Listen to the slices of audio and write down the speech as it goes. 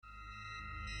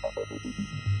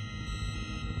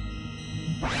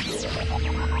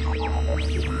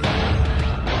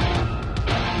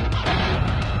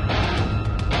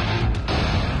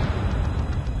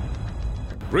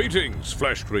Greetings,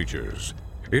 flesh creatures.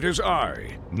 It is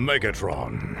I,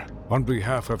 Megatron. On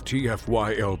behalf of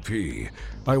TFYLP,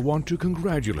 I want to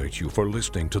congratulate you for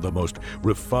listening to the most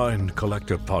refined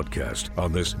collective podcast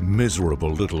on this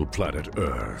miserable little planet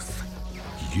Earth.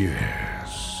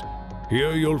 Yes.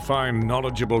 Here you'll find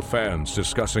knowledgeable fans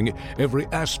discussing every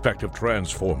aspect of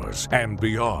Transformers and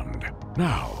beyond.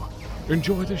 Now,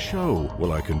 enjoy the show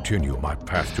while I continue my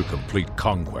path to complete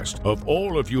conquest of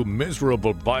all of you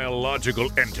miserable biological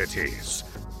entities.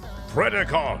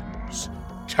 Predacons,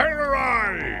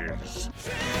 terrorize!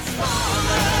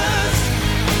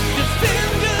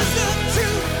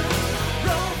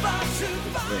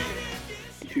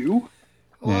 You?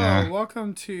 Hello, Yeah.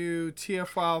 welcome to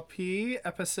TFYLP,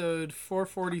 episode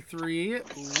 443.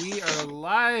 We are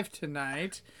live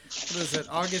tonight. What is it,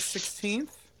 August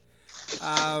 16th?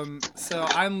 So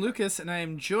I'm Lucas, and I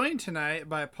am joined tonight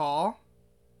by Paul.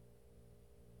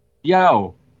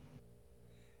 Yo.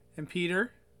 And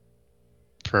Peter.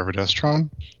 Forever Destron.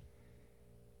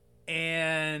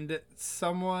 And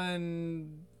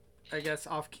someone, I guess,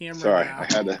 off camera. Sorry, now. I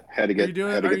had to get.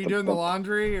 Are you doing the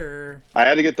laundry, or? I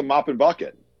had to get the mop and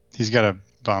bucket. He's got a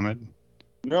vomit.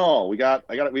 No, we got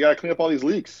to clean up all these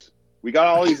leaks. We got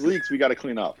all these leaks we got to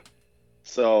clean up.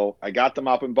 So I got the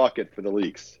mop and bucket for the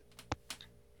leaks.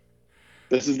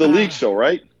 This is the leak show,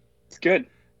 right? It's good.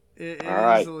 It All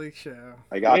right. is a leak show.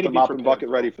 I got Way to the be mop and prepared. bucket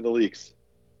ready for the leaks.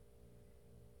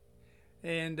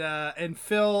 And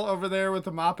Phil over there with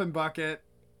the mop and bucket,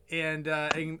 and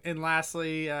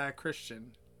lastly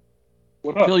Christian.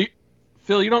 What up?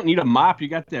 Phil, you don't need a mop. You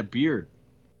got that beard.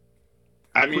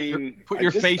 I Put your- mean, put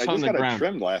your face I on just the got it ground.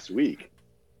 trimmed last week.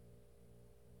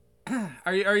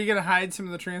 Are you gonna hide some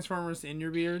of the Transformers in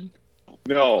your beard?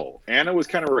 No, Anna was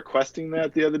kind of requesting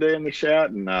that the other day in the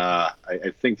chat, and I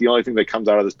think the only thing that comes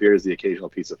out of this beard is the occasional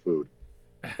piece of food.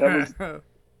 That was,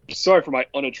 sorry for my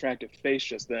unattractive face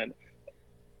just then.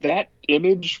 That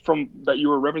image from that you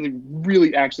were referencing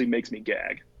really actually makes me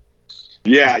gag.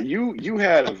 Yeah, you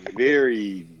had a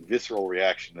very visceral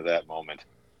reaction to that moment.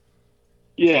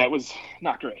 Yeah, it was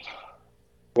not great.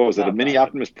 What was it? A Not mini bad.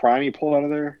 Optimus Prime you pulled out of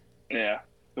there? Yeah,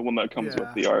 the one that comes Yeah.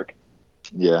 with the Ark,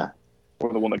 Yeah.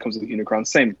 or the one that comes with the Unicron,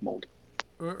 same mold.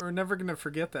 We're never gonna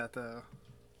forget that, though.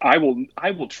 I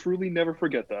will truly never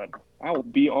forget that. I will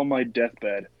be on my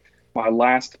deathbed. My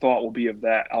last thought will be of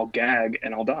that. I'll gag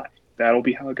and I'll die. That'll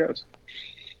be how it goes.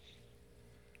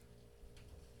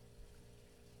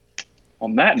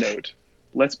 On that note,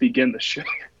 let's begin the show.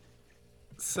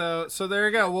 So there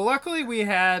you go. Well, luckily we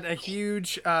had a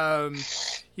huge,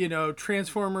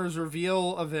 Transformers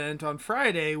reveal event on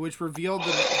Friday, which revealed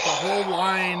the whole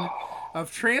line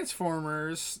of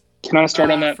Transformers. Can I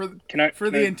start on that? for Can I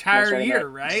the can I entire start on year, that?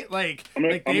 right? Like I'm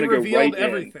gonna they go revealed right in.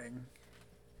 everything.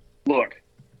 Look,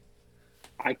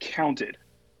 I counted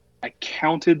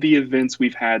the events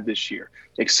we've had this year.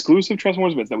 Exclusive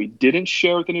Transformers events that we didn't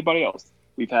share with anybody else.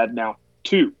 We've had now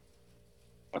 2.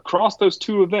 Across those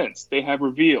 2 events, they have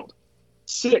revealed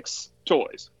 6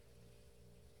 toys.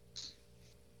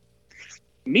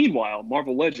 Meanwhile,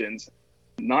 Marvel Legends,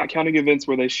 not counting events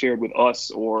where they shared with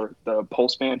us or the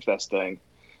Pulse Fan Fest thing,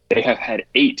 they have had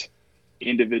 8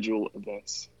 individual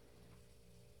events.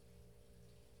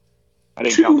 I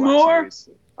didn't 2 count Black more? Series.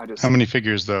 I just How many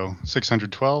figures though?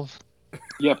 612?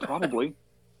 Yeah, probably.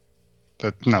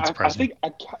 That's not I surprising.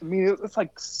 mean, it's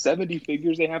like 70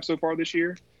 figures they have so far this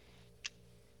year.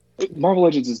 Marvel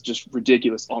Legends is just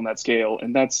ridiculous on that scale,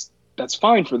 and that's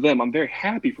fine for them. I'm very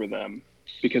happy for them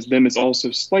because them is also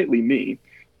slightly me.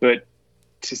 But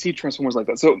to see Transformers like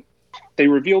that, so they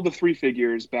revealed the 3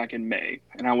 figures back in May,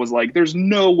 and I was like, "There's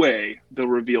no way they'll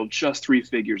reveal just 3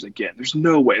 figures again. There's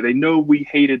no way. They know we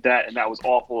hated that, and that was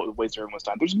awful. It wasted everyone's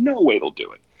time. There's no way they'll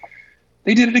do it.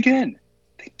 They did it again.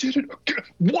 They did it again.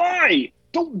 Why?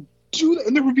 Don't do that."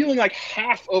 And they're revealing like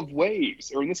half of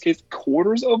Waves, or in this case,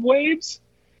 quarters of Waves.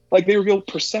 Like they revealed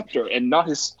Perceptor and not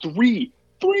his three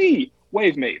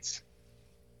wave mates.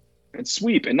 And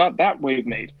Sweep and not that wave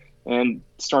mate. And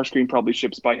Starscream probably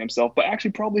ships by himself, but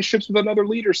actually probably ships with another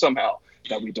leader somehow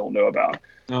that we don't know about.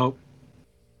 No,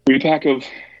 Repack of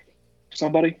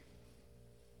somebody?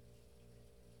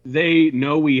 they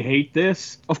know we hate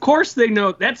this. Of course they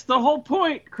know. That's the whole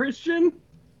point, Christian.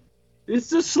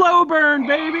 It's a slow burn,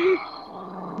 baby.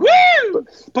 Woo!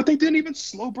 But they didn't even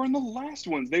slow burn the last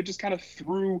ones. They just kind of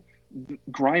threw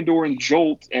Grindor and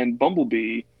Jolt and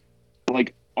Bumblebee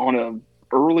like on a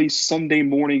early Sunday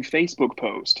morning Facebook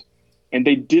post. and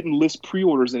they didn't list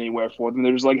pre-orders anywhere for them.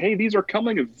 They're just like, hey, these are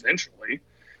coming eventually.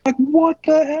 Like, what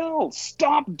the hell?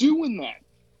 Stop doing that.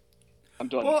 I'm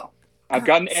done now. I've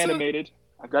gotten animated.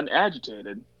 I've gotten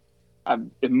agitated. I've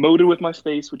emoted with my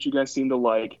face, which you guys seem to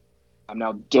like. I'm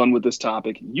now done with this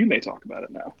topic. You may talk about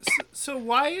it now. So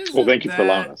why is Well, thank you for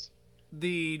allowing us.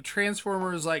 The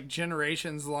Transformers like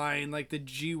Generations line, like the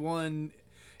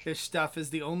G1-ish stuff, is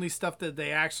the only stuff that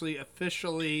they actually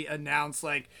officially announce,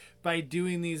 like, by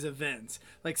doing these events?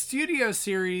 Like Studio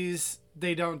Series,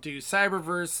 they don't do.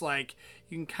 Cyberverse, like,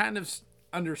 you can kind of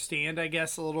understand, I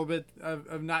guess, a little bit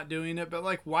of not doing it, but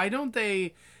like, why don't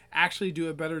they actually do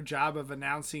a better job of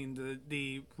announcing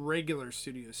the regular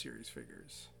Studio Series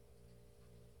figures?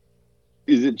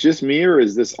 Is it just me, or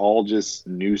is this all just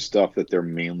new stuff that they're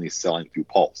mainly selling through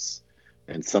Pulse?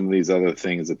 And some of these other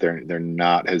things that they're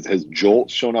not. Has Jolt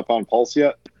shown up on Pulse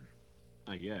yet?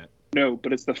 Not yet. No,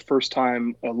 but it's the first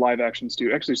time a live-action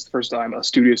studio... Actually, it's the first time a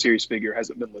Studio Series figure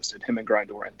hasn't been listed. Him and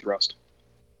Grindor and Thrust.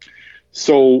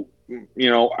 So,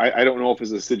 I don't know if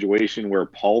it's a situation where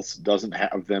Pulse doesn't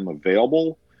have them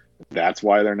available. That's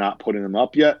why they're not putting them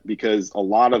up yet, because a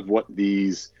lot of what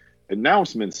these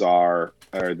announcements are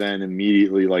then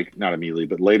immediately, like, not immediately,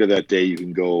 but later that day you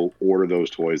can go order those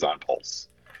toys on Pulse.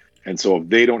 And so if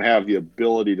they don't have the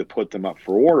ability to put them up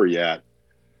for order yet,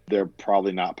 they're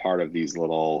probably not part of these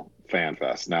little fan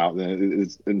fests. Now,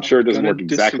 I'm sure it doesn't work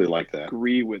exactly like that. I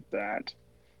agree with that,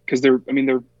 because they're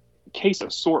case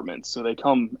assortments, so they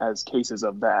come as cases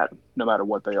of that, no matter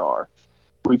what they are.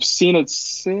 We've seen a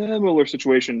similar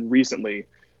situation recently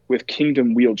with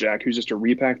Kingdom Wheeljack, who's just a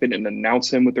repack. They didn't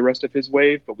announce him with the rest of his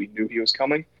wave, but we knew he was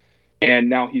coming. And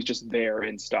now he's just there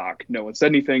in stock. No one said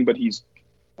anything, but he's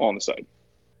on the site,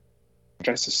 which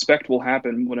I suspect will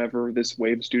happen whenever this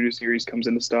wave Studio Series comes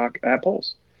into stock at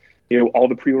Pulse. All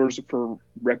the pre-orders for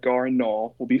Wreck-Gar and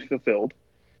Null will be fulfilled,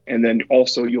 and then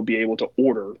also you'll be able to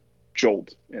order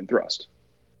Jolt and Thrust.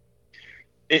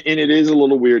 And it is a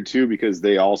little weird, too, because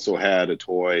they also had a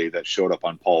toy that showed up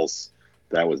on Pulse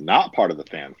that was not part of the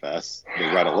Fan Fest, the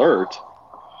Red Alert,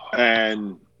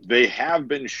 and they have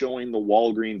been showing the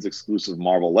Walgreens exclusive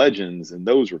Marvel Legends in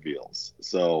those reveals.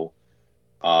 So,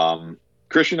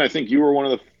 Christian, I think you were one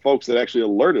of the folks that actually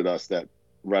alerted us that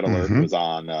Red Alert was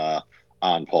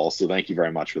on Pulse, so thank you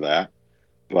very much for that.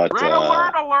 But Red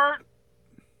alert!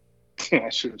 I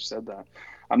should have said that.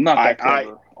 I'm not that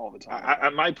clever all the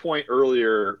time. My point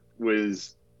earlier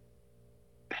was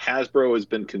Hasbro has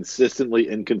been consistently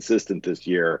inconsistent this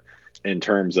year in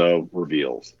terms of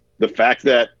reveals. The fact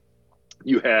that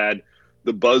you had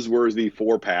the buzzworthy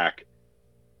 4-pack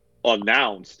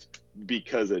announced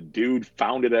because a dude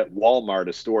found it at Walmart,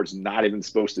 a store it's not even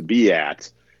supposed to be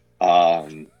at.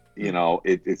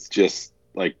 It's just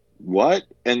like, what?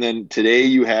 And then today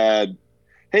you had,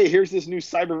 hey, here's this new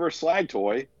Cyberverse slug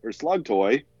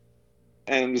toy.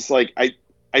 And I'm just like, I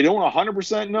don't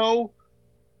 100% know,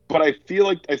 but I feel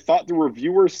like I thought the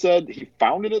reviewer said he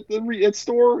found it at the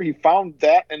store. He found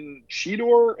that in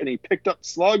Cheetor, and he picked up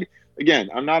Slug. Again,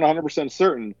 I'm not 100%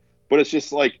 certain, but it's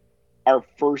just like our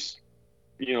first,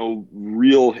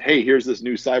 real, hey, here's this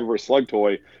new Cyberverse Slug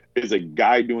toy, is a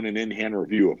guy doing an in-hand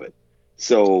review of it.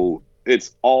 So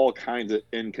it's all kinds of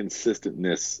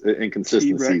inconsistencies in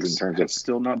terms of...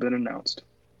 still not been announced.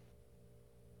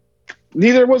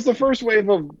 Neither was the first wave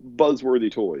of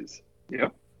buzzworthy toys.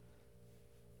 Yep.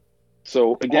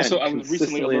 So again, also, I was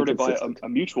recently alerted by a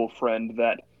mutual friend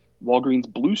that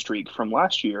Walgreens Blue Streak from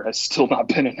last year has still not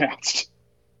been announced.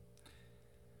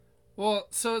 Well,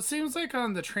 so it seems like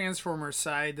on the Transformers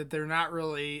side that they're not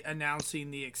really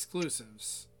announcing the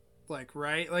exclusives. Like,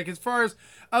 right? Like, as far as,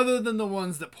 other than the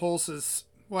ones that Pulse is,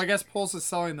 well, I guess Pulse is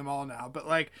selling them all now, but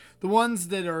like the ones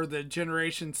that are the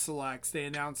Generation Selects, they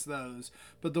announce those.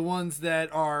 But the ones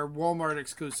that are Walmart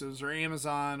exclusives or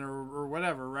Amazon or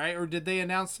whatever, right? Or did they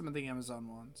announce some of the Amazon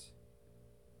ones?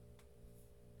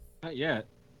 Not yet.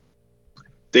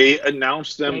 They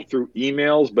announced them through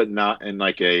emails, but not in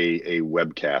like a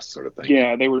webcast sort of thing.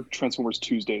 Yeah, they were Transformers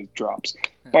Tuesday drops.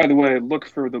 Yeah. By the way, look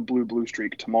for the Blue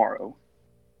Streak tomorrow.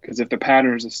 Because if the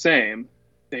pattern is the same,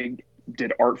 they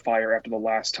did art fire after the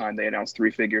last time they announced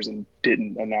 3 figures and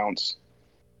didn't announce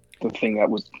the thing that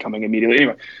was coming immediately.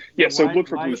 Anyway, yeah. So look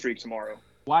for Blue Streak tomorrow.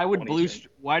 Why would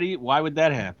Why would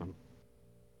that happen?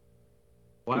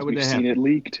 Why would that happen? We've seen it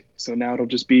leaked, so now it'll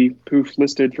just be poof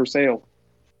listed for sale.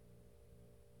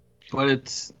 But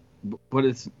it's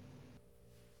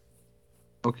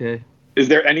okay. Is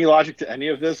there any logic to any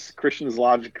of this? Christian's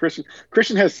logic.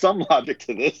 Christian has some logic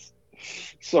to this.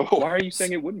 So why are you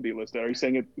saying it wouldn't be listed? Are you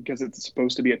saying it because it's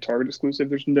supposed to be a Target exclusive?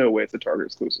 There's no way it's a Target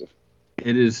exclusive.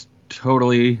 It is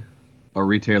totally a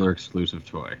retailer exclusive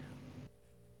toy.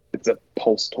 It's a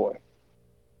Pulse toy.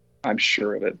 I'm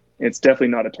sure of it. It's definitely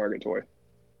not a Target toy.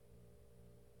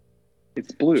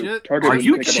 It's blue. Target Are doesn't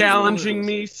you pick up on challenging blue.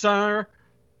 me, sir?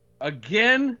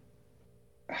 Again?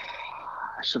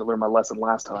 I should have learned my lesson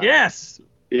last time. Yes.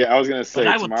 Yeah, I was gonna say But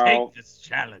I will tomorrow. take this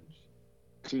challenge.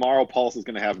 Tomorrow, Pulse is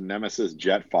gonna have Nemesis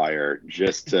Jetfire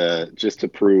just to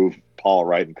prove Paul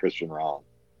right and Christian wrong.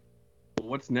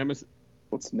 What's Nemesis?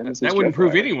 What's Nemesis? That wouldn't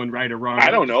prove Jetfire? anyone right or wrong.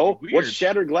 I don't That'd know. just be What's weird.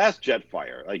 Shattered Glass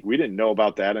Jetfire? Like, we didn't know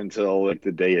about that until like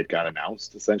the day it got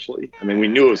announced. Essentially, I mean, we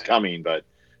knew it was coming, but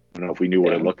I don't know if we knew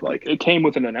what it looked like. It came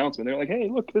with an announcement. They're like, "Hey,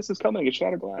 look, this is coming. It's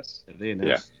Shattered Glass." They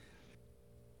announced.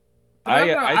 But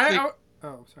I, I think.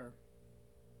 oh, sorry.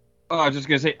 Oh, I was just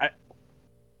gonna say,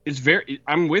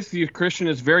 I'm with you, Christian.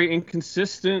 It's very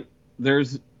inconsistent.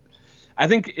 I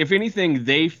think if anything,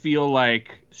 they feel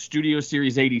like Studio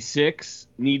Series 86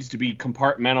 needs to be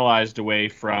compartmentalized away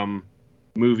from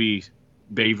movie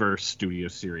Bayverse Studio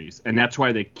Series, and that's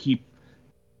why they keep.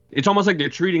 It's almost like they're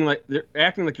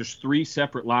acting like there's three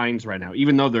separate lines right now,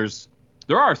 even though there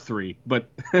are three, but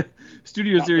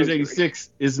Studio Not Series those 86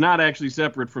 is not actually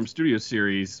separate from Studio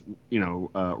Series,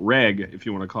 Reg, if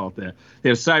you want to call it that. They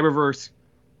have Cyberverse,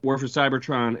 War for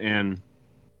Cybertron, and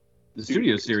the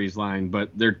Studio Series line, but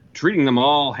they're treating them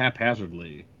all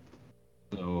haphazardly.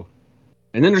 So,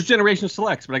 and then there's Generation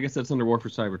Selects, but I guess that's under War for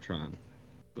Cybertron.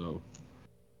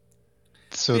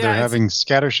 So Yeah, they're it's- having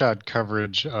scattershot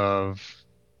coverage of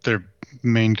their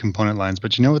main component lines,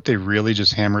 but you know what they really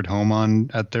just hammered home on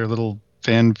at their little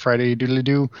Fan Friday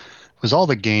doodly-doo was all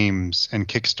the games and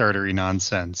Kickstarter-y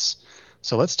nonsense.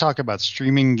 So let's talk about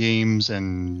streaming games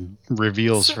and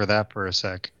reveals for that for a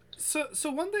sec.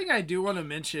 So one thing I do want to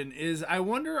mention is I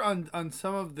wonder on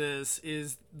some of this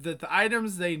is that the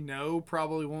items they know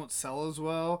probably won't sell as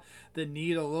well, that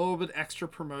need a little bit extra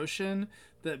promotion,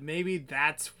 that maybe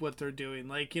that's what they're doing.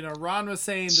 Like, Ron was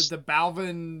saying that the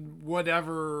Balvin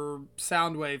whatever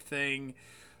Soundwave thing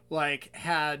like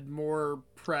had more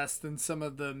press than some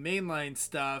of the mainline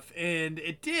stuff, and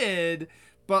it did,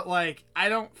 but like I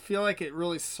don't feel like it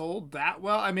really sold that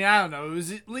well. I mean, I don't know. It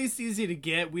was at least easy to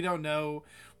get. We don't know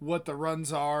what the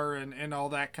runs are and all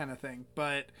that kind of thing.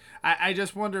 But I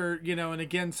just wonder, and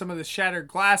again, some of the Shattered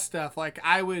Glass stuff, like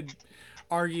I would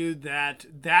argue that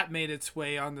made its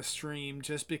way on the stream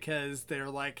just because they're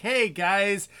like, hey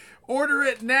guys, order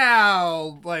it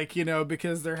now, like,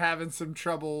 because they're having some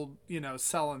trouble,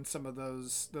 selling some of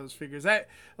those figures.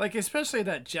 Like, especially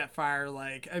that Jetfire,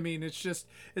 like, I mean, it's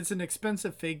an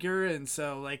expensive figure, and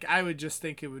so like I would just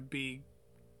think it would be,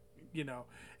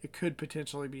 it could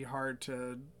potentially be hard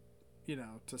to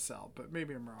sell, but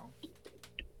maybe I'm wrong.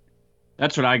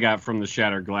 That's what I got from the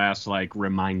Shattered Glass, like,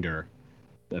 reminder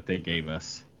that they gave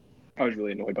us. I was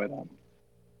really annoyed by that.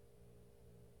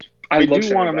 I I do love want to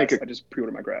Shattered make Glass. a I just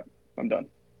pre-ordered my grab. I'm done.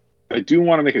 I do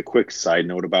want to make a quick side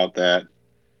note about that.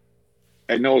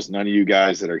 I know it's none of you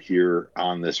guys that are here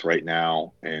on this right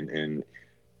now, and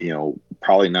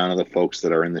probably none of the folks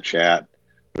that are in the chat.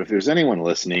 But if there's anyone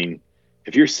listening,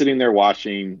 if you're sitting there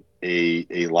watching a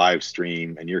live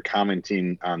stream and you're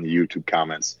commenting on the YouTube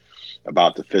comments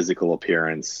about the physical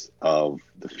appearance of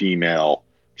the female,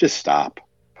 just stop.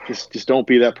 Just don't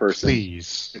be that person.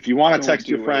 Please. If you want to Don't text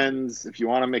do your it. friends, if you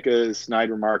want to make a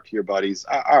snide remark to your buddies,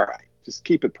 all right, just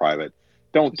keep it private.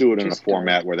 Don't do it in a Just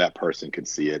format where that person can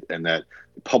see it and that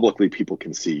publicly people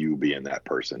can see you being that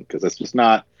person, because that's just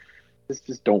not.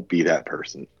 Just don't be that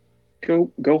person.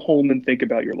 Go home and think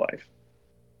about your life.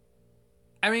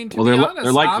 I mean, to Well, be they're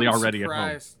honest, likely I'm already at home.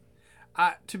 surprised.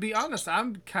 To be honest,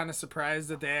 I'm kind of surprised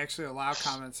that they actually allow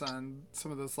comments on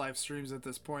some of those live streams at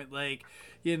this point. Like,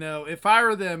 if I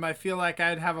were them, I feel like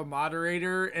I'd have a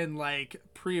moderator and like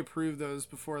pre-approve those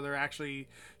before they're actually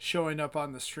showing up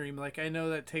on the stream. Like, I know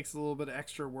that takes a little bit of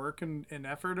extra work and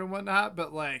effort and whatnot,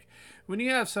 but like when you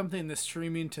have something that's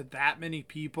streaming to that many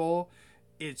people,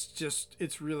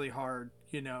 it's really hard.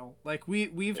 Like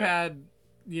we've had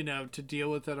to deal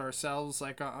with it ourselves,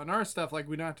 like on our stuff, like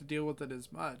we don't have to deal with it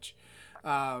as much,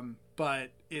 but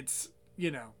it's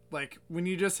like when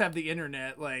you just have the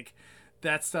internet, like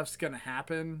that stuff's gonna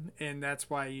happen, and that's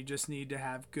why you just need to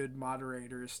have good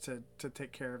moderators to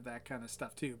take care of that kind of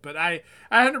stuff too. But I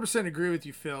 100% agree with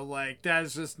you, Phil. Like that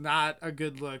is just not a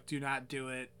good look. Do not do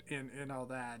it, and all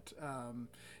that.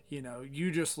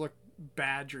 You just look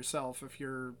bad yourself if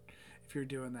you're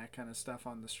doing that kind of stuff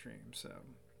on the stream. So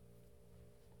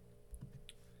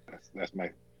That's my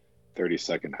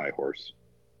 30-second high horse.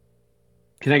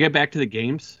 Can I get back to the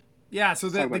games? yeah, so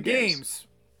Let's talk the about games. games.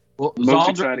 Well, Most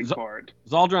exciting part.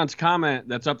 Zaldron's comment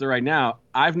that's up there right now,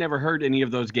 I've never heard any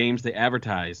of those games they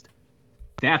advertised.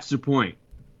 That's the point.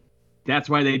 That's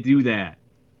why they do that.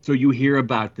 So you hear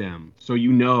about them. So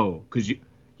you know.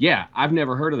 Yeah, I've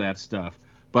never heard of that stuff.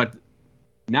 But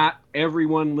not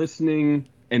everyone listening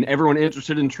and everyone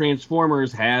interested in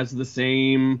Transformers has the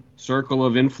same circle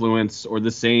of influence or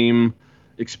the same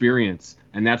experience.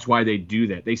 And that's why they do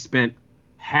that. They spent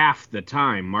half the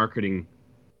time marketing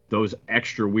those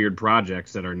extra weird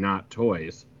projects that are not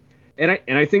toys. And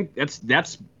I think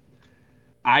that's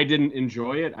I didn't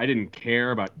enjoy it. I didn't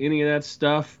care about any of that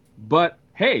stuff. But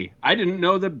hey, I didn't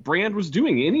know the brand was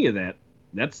doing any of that.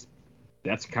 That's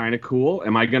kind of cool.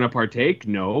 Am I going to partake?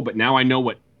 No, but now I know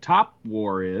what Top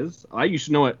War is. I used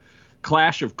to know what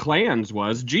Clash of Clans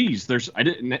was. Geez, I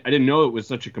didn't know it was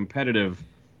such a competitive,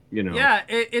 Yeah,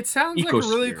 it sounds like a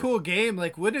really ecosphere. cool game.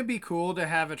 Like, wouldn't it be cool to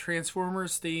have a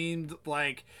Transformers themed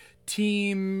like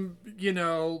team,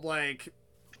 like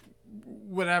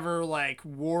whatever, like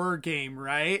war game,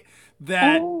 right?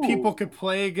 That people could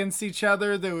play against each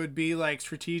other. That would be like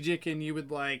strategic, and you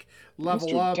would like level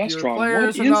Mr. up your Destron,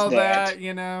 players what and is all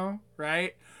that?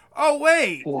 right? Oh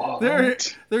wait, What?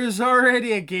 there's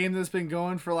already a game that's been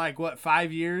going for like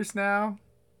 5 years now.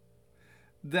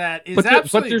 That is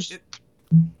But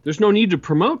there's no need to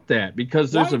promote that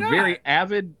because there's Why a not?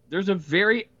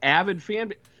 very avid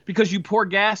fan, because you pour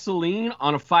gasoline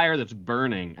on a fire that's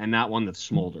burning and not one that's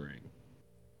smoldering.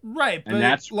 Right, but And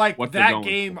that's like what they're that going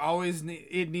game for. always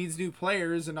it needs new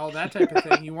players and all that type of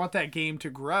thing. You want that game to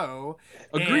grow.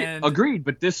 And Agreed,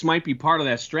 but this might be part of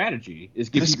that strategy. Is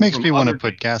give This people makes from me want to other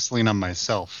put gasoline on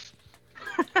myself.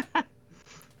 Yeah.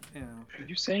 Are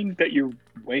you saying that you're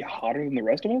way hotter than the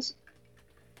rest of us?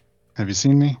 Have you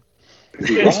seen me?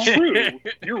 It's true.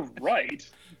 You're right.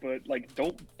 But, like,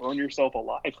 don't burn yourself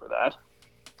alive for that.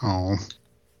 Oh,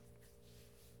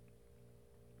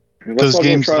 Let's Those all go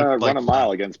games try to look like run a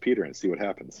mile against Peter and see what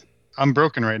happens. I'm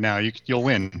broken right now. You'll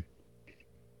win.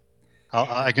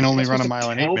 I can only You're run a supposed mile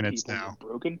to in 8 tell minutes people now. You're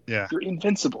broken. Yeah. You're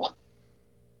invincible.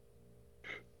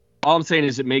 All I'm saying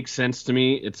is it makes sense to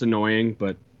me. It's annoying,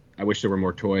 but I wish there were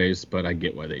more toys, but I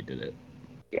get why they did it.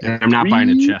 Yeah. I'm not buying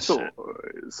a chess set.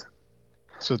 Toys.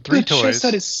 So 3 The toys. chess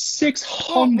set is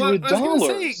Well, $600. I was gonna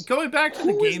say, going back to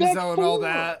the Who is game that zone and all for?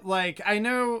 that, like I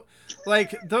know,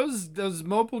 like those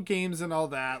mobile games and all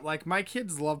that, like my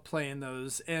kids love playing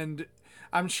those, and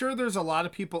I'm sure there's a lot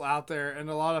of people out there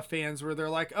and a lot of fans where they're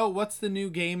like, oh, what's the new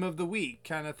game of the week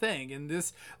kind of thing, and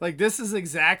this is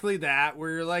exactly that,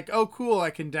 where you're like, oh cool, I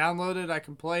can download it, I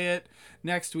can play it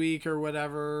next week or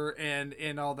whatever,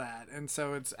 and all that. And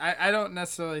so it's I don't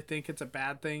necessarily think it's a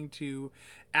bad thing to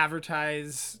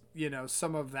advertise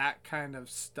some of that kind of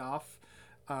stuff,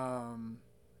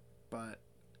 but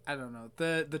I don't know,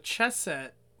 the chess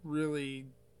set really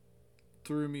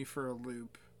threw me for a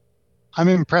loop. I'm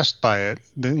impressed by it.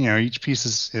 Each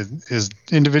piece is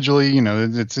individually.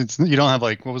 It's you don't have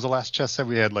like, what was the last chess set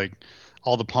we had? Like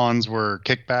all the pawns were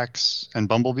kickbacks and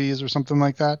bumblebees or something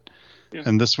like that. Yeah.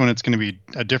 And this one, it's going to be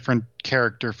a different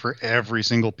character for every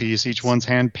single piece. Each one's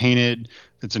hand painted.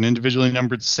 It's an individually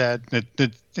numbered set.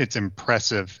 It's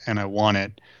impressive, and I want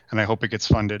it, and I hope it gets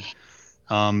funded.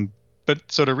 But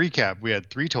so to recap, we had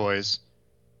 3 toys,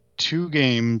 2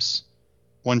 games,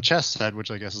 1 chess set,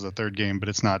 which I guess is a 3rd game, but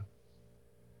it's not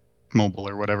mobile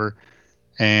or whatever,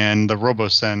 and the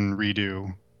RoboSen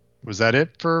redo. Was that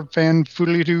it for Fan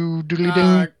Foodly Doodly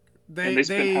Ding? They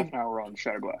spent half an hour on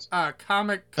Shatterglass.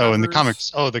 Comic covers. Oh, and the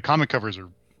comics. Oh, the comic covers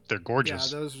they're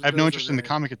gorgeous. Yeah, I have no those interest are in the great.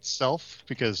 comic itself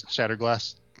because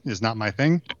Shatterglass is not my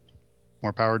thing.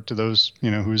 More power to those,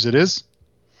 whose it is.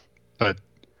 But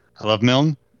I love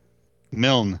Milne.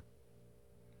 Milner.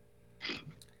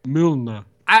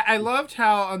 I loved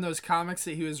how on those comics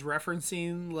that he was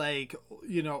referencing, like,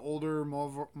 older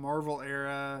Marvel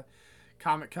era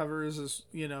comic covers, as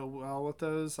well, with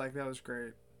those, like, that was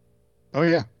great. Oh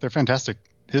yeah, they're fantastic.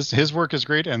 His work is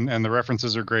great, and the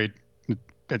references are great.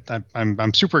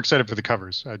 I'm super excited for the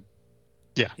covers.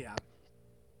 Yeah.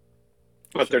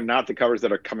 But they're not the covers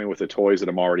that are coming with the toys that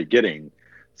I'm already getting.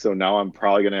 So now I'm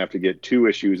probably going to have to get 2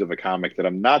 issues of a comic that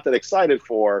I'm not that excited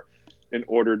for in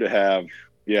order to have,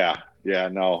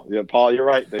 Paul, you're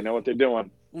right. They know what they're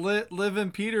doing. Live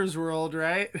in Peter's world,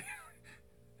 right?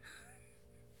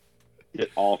 Get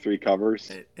all 3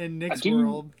 covers. In Nick's I do-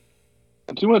 world.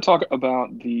 I do want to talk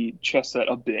about the chess set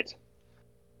a bit.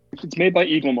 It's made by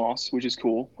Eagle Moss, which is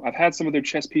cool. I've had some of their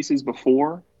chess pieces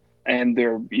before, and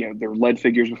they're lead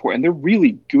figures before, and they're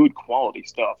really good quality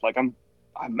stuff. Like I'm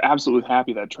absolutely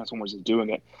happy that Transformers is doing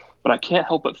it, but I can't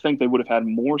help but think they would have had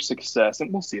more success,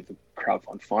 and we'll see if the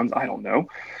crowdfund funds, I don't know,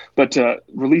 but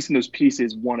releasing those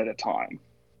pieces one at a time,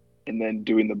 and then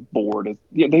doing the board.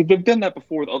 They've done that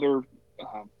before with other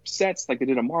sets, like they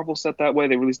did a Marvel set that way.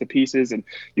 They released the pieces, and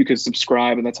you could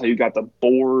subscribe, and that's how you got the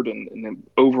board. And then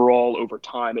overall, over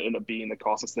time, it ended up being the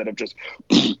cost instead of just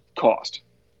cost.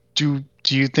 Do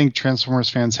you think Transformers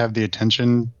fans have the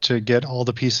attention to get all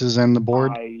the pieces and the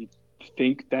board? I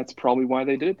think that's probably why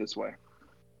they did it this way.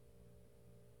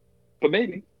 But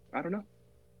maybe. I don't know.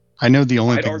 I know the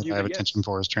only I'd thing argue that I have that yes. attention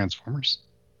for is Transformers.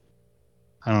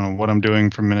 I don't know what I'm doing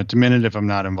from minute to minute if I'm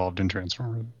not involved in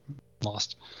Transformers.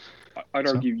 Lost. I'd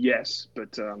argue yes,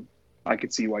 but I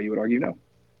could see why you would argue no.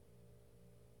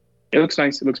 It looks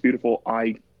nice. It looks beautiful.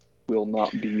 I will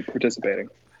not be participating.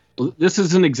 Well, this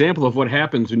is an example of what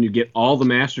happens when you get all the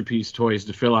Masterpiece toys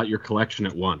to fill out your collection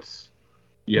at once.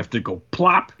 You have to go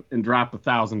plop and drop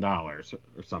 $1,000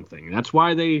 or something. And that's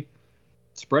why they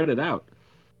spread it out.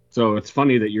 So it's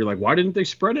funny that you're like, why didn't they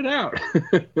spread it out?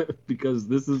 Because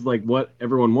this is like what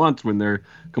everyone wants when they're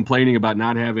complaining about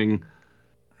not having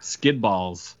skid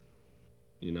balls,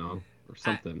 or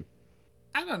something.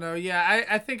 I don't know. Yeah,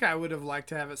 I think I would have liked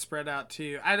to have it spread out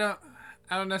too. I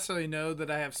don't necessarily know that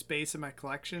I have space in my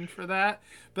collection for that,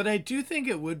 but I do think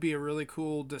it would be a really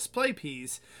cool display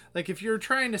piece. Like if you're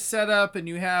trying to set up and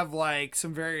you have like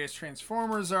some various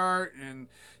Transformers art and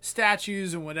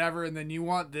statues and whatever, and then you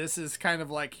want this as kind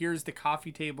of like, here's the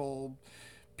coffee table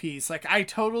piece. Like I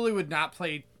totally would not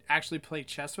actually play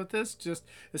chess with this, just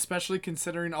especially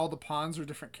considering all the pawns are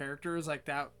different characters like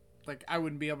that. Like I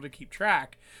wouldn't be able to keep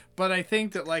track, but I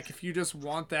think that like if you just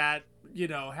want that,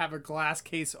 have a glass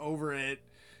case over it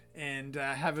and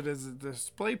have it as a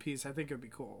display piece, I think it would be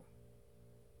cool.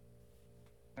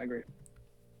 I agree.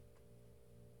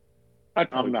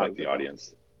 I'm not the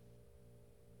audience.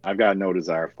 I've got no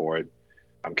desire for it.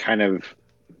 I'm kind of,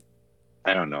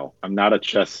 I don't know. I'm not a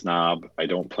chess snob. I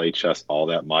don't play chess all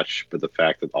that much, but the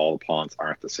fact that all the pawns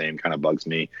aren't the same kind of bugs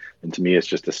me. And to me, it's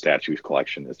just a statue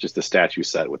collection. It's just a statue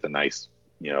set with a nice,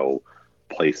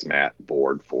 placemat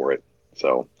board for it.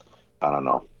 So I don't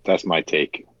know. That's my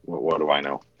take. What do I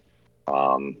know?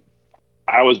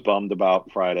 I was bummed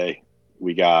about Friday.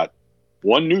 We got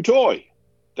one new toy.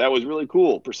 That was really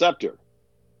cool. Perceptor.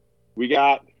 We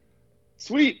got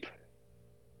Sweep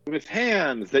with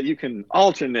hands that you can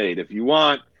alternate if you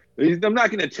want. I'm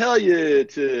not going to tell you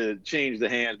to change the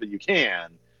hands, but you can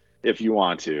if you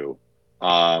want to.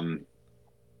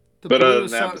 The but blue other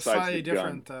is than that, slightly besides the gun-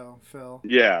 different though, Phil.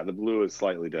 Yeah, the blue is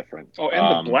slightly different. Oh,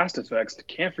 and the blast effects.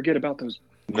 Can't forget about those.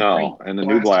 No, great and the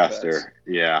new blast blaster. effects.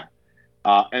 Yeah.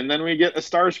 And then we get a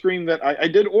Starscream that I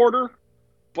did order,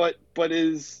 but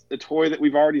is a toy that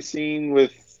we've already seen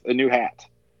with a new hat,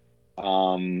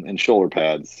 and shoulder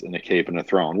pads and a cape and a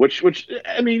throne. Which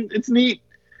I mean, it's neat.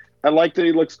 I like that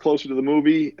he looks closer to the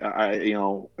movie. I've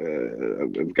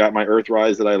got my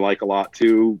Earthrise that I like a lot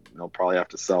too. I'll probably have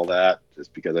to sell that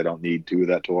just because I don't need two of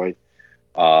that toy.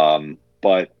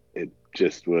 But it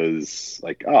just was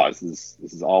like, this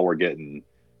is all we're getting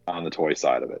on the toy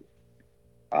side of it.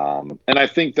 And I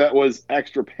think that was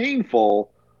extra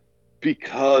painful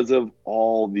because of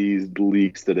all these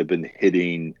leaks that have been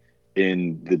hitting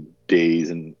in the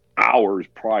days and hours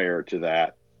prior to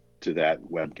that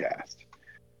webcast.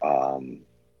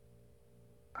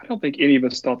 I don't think any of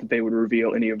us thought that they would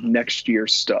reveal any of next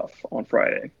year's stuff on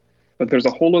Friday. But there's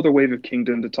a whole other wave of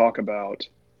Kingdom to talk about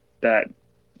that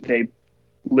they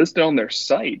listed on their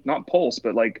site, not Pulse,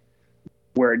 but like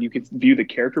where you can view the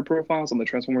character profiles on the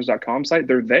Transformers.com site.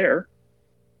 They're there.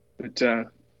 But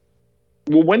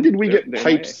when did we get they're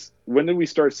Pipes? When did we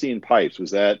start seeing Pipes?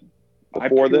 Was that before I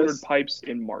pre-ordered this? Pipes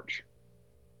in March.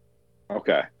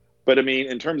 Okay. But I mean,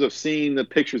 in terms of seeing the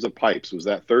pictures of Pipes, was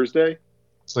that Thursday?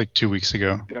 It's like 2 weeks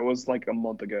ago. That was like a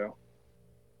month ago.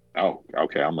 Oh,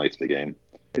 okay. I'm late to the game.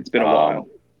 It's been a while.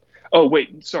 Oh,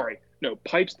 wait. Sorry. No,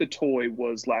 Pipes the toy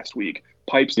was last week.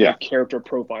 Pipes the character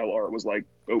profile art was like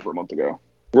over a month ago.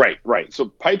 Right. So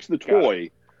Pipes the toy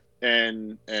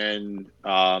and the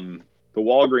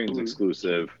Walgreens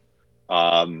exclusive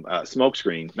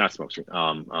Smokescreen, not Smokescreen.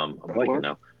 I'm blanking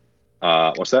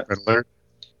now. What's that? Red Alert?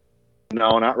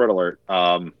 No, not Red Alert.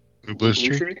 Blue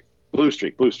Streak? Blue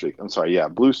Streak. I'm sorry. Yeah,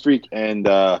 Blue Streak and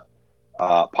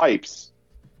Pipes.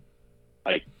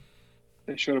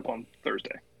 They showed up on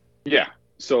Thursday. Yeah.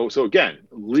 So again,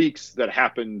 leaks that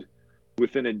happened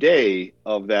within a day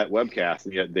of that webcast,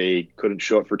 and yet they couldn't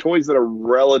show it for toys that are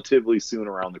relatively soon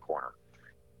around the corner.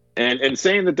 And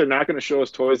saying that they're not going to show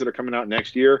us toys that are coming out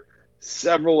next year,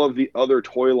 several of the other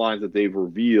toy lines that they've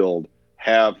revealed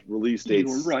have release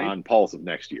dates on Pulse of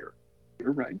next year.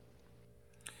 You're right.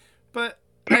 But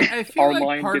I feel our like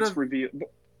line part gets of revealed.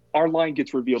 Our line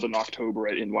gets revealed in October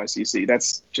at NYCC.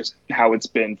 That's just how it's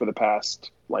been for the past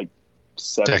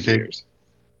 7 years.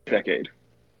 Decade.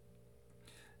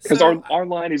 Because So, our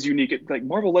line is unique. Like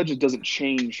Marvel Legends doesn't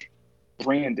change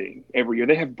branding every year.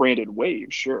 They have branded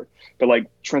waves, sure, but like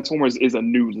Transformers is a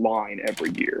new line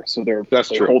every year. So they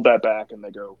true. hold that back and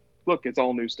they go, look, it's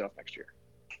all new stuff next year.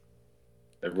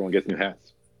 Everyone gets new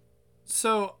hats.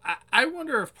 So I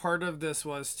wonder if part of this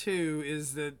was too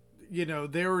is that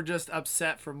they were just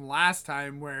upset from last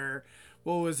time where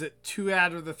what was it, 2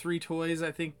 out of the 3 toys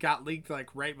I think got leaked like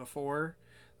right before,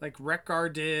 like Wreck-Gar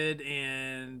did,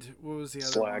 and what was the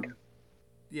other Slag. one?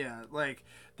 Yeah, like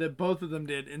that both of them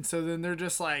did, and so then they're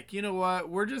just like, you know what,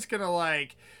 we're just gonna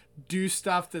like do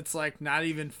stuff that's like not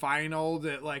even final,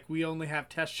 that like we only have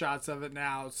test shots of it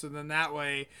now, so then that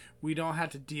way we don't have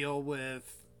to deal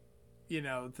with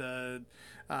the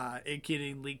it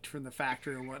getting leaked from the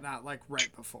factory and whatnot like right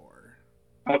before.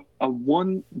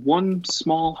 One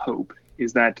small hope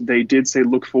is that they did say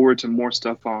look forward to more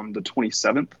stuff on the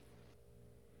 27th,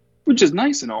 which is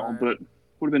nice and all, Right. but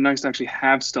would have been nice to actually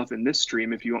have stuff in this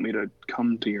stream if you want me to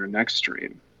come to your next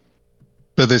stream.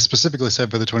 But they specifically said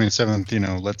for the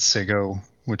 27th, let's say go,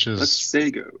 which Let's is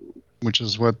say go.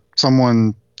 what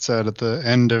someone said at the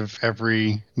end of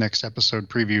every next episode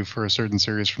preview for a certain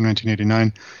series from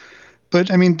 1989.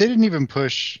 But I mean, they didn't even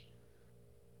push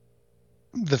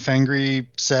the Fangry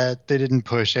set. They didn't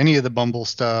push any of the Bumble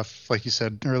stuff, like you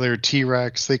said earlier.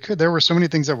 T-Rex. There were so many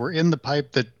things that were in the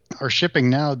pipe that are shipping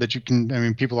now that you can. I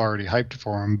mean, people are already hyped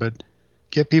for them, but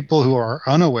get people who are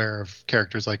unaware of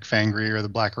characters like Fangry or the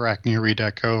Black Arachne or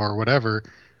Redeco or whatever.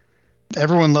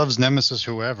 Everyone loves Nemesis,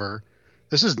 whoever.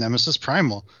 This is Nemesis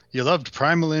Primal. You loved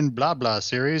Primal in blah blah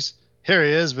series. Here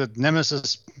he is with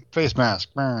Nemesis face mask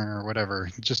or whatever.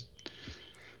 Just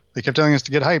they kept telling us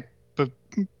to get hype, but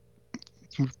they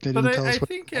didn't But tell us I what.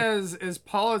 think as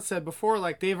Paul had said before,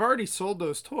 like they've already sold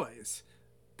those toys.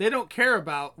 They don't care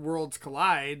about Worlds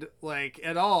Collide like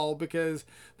at all because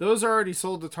those are already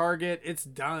sold to Target. It's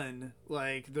done.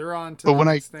 Like they're on to But the when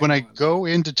next I thing. go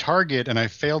into Target and I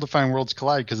fail to find Worlds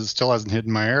Collide because it still hasn't hit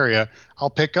in my area, I'll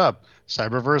pick up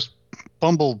Cyberverse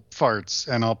Bumble Farts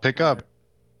and I'll pick up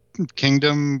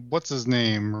Kingdom what's his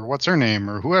name or what's her name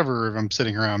or whoever if I'm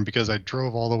sitting around because I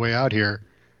drove all the way out here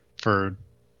for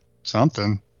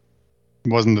something.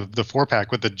 It wasn't the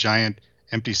 4-pack with the giant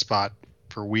empty spot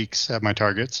for weeks at my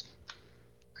Targets.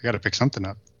 I got to pick something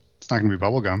up. It's not going to be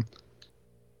bubblegum.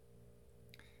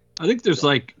 I think there's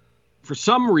like, for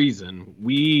some reason,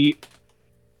 we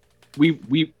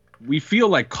feel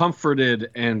like comforted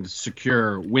and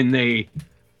secure when they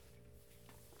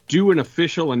do an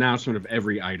official announcement of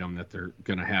every item that they're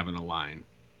going to have in a line.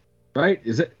 Right?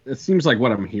 It seems like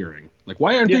what I'm hearing. Like,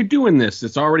 why aren't they doing this?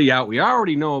 It's already out. We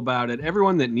already know about it.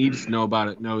 Everyone that needs to know about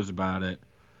it knows about it.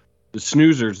 The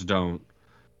snoozers don't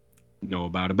know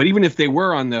about it. But even if they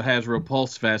were on the Hasbro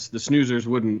Pulse Fest, the snoozers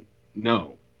wouldn't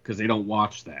know because they don't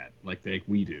watch that like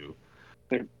we do.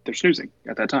 They're snoozing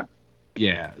at that time.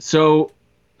 Yeah. So,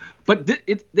 but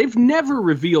they've never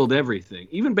revealed everything.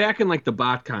 Even back in like the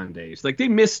BotCon days, like they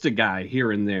missed a guy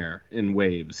here and there in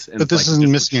waves. And But this like,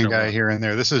 isn't missing a guy here and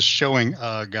there. This is showing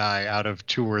a guy out of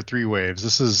 2 or 3 waves.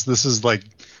 This is like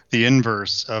the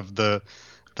inverse of the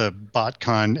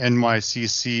BotCon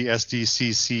NYCC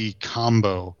SDCC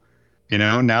combo.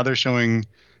 Now they're showing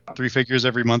 3 figures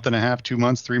every month and a half, 2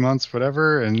 months, 3 months,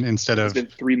 whatever, and instead It's of been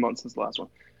 3 months since the last one.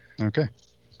 okay.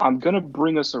 I'm going to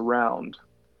bring us around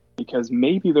because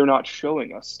maybe they're not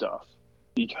showing us stuff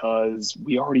because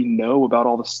we already know about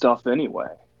all the stuff anyway.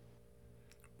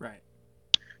 Right.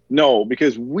 No,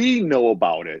 because we know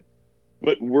about it,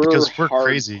 but Because we're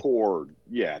crazy. hardcore,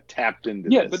 tapped into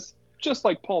Yeah, this. but just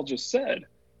like Paul just said,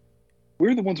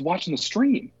 we're the ones watching the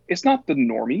stream. It's not the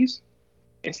normies.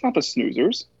 It's not the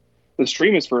snoozers. The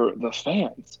stream is for the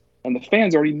fans. And the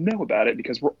fans already know about it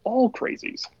because we're all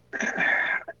crazies.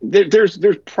 There's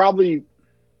probably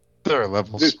There are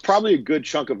levels. there's probably a good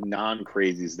chunk of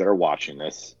non-crazies that are watching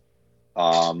this.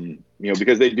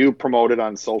 Because they do promote it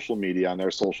on social media, on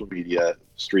their social media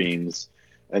streams.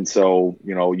 And so,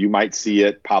 you might see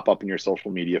it pop up in your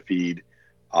social media feed,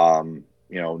 not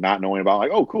knowing about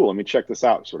like, oh, cool, let me check this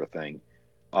out sort of thing.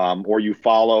 Or you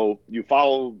follow,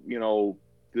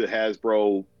 the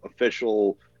Hasbro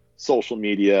official social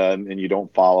media and you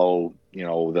don't follow,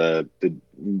 the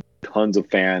tons of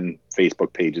fan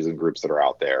Facebook pages and groups that are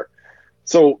out there.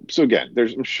 So again,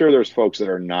 I'm sure there's folks that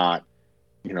are not,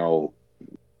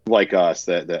 like us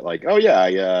that like, oh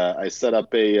yeah, I set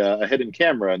up a hidden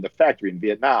camera in the factory in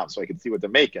Vietnam so I can see what they're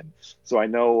making. So I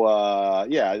know,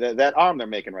 that arm they're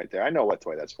making right there. I know what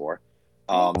toy that's for.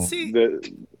 See,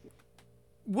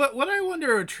 what I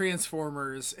wonder are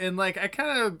Transformers, and like I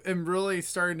kind of am really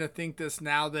starting to think this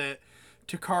now that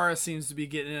Takara seems to be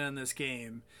getting in on this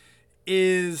game.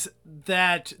 is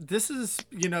that this is,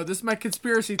 this is my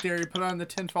conspiracy theory, put on the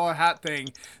tinfoil hat thing,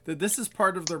 that this is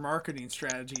part of their marketing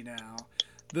strategy now.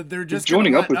 That they're just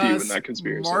joining gonna up with let you us in that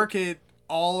conspiracy. market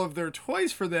all of their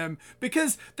toys for them,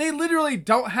 because they literally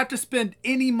don't have to spend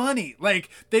any money. Like,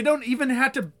 they don't even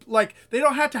have to, they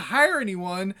don't have to hire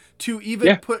anyone to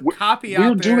even put copy out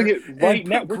there. We're doing it right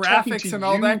now. Put We're talking graphics to and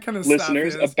all you, that kind of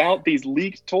listeners, stuff about these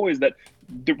leaked toys that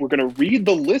we're going to read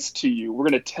the list to you. We're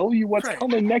going to tell you what's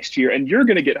coming next year, and you're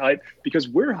going to get hyped because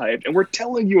we're hyped and we're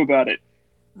telling you about it.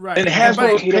 Right. And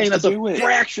Hasbro's paying us a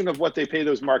fraction of what they pay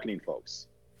those marketing folks.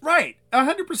 Right,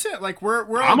 100%. Like, we're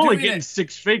all I'm only doing getting it.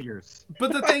 6 figures.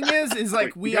 But the thing is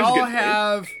like, we all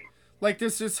have, like,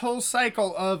 this whole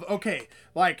cycle of, okay,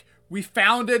 like, we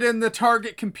found it in the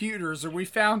Target computers, or we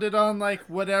found it on, like,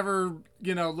 whatever,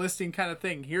 listing kind of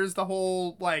thing. Here's the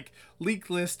whole, like,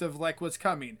 leak list of, like, what's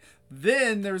coming.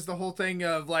 Then there's the whole thing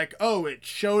of, like, oh, it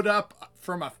showed up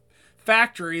from a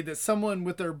factory that someone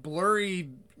with their blurry,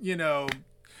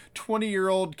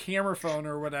 20-year-old camera phone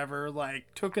or whatever, like,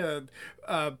 took a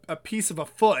piece of a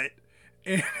foot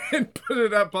and put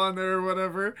it up on there or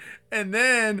whatever, and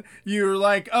then you're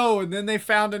like, oh, and then they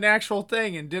found an actual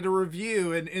thing and did a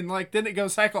review, and like, then it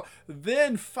goes cycle.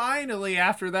 Then finally,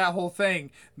 after that whole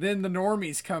thing, then the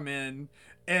normies come in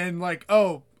and, like,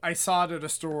 oh, I saw it at a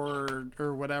store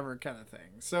or whatever kind of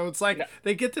thing. So it's like,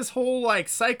 they get this whole, like,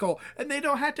 cycle, and they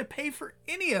don't have to pay for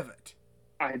any of it.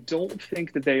 I don't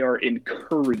think that they are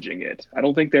encouraging it. I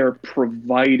don't think they're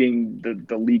providing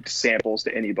the leaked samples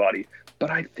to anybody. But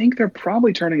I think they're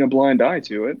probably turning a blind eye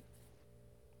to it.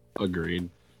 Agreed.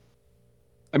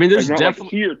 I mean, there's definitely... Like,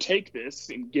 here, take this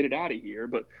and get it out of here.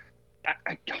 But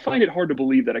I find it hard to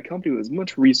believe that a company with as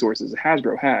much resources as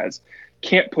Hasbro has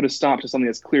can't put a stop to something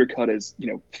that's clear-cut as,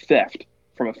 theft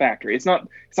from a factory. It's not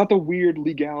the weird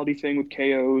legality thing with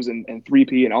KOs and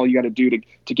 3P and all you got to do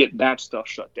to get that stuff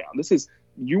shut down. This is...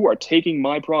 You are taking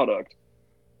my product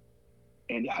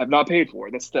and have not paid for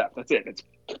it. That's theft. That's it. It's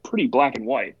pretty black and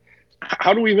white.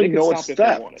 How do we even know it's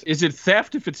theft? Is it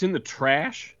theft if it's in the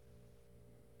trash?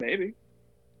 Maybe.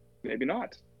 Maybe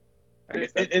not.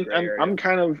 And I'm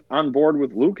kind of on board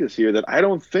with Lucas here that I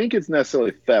don't think it's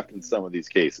necessarily theft in some of these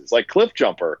cases. Like Cliff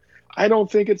Jumper, I don't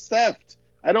think it's theft.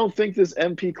 I don't think this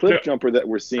MP Cliff Jumper that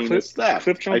we're seeing is theft.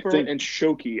 Cliff Jumper and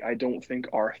Shoki, I don't think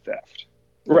are theft.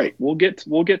 Right. We'll get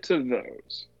to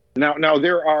those. Now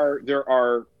there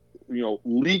are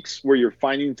leaks where you're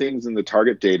finding things in the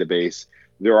Target database.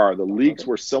 There are the leaks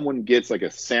where someone gets like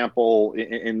a sample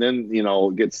and then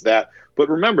gets that. But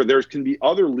remember, there can be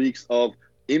other leaks of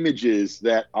images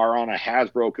that are on a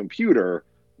Hasbro computer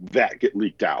that get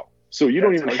leaked out. So you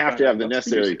don't even have to have the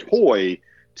necessary toy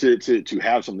to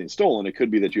have something stolen. It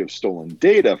could be that you have stolen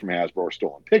data from Hasbro or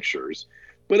stolen pictures.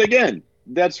 But again,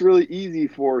 that's really easy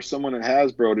for someone at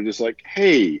Hasbro to just like,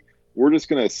 hey, we're just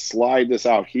going to slide this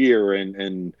out here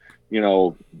and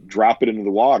drop it into the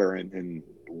water and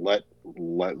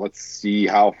let's see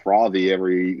how frothy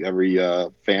every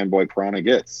fanboy piranha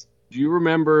gets. Do you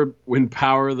remember when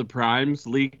Power of the Primes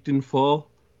leaked in full?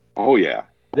 Oh yeah.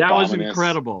 That was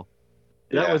incredible.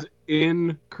 That was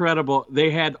incredible.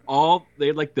 They had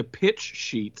like the pitch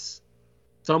sheets.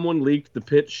 Someone leaked the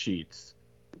pitch sheets.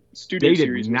 Studio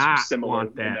Series was similar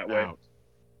in that way. Out.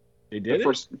 They did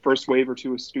the first wave or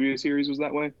two of Studio Series was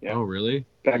that way. Yeah. Oh, really?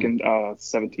 Back in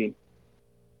 17.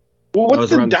 Well,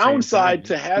 what's the downside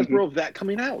to Hasbro of that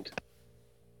coming out?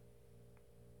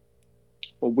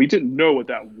 Well, we didn't know what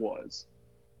that was.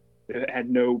 It had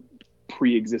no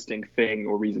pre-existing thing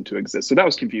or reason to exist, so that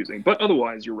was confusing. But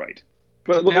otherwise, you're right.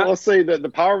 But let's say that the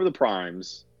Power of the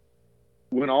Primes,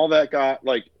 when all that got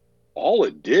all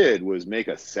it did was make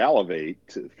us salivate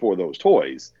for those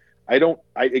toys. I'm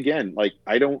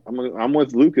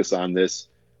with Lucas on this.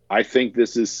 I think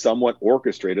this is somewhat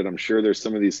orchestrated. I'm sure there's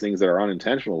some of these things that are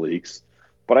unintentional leaks,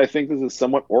 but I think this is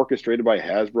somewhat orchestrated by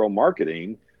Hasbro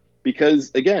marketing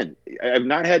because, again, I've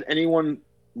not had anyone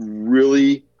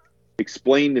really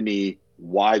explain to me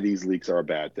why these leaks are a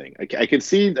bad thing. I can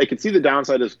see the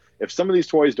downside is if some of these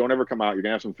toys don't ever come out, you're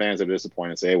gonna have some fans that are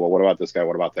disappointed and say, hey, well, what about this guy?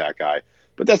 What about that guy?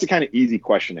 But that's a kind of easy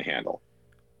question to handle.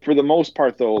 For the most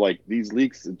part, though, like these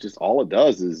leaks, just all it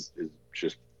does is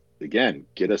just, again,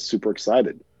 get us super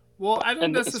excited. Well, I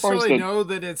don't necessarily know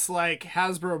that it's like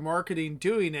Hasbro marketing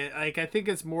doing it. Like, I think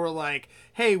it's more like,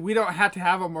 hey, we don't have to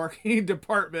have a marketing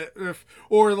department,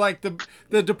 or like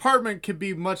the department could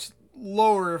be much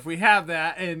lower if we have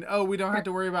that, and we don't have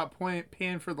to worry about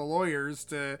paying for the lawyers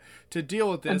to deal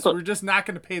with this. We're just not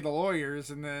going to pay the lawyers,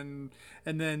 and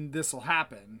then this will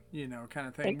happen, kind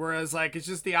of thing. Whereas like it's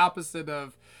just the opposite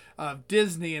of of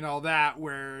Disney and all that,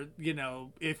 where, you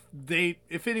know,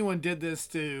 if anyone did this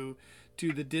to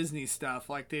the Disney stuff,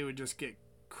 like, they would just get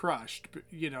crushed,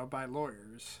 you know, by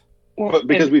lawyers. Well, But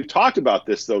because we've talked about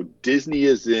this, though, Disney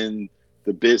is in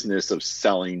the business of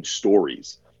selling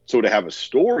stories. So to have a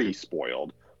story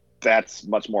spoiled, that's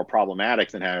much more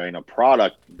problematic than having a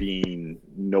product being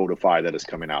notified that it's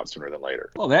coming out sooner than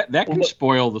later. Well, that can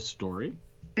spoil the story.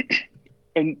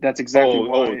 And that's exactly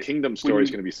why. Kingdom Story is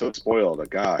going to be so spoiled.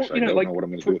 Gosh, Well, I don't know what I'm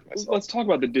going to do with myself. Let's talk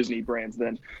about the Disney brands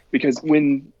then, because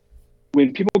when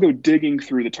people go digging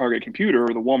through the Target computer or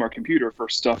the Walmart computer for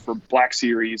stuff for Black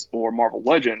Series or Marvel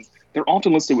Legends, they're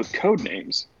often listed with code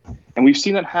names. And we've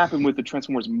seen that happen with the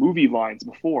Transformers movie lines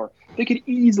before. They could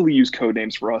easily use code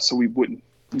names for us so we wouldn't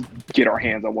get our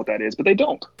hands on what that is, but they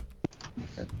don't.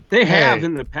 They have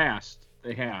in the past.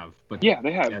 They have. But Yeah,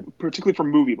 they have, particularly for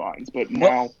movie lines. But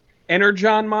now,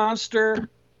 Energon Monster.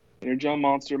 Energon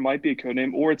Monster might be a code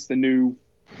name, or it's the new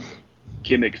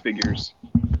gimmick figures.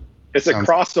 It's a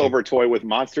crossover toy with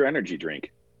Monster Energy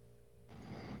drink.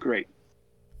 Great.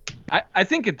 I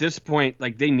think at this point,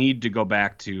 like, they need to go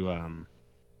back to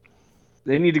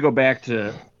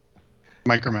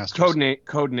Micromasters.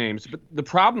 code names. But the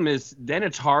problem is, then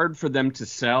it's hard for them to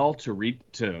sell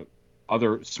to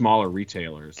other smaller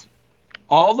retailers.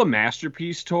 All the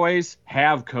Masterpiece toys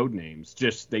have code names,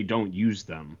 just they don't use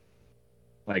them.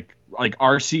 Like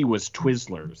RC was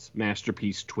Twizzlers,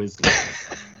 Masterpiece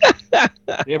Twizzlers. They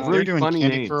have They were really doing funny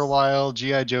candy names. for a while.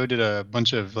 G.I. Joe did a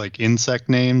bunch of like insect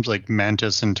names, like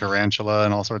mantis and tarantula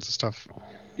and all sorts of stuff.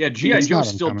 Yeah, G.I. It's Joe not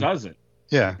still uncommon. does it.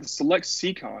 Yeah. Select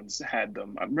Seacons had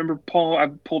them. I remember, Paul, I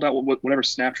pulled out whatever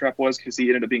Snaptrap was because he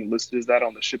ended up being listed as that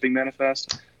on the shipping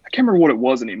manifest. I can't remember what it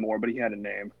was anymore, but he had a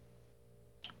name.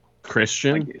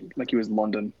 Christian? Like he was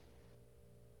London.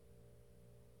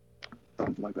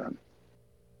 Something like that.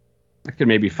 I could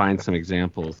maybe find some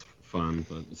examples for fun,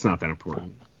 but it's not that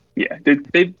important. Yeah,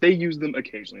 they use them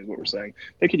occasionally is what we're saying.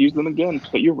 They could use them again,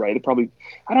 but you're right. It probably,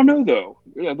 I don't know though.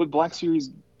 Yeah, with Black Series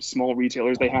small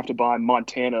retailers, they have to buy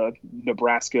Montana,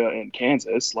 Nebraska, and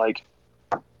Kansas. Like,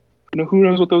 you know, who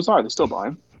knows what those are? They still buy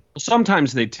them. Well,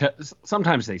 sometimes they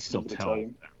still They tell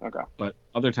you. Okay. but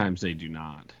other times they do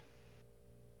not.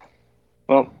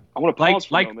 Well, I want to pause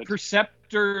for a Like moment.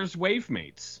 Perceptor's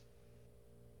Wavemates.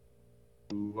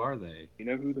 Who are they? You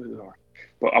know who those are.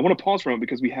 But I want to pause for a moment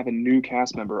because we have a new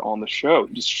cast member on the show.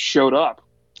 He just showed up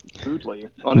rudely.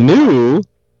 New?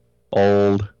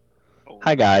 Old.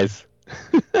 Hi, guys.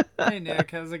 Hey,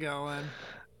 Nick, how's it going?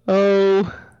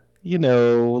 Oh, you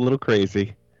know, a little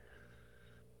crazy.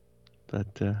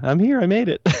 But I'm here. I made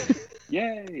it.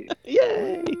 Yay!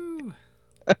 Yay! Woo.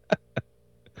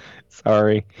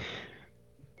 Sorry.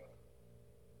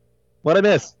 What'd I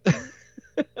miss?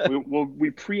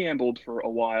 we preambled for a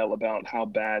while about how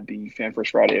bad the Fan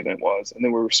First Friday event was, and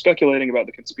then we were speculating about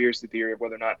the conspiracy theory of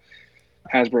whether or not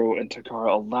Hasbro and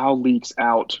Takara allow leaks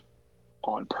out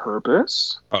on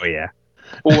purpose, Oh, yeah.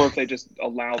 or if they just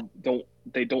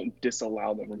don't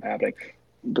disallow them from happening.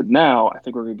 But now I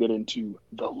think we're gonna get into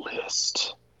the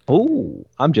list. Oh,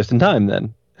 I'm just in time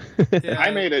then. Yeah,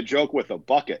 I made a joke with a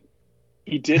bucket.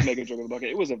 He did make a joke with the bucket.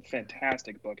 It was a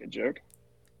fantastic bucket joke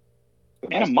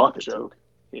and a Nice mock bucket joke.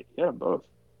 He had them both.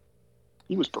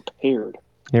 He was prepared.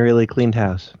 They really cleaned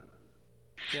house.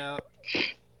 Yeah.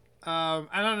 I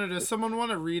don't know. Does someone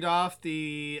want to read off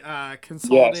the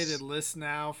consolidated Yes. list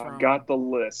now? From I've got the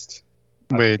list.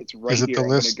 Wait, It's right is it here. the I'm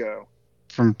list gonna go.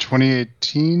 from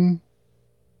 2018?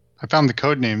 I found the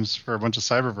code names for a bunch of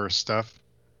Cyberverse stuff.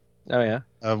 Oh, yeah.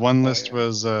 One list yeah.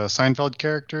 was Seinfeld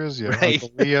characters. You have Right.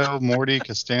 Uncle Leo, Morty,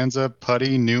 Costanza,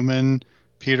 Putty, Newman,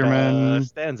 Peterman,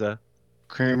 Stanza.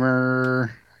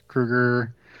 Kramer,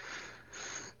 Kruger,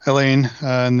 Elaine,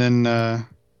 and then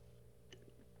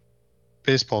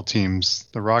baseball teams.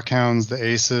 The Rockhounds, the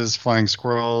Aces, Flying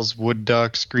Squirrels, Wood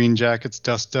Ducks, Green Jackets,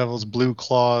 Dust Devils, Blue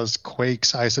Claws,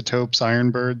 Quakes, Isotopes,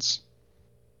 Ironbirds.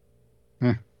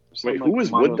 Something who was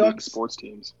minor Wood league Ducks? Sports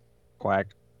teams. Quack.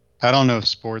 I don't know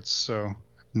sports, so I have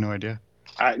no idea.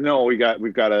 No, we've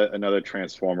got another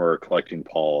Transformer collecting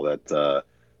Paul that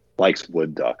likes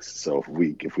wood ducks. So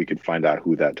if we could find out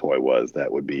who that toy was,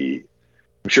 that would be.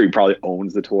 I'm sure he probably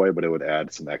owns the toy, but it would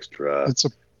add some extra. It's a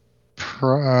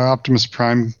Optimus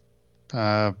Prime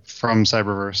from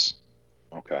Cyberverse.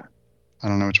 Okay. I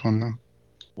don't know which one though.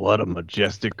 What a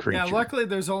majestic creature. Yeah, luckily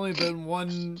there's only been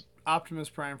one Optimus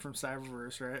Prime from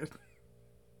Cyberverse, right?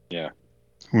 Yeah.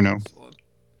 Who knows?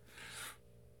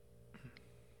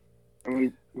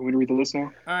 You want to read the list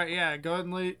now? All right, yeah, go ahead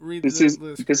and read This the is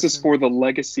list. this is Christian. for the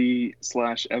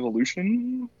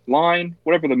Legacy/Evolution line,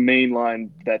 whatever the main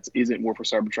line that isn't War for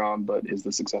Cybertron, but is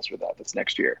the successor to that. That's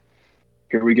next year.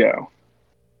 Here we go.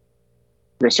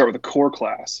 We're going to start with the core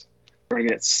class. We're going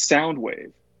to get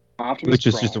Soundwave, Optimus Which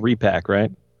is Prime, just a repack,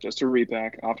 right? just a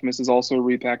repack. Optimus is also a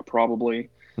repack, probably.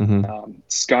 Mm-hmm.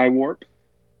 Skywarp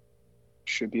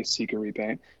should be a Seeker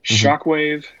repack.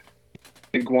 Shockwave,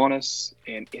 Iguanus,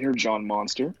 and Energon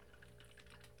Monster.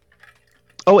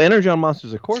 Oh, Energon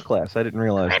Monster's a core class. I didn't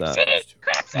realize that.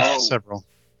 Oh, Several.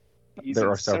 he's There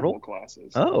in are several?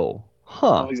 classes. Oh, Well,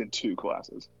 huh. he's in 2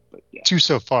 classes, but yeah, 2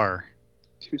 so far.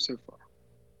 2 so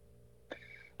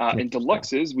far. In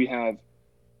deluxes, we have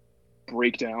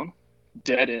Breakdown,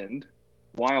 Dead End,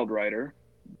 Wild Rider,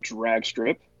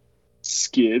 Dragstrip,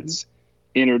 Skids,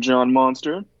 Energon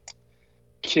Monster,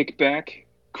 Kickback,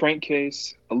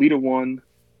 Crankcase, Alita 1,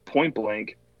 Point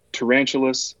Blank,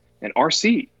 Tarantulas, and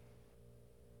RC.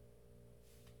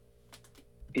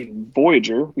 In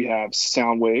Voyager, we have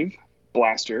Soundwave,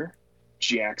 Blaster,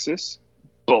 Giaxis,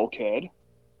 Bulkhead,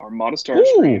 Armada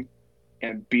Starscream,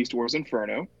 and Beast Wars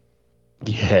Inferno.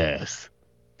 Yes.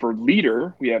 For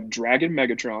Leader, we have Dragon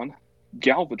Megatron,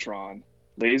 Galvatron,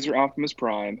 Laser Optimus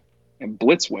Prime, and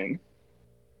Blitzwing.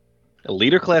 A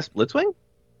leader class Blitzwing?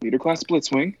 Leader class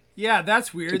Blitzwing. Yeah, that's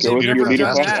To weird. go They've with your never Leader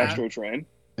done class that. Astro Train.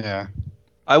 Yeah.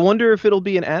 I wonder if it'll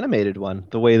be an animated one,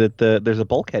 the way that there's a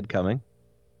Bulkhead coming.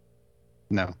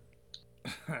 No.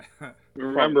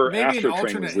 Remember, Maybe an Astro Train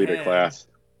alternate was leader head. class.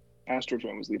 Astro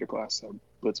Train was Leader class, so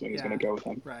Blitzwing is going to go with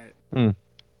him. Right.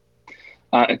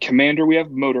 At Commander, we have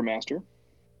Motormaster.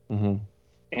 Mm-hmm.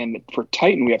 And for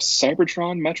Titan, we have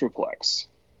Cybertron Metroplex.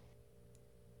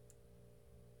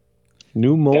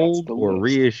 New mold the or list.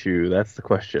 reissue? That's the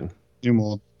question. New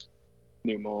mold.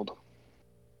 New mold.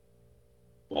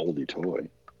 Moldy toy.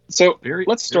 So Very-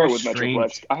 let's start very with strange.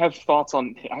 Metroplex. I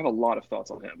have a lot of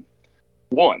thoughts on him.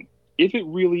 One, if it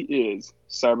really is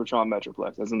Cybertron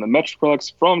Metroplex, as in the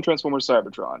Metroplex from Transformers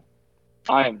Cybertron,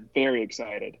 I am very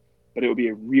excited. But it would be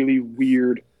a really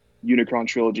weird Unicron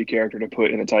trilogy character to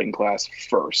put in the Titan class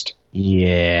first.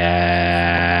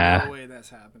 Yeah. No way that's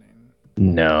happening.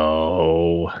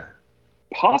 No.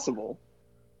 Possible.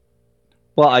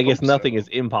 Well, I guess Hope nothing so. is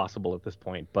impossible at this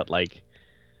point, but like,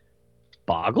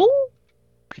 Boggle?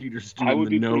 Peter's I doing would the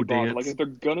be no pretty bummed. dance. Like if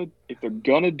they're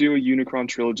gonna do a Unicron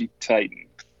trilogy Titan,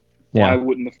 Yeah. why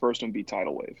wouldn't the first one be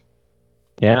Tidal Wave?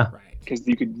 Yeah. Right. Because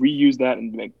you could reuse that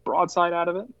and make Broadside out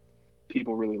of it.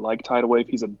 People really like Tidal Wave.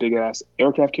 He's a big ass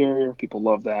aircraft carrier. People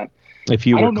love that. If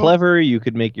you I were don't know. clever, you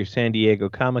could make your San Diego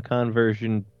Comic-Con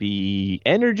version be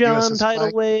Energon USS Tidal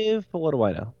flag. Wave. But what do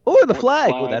I know? Or the the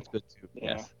flag. Oh, flag. that's good too.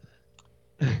 Yeah.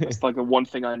 Yes. That's like the one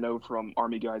thing I know from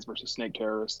Army Guys versus Snake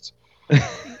Terrorists.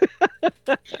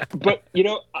 But,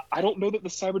 I don't know that the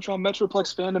Cybertron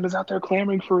Metroplex fandom is out there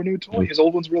clamoring for a new toy. His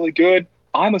old one's really good.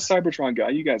 I'm a Cybertron guy.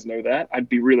 You guys know that. I'd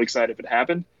be really excited if it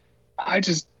happened. I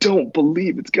just don't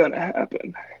believe it's going to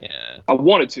happen. Yeah. I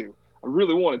wanted to. I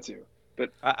really wanted to.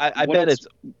 But I what bet else it's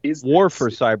is War this? for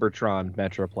Cybertron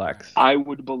Metroplex. I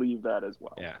would believe that as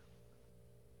well. Yeah.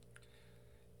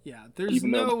 Yeah, there's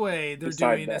Even no though way they're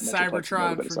beside doing a that, Metroplex might have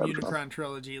Cybertron been a from Cybertron. Unicron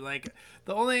trilogy. Like,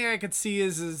 the only thing I could see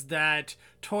is that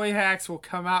Toy Hacks will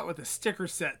come out with a sticker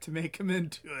set to make him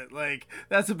into it. Like,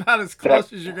 that's about as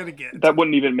close as you're gonna get. That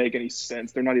wouldn't even make any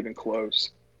sense. They're not even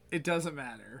close. It doesn't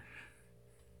matter.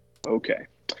 Okay.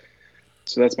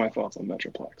 So that's my thoughts on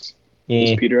Metroplex. Yeah.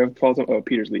 Does Peter have thoughts on? Oh,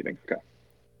 Peter's leaving. Okay.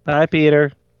 Bye,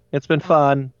 Peter. It's been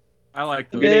fun. I like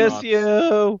those Miss thoughts.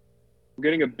 you. We're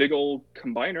getting a big old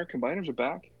combiner. Combiners are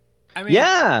back. I mean,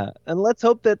 Yeah, and let's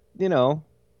hope that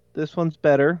this one's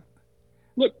better.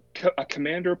 Look, a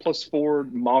Commander plus 4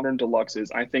 modern deluxes.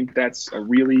 I think that's a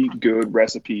really good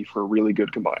recipe for a really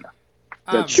good combiner.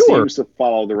 That Sure. seems to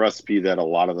follow the recipe that a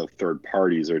lot of the third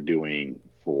parties are doing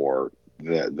for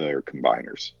their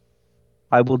combiners.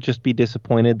 I will just be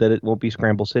disappointed that it won't be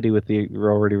Scramble City with the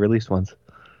already released ones.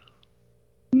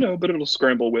 No, but it'll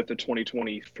scramble with the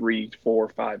 2023, 4,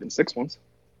 5, and 6 ones.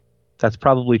 That's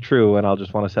probably true, and I'll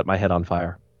just want to set my head on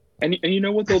fire. And you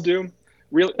know what they'll do?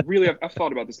 Really, I've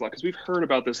thought about this a lot because we've heard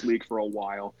about this leak for a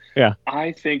while. Yeah.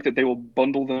 I think that they will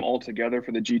bundle them all together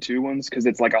for the G2 ones because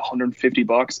it's like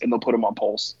 $150 and they'll put them on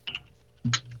Pulse.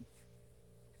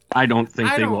 I don't think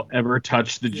I they don't- will ever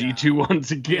touch the Yeah. G2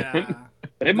 ones again. Yeah.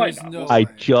 It might There's not. no We'll way. I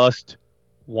just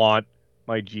want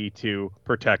my G2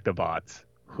 Protectobots.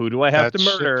 Who do I have That to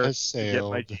ship murder has to get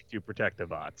my sailed. G2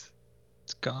 Protectobots?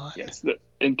 It's gone. Yes,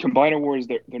 in Combiner Wars,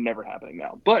 they're never happening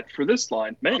now. But for this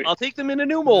line, maybe. I'll take them in a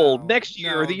new mold No, next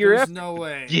year or no, the year there's after. no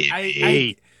way.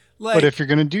 Yay. Like, But if you're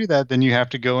going to do that, then you have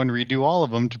to go and redo all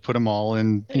of them to put them all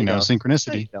in, You know,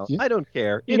 synchronicity. I don't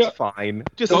care. You It's know, fine.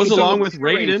 Just Goes some along with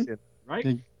inspiration. Raiden,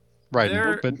 right? Right,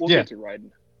 They're- but We'll yeah, get to Raiden.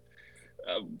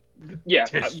 Yeah,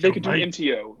 Test they your could do might.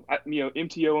 MTO.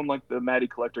 MTO and like the Matty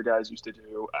Collector guys used to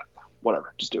do.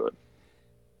 Whatever, just do it.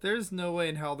 There's no way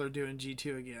in hell they're doing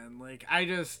G2 again. Like, I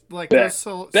just, like, Bet.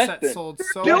 those Bet sets then. sold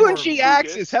so Doing horribly.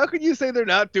 G-Axis. How can you say they're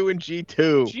not doing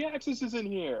G2? G-Axis is in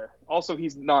here. Also,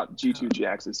 he's not G2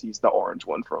 G-Axis. He's the orange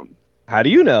one from. How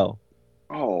do you know?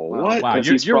 Oh, Wow. what? Wow, Because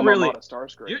you're, he's you're from really Armada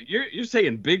Starscream. you're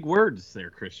saying big words there,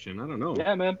 Christian. I don't know.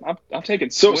 Yeah, man, I'm taking.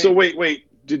 So swing. wait.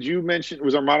 Did you mention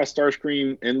was Armada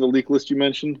Starscream in the leak list you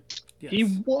mentioned? Yes. He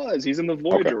was. He's in the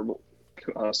Voyager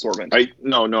assortment. I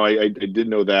did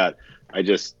know that.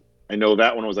 I know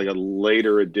that one was like a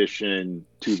later addition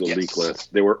to the Yes. leak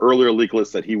list. There were earlier leak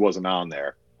lists that he wasn't on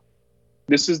there.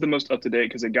 This is the most up to date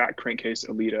because it got Crankcase,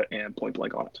 Alita, and Point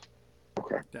Blank on it.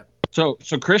 Okay. So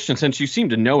Christian, since you seem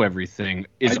to know everything,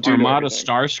 is I do know Armada everything.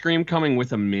 Starscream coming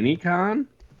with a mini con?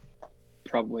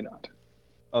 Probably not.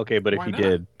 Okay, but if Why he not?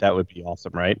 did, that would be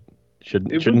awesome, right? It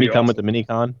would Shouldn't he be come with awesome. the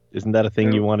mini-con? Isn't that a thing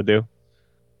No. you want to do?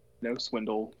 No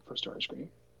swindle for Starscream.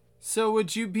 So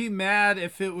would you be mad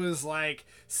if it was like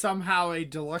somehow a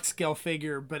deluxe scale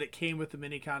figure, but it came with the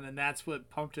minicon, and that's what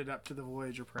pumped it up to the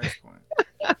Voyager price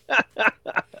point?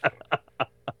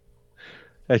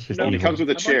 That's just No, He evil. comes with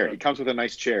a How about chair. that? He comes with a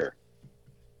nice chair.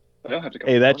 I don't have to. Come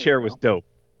Hey, with that money chair now. was dope.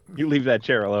 You leave that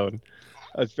chair alone.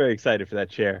 I was very excited for that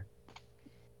chair.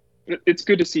 It's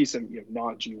good to see some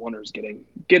non G1ers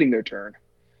getting their turn.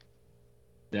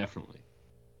 Definitely.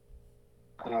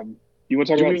 You want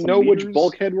to talk Do about we some know which leaders?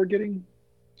 bulkhead we're getting?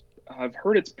 I've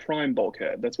heard it's Prime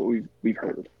Bulkhead. That's what we've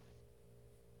heard.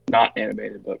 Not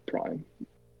animated, but Prime.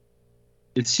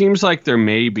 It seems like there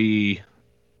may be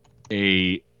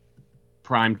a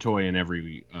prime toy in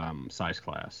every size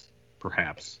class,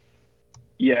 perhaps.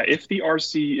 Yeah, if the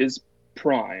RC is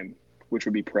Prime, which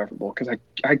would be preferable, because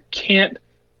I can't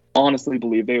honestly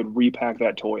believe they would repack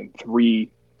that toy in 3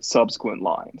 subsequent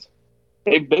lines.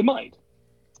 They might,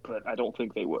 but I don't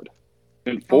think they would.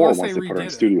 And 4 Unless once they they put her in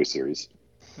redid it. Studio Series.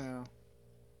 Yeah.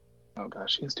 Oh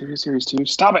gosh, she has Studio Series 2.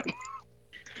 Stop it!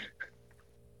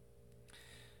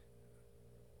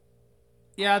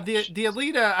 Yeah, the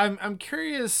Alita. I'm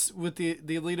curious with the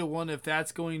Alita one if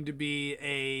that's going to be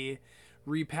a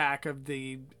repack of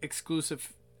the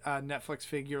exclusive Netflix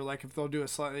figure, like if they'll do a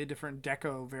slightly different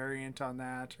deco variant on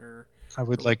that, or I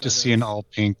would what like to that see an is. all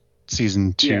pink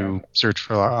season 2 Yeah. Search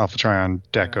for Alpha Trion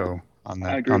deco on I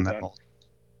that agree on with that that. mold.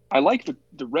 I like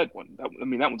the red one. That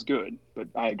one's good, but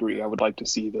I agree. I would like to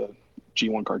see the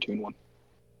G1 cartoon one.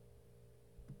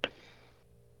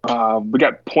 We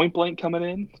got Point Blank coming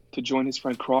in to join his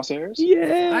friend Crosshairs.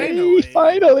 Yay!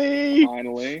 Finally. Finally!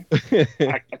 Finally.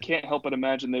 I can't help but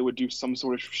imagine they would do some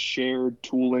sort of shared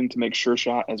tooling to make Sure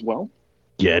Shot as well.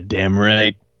 Yeah, damn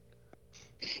right.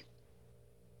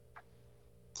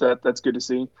 So that's good to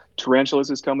see. Tarantulas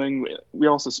is coming. We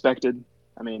all suspected.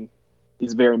 I mean,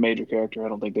 he's a very major character. I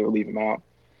don't think they would leave him out.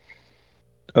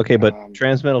 Okay, but Um,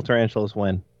 Transmetal Tarantulas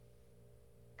when?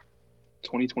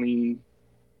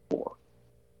 2024.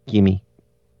 Gimme.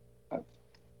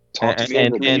 Talk to me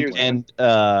over many years. And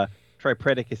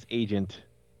Tripredicus Agent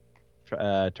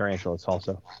Tarantulas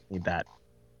also need that.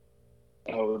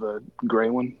 Oh, the gray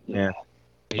one? Yeah.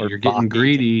 Hey, Or you're getting Bach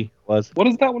greedy. Was What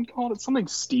is that one called? It's something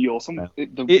steel. Yeah.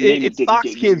 The name it's didn't Fox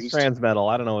get Kids used. Transmetal.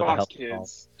 I don't know what the hell Fox it's called.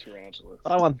 Kids Tarantula.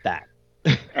 But I want that.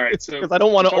 All right, so Because I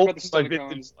don't want to talk open about my the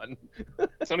vintage Stunticons. one.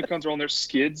 Stunticons are on there.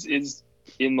 Skids is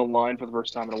in the line for the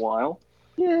first time in a while,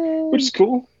 Yay. which is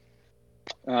cool.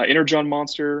 Energon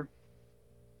Monster.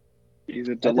 He's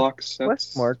a deluxe. That's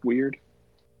question mark. weird.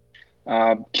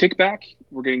 Kickback.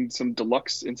 We're getting some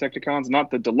deluxe Insecticons.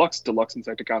 Not the deluxe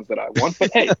Insecticons that I want,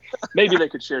 but hey, maybe they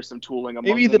could share some tooling among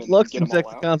Maybe them the and deluxe get 'em all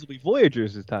out. Insecticons will be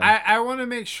Voyagers this time. I want to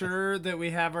make sure that we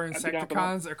have our I'd be down for that.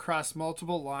 Insecticons across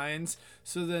multiple lines,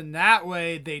 so then that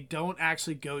way they don't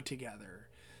actually go together.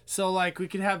 So like we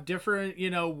could have different,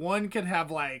 one could have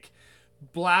like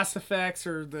blast effects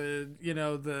or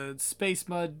the space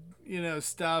mud,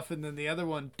 stuff, and then the other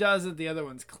one doesn't. The other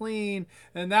one's clean,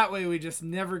 and that way we just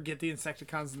never get the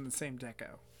Insecticons in the same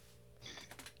deco.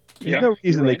 There's Yeah, no reason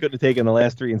you're they right. couldn't have taken the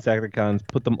last 3 Insecticons,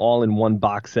 put them all in one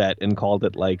box set, and called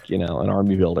it like, an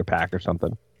army builder pack or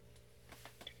something.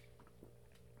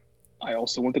 I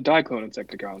also want the Diaclone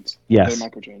Insecticons. Yes. They're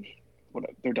microchange.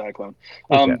 Whatever. They're Diaclone.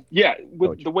 Okay. Yeah,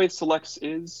 with Coach. the way Selects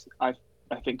is, I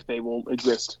think they will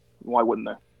exist. Why wouldn't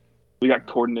they? We got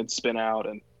Coordinates spin out,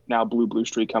 and now Blue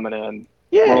Streak coming in.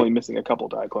 We're Yeah. only missing a couple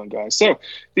Diaclone guys. So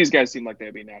these guys seem like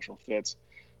they'd be natural fits.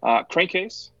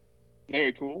 Crankcase,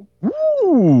 very cool.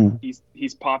 Ooh.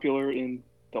 He's popular in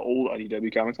the old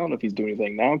IDW comics. I don't know if he's doing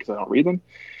anything now because I don't read them.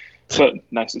 But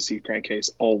nice to see Crankcase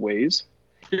always.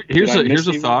 Here's Did I a miss here's a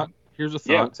anyone? thought. Here's a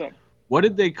Yeah, thought. what's up? What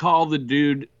did they call the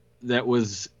dude that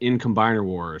was in Combiner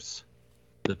Wars?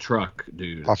 The truck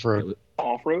dude. Off-road.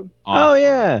 Off-road? Oh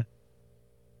yeah.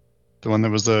 The one that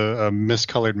was a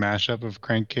miscolored mashup of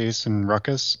Crankcase and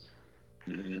Ruckus.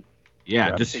 Yeah.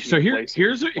 Yeah. Just Taking so the here's place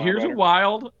here's of a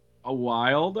Plowrider.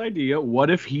 wild idea. What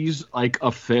if he's like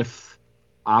a fifth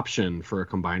option for a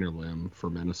combiner limb for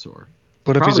Menasor?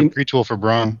 What if he's Probably- a pre-tool for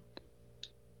Braun?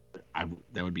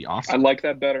 That would be I awesome. like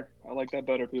that better.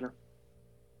 Peter.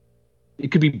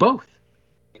 It could be both.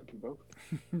 It could be both.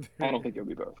 I don't think it'll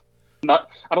be both.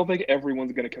 I don't think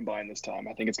everyone's going to combine this time.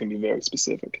 I think it's going to be very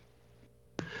specific.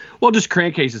 Well, just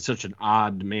Crankcase is such an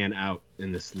odd man out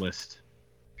in this list.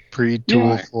 Pre-tool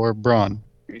Yeah. for Braun.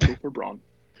 Pretty for Braun.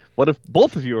 What if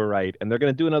both of you are right and they're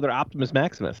going to do another Optimus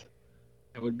Maximus?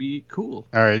 That would be cool.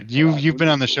 All right, you've been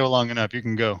on the show long enough. You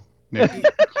can go, Nick.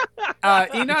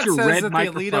 Enoch your says red that the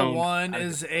Alita microphone. 1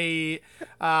 is a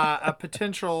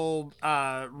potential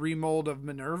remold of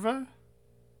Minerva.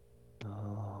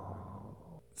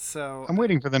 So I'm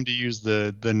waiting for them to use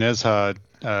the Nezha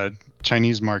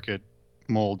Chinese market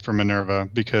mold for Minerva I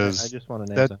because just want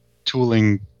to that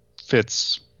tooling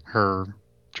fits her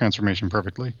transformation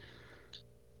perfectly.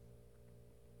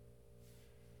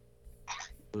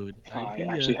 Good I idea.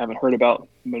 actually haven't heard about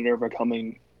Minerva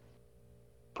coming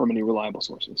from any reliable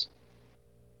sources.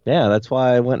 Yeah, that's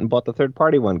why I went and bought the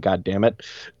third-party one. God damn it!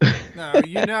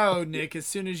 no, Nick, as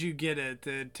soon as you get it,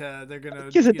 that they're gonna.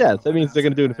 Because it does. That means announce they're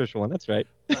going to do an it, official one. That's right.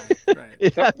 Right.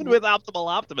 It happened with Optimal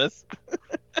Optimus.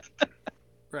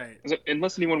 Right.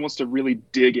 Unless anyone wants to really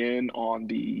dig in on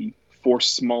the 4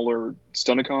 smaller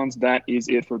Stunticons, that is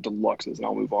it for deluxes, and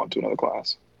I'll move on to another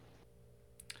class.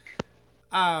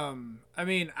 I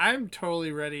mean, I'm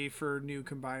totally ready for new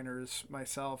combiners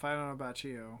myself. I don't know about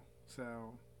you, so.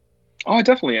 Oh, I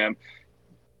definitely am.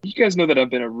 You guys know that I've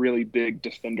been a really big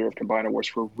defender of Combiner Wars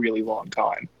for a really long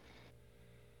time.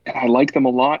 And I like them a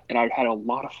lot, and I've had a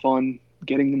lot of fun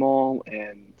getting them all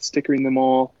and stickering them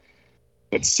all.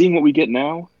 But seeing what we get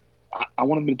now, I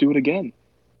want them to do it again.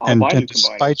 I'll buy new And Combiners.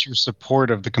 despite your support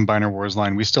of the Combiner Wars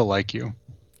line, we still like you.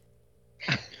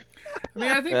 I mean,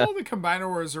 I think all the Combiner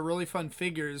Wars are really fun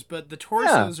figures, but the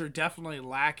torsos are definitely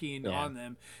lacking on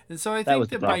them. And so I think was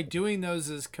the that by problem. doing those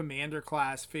as commander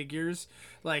class figures,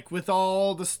 like with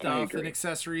all the stuff and agree.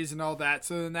 accessories and all that,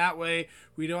 so then that way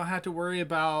we don't have to worry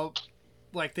about,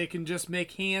 like, they can just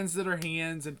make hands that are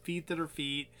hands and feet that are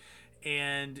feet,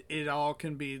 and it all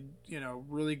can be,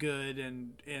 really good,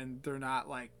 and they're not,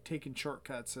 like, taking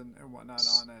shortcuts and whatnot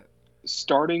on it.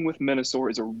 Starting with Menasor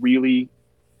is a really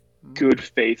good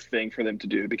faith thing for them to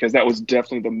do, because that was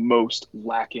definitely the most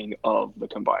lacking of the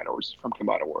Combiners from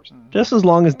Combiner Wars. Just as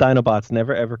long as Dinobots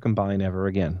never ever combine ever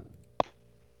again.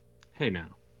 Hey now.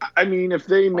 I mean, if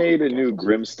they made a new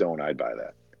Grimstone, I'd buy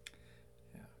that.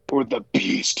 Or the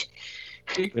Beast.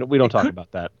 We don't talk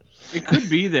about that. It could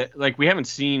be that like we haven't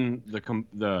seen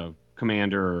the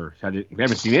commander. We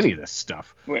haven't seen any of this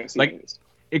stuff. Wait, Like-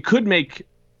 It could make.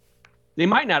 They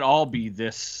might not all be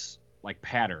this like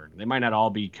pattern. They might not all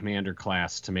be commander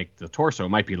class to make the torso. It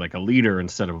might be like a leader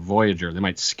instead of Voyager. They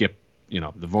might skip,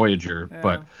 the Voyager. Yeah.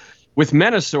 But with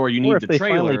Menasor, you Or need if the they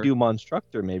trailer. finally do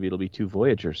Monstructor, maybe it'll be 2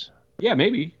 Voyagers. Yeah,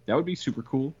 maybe that would be super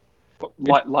cool.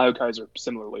 Lio Kaiser,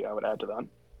 similarly, I would add to that.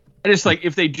 And it's like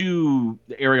if they do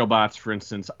the aerial bots, for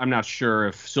instance, I'm not sure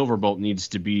if Silverbolt needs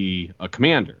to be a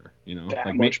commander. That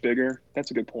Like much bigger.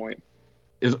 That's a good point.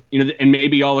 and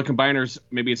maybe all the combiners,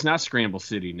 maybe it's not Scramble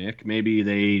City, Nick. Maybe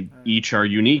they each are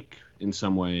unique in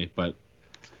some way, but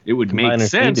it would make Combiners need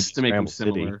sense to to be make them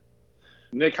Scramble City. similar.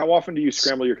 Nick, how often do you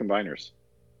scramble your combiners?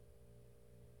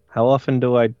 How often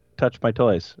do I touch my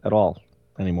toys at all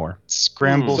anymore?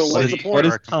 Scramble So what's City. the point? What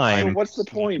is are time? combined What's the need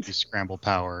to point? be Scramble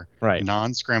power. Right.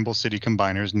 Non-Scramble City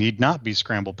combiners need not be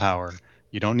Scramble power.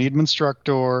 You don't need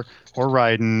Monstructor or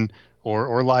Raiden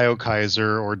or Lio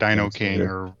Kaiser or Dino King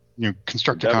Devastator. or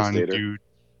Constructicon Devastator. dude.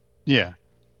 Yeah,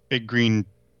 big green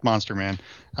monster man.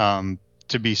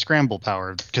 To be Scramble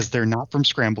power because they're not from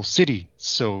Scramble City.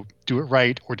 So do it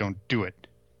right or don't do it.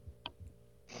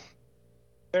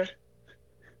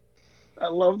 I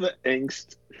love the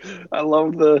angst. I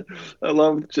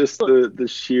love just the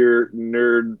sheer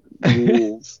nerd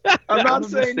rules. I'm not All the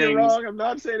saying you're things. wrong. I'm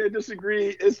not saying I disagree.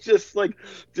 It's just like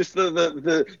just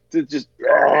the just.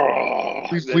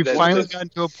 We've That's finally just gotten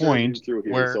to a surging point through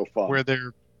here. where So fun. where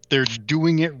they're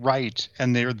doing it right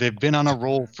and they've been on a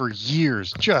roll for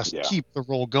years. Just Yeah. keep the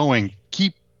roll going.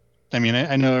 I mean,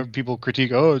 I know people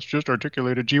critique. Oh, it's just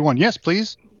articulated G1. Yes,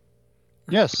 please.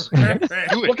 Yes. Do it.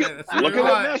 Look at That's what Look we at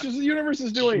what want. Masters of the Universe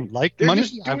is doing. Like They're money.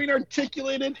 just doing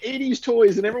articulated 80s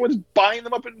toys, and everyone's buying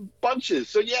them up in bunches.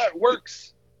 So yeah, it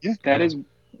works. Yeah. That is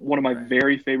one of my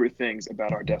very favorite things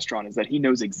about our Destron is that he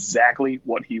knows exactly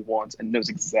what he wants and knows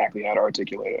exactly how to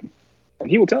articulate it. And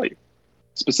he will tell you,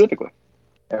 specifically,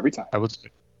 every time. I would say.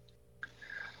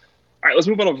 All right, let's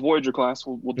move on to Voyager class.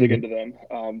 We'll dig into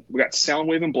them. We got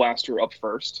Soundwave and Blaster up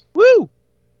first. Woo!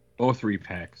 Both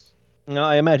repacks. No,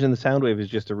 I imagine the Soundwave is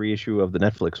just a reissue of the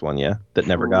Netflix one, yeah? That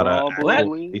never got a actual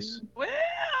Probably. release. Well,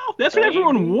 that's what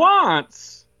everyone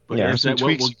wants. But Yeah. is There's some that what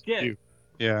tweaks we'll you could get? do.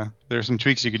 Yeah, there's some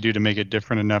tweaks you could do to make it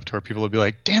different enough to where people would be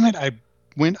like, damn it, I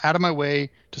went out of my way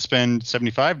to spend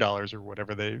 $75 or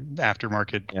whatever the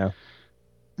aftermarket Yeah.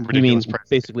 You mean ridiculous price.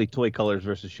 basically toy colors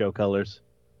versus show colors?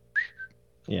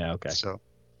 Yeah, okay. So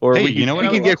Or Hey, we you know what we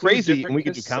I could want? get crazy Different and we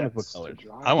could do comic book cassettes colors. to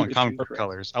drive I want the comic book issue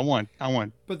colors. I want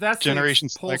But that's Generation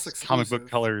like Pulse Select comic book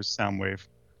exclusive. colors Soundwave.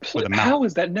 crazy. with a How mouth.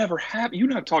 has that never happened? You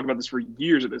and I have talked about this for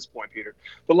years at this point, Peter.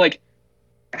 But like,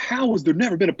 how has there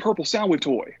never been a purple Soundwave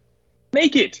toy?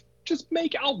 Make it. Just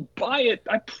make. I'll buy it.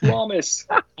 I promise.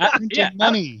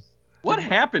 Money. What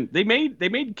happened? They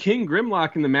made King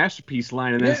Grimlock in the Masterpiece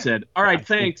line and then Yeah. said, "All right, I think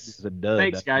thanks." this is a dud.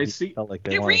 Thanks, That's guys. what See, it felt like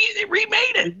They wanted.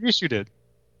 remade They it. reissued it.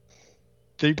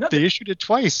 They Nothing. issued it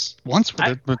twice. Once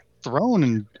with the throne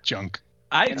and junk.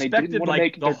 I And they didn't expected want to like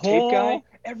make the their tape guy. whole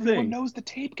Everyone thing. knows the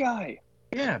tape guy.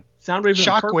 Yeah, Soundwave in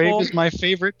Shockwave purple. is my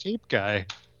favorite tape guy.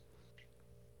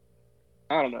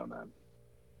 I don't know, man.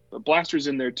 But Blaster's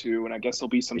in there too, and I guess there'll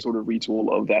be some sort of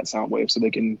retool of that Soundwave so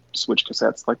they can switch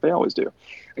cassettes like they always do.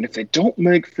 And if they don't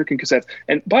make freaking cassettes,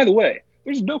 and by the way,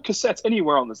 there's no cassettes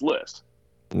anywhere on this list,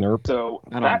 Nerp. so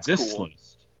Not on that's this cool.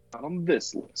 list. Not on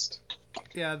this list.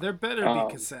 Yeah, there better be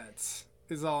cassettes.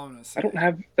 Is all I'm gonna say. I don't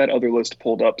have that other list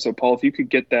pulled up, so Paul, if you could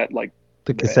get that, like,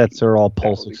 The red, cassettes are all that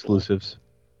Pulse would be cool. exclusives.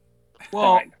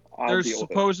 Well, fine. I'll there's deal with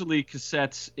it. supposedly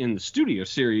cassettes in the Studio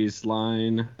Series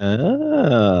line.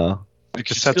 Oh. The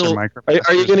Should cassettes still- are micro.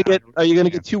 Are you gonna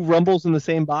get two Rumbles in the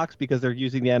same box because they're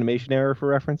using the animation error for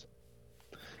reference?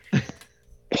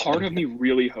 Part of me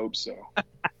really hopes so.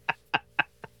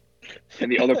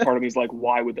 And the other part of me is like,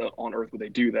 why on earth would they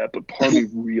do that? But part of me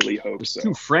really hopes so.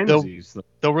 Two frenzies.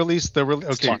 They'll release okay,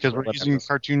 talk because about we're that using first.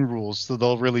 cartoon rules, so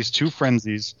they'll release two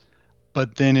frenzies.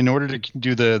 But then in order to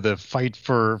do the fight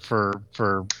for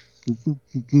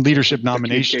leadership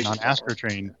nomination on communication power.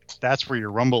 Astrotrain, that's where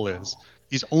your Rumble is.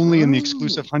 He's only in the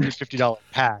exclusive $150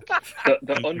 pack.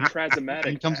 The And untransmatic.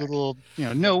 he comes pack. with a little,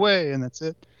 no way, and that's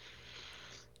it.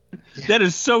 That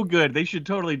is so good. They should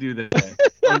totally do that.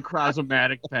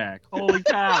 Uncrosomatic pack. Holy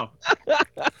cow.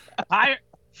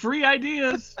 Free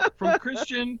ideas from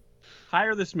Christian.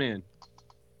 Hire this man.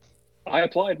 I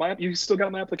applied. You still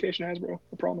got my application, Hasbro.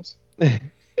 I promise.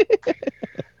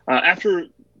 After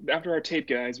our tape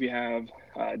guys, we have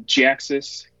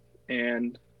Jaxus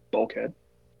and Bulkhead.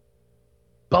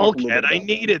 Bulkhead, I about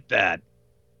needed that.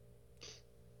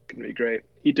 Gonna be great.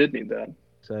 He did need that.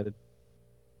 Excited.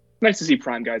 Nice to see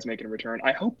Prime guys making a return.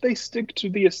 I hope they stick to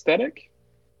the aesthetic.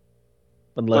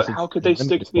 Unless But how it's could they stick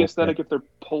limited to the Bulkhead. aesthetic if they're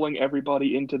pulling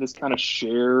everybody into this kind of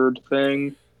shared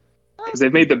thing? Because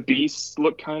they've made the beasts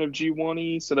look kind of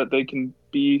G1-y so that they can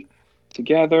be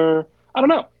together. I don't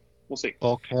know. We'll see.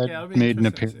 Bulkhead Yeah, it'll be made an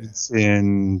interesting to see. appearance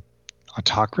in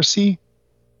Autocracy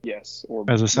Yes. Or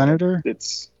as a senator.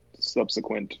 It's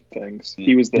subsequent things.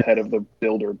 He was the head of the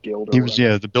Builder Guild. Or He was,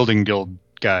 whatever. the building guild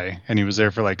guy, and he was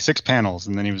there for like 6 panels,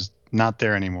 and then he was not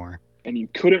there anymore. And you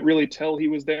couldn't really tell he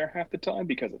was there half the time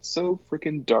because it's so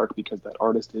freaking dark because that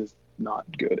artist is not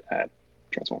good at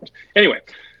Transformers. Anyway,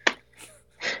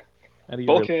 How do you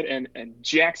Bulkhead and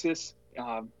Jaxus.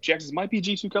 Jaxus might be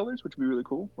G2 colors, which would be really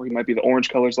cool. Or he might be the orange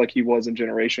colors like he was in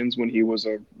Generations when he was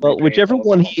a... Well, repaint whichever of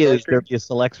one a he is, character. there'll be a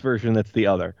selects version that's the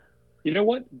other. You know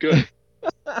what? Good.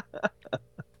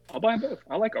 I'll buy both.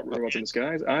 I like Robots in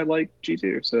Disguise. I like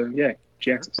G2. So, yay.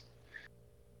 Jaxus.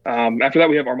 After that,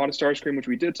 we have Armada Starscream, which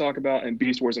we did talk about, and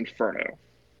Beast Wars Inferno.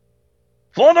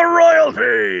 For the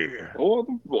royalty! Or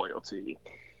the royalty.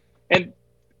 And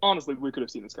honestly, we could have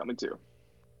seen this coming too.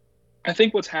 I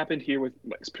think what's happened here with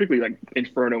particularly like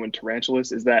Inferno and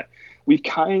Tarantulas is that we've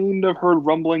kind of heard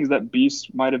rumblings that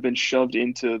Beast might have been shoved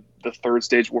into the third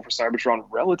stage War for Cybertron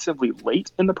relatively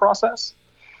late in the process.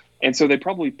 And so they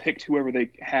probably picked whoever they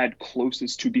had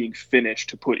closest to being finished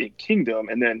to put in Kingdom,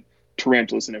 and then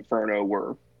Tarantulas and Inferno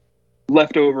were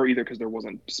left over either because there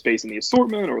wasn't space in the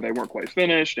assortment or they weren't quite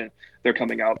finished, and they're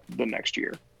coming out the next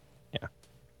year.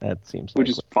 That seems Which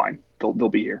like is fine. They'll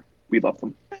be here. We love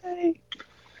them. Hey.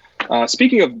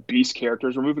 Speaking of Beast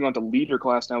characters, we're moving on to Leader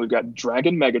class now. We've got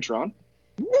Dragon Megatron,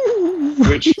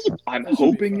 which I'm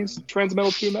hoping is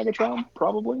Transmetal 2 Megatron,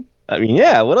 probably. I mean,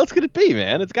 yeah, what else could it be,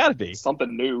 man? It's got to be.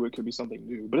 Something new. It could be something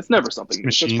new, but it's never something new.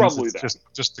 So it's Machines, probably it's that.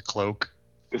 just the cloak.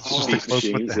 It's Oh, just these the cloak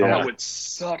with machines. the That helmet. would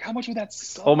suck. How much would that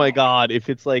suck? Oh my god, if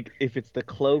it's the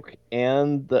cloak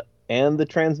and the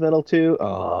transmetal too.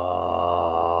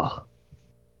 Oh.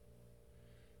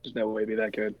 There's no way it'd be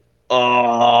that good.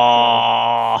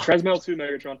 Oh. Transmetal 2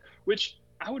 Megatron, which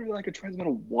I would really like a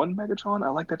Transmetal 1 Megatron. I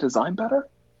like that design better.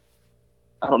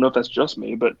 I don't know if that's just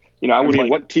me, but I I would mean,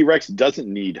 like what T-Rex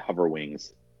doesn't need hover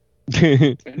wings?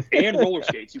 and roller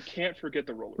skates. You can't forget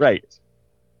the roller Right. skates.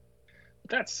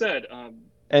 That said,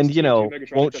 And this TM2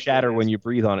 Megatron, won't that's shatter what it when is. you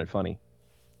breathe on it funny.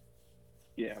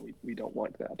 Yeah, we don't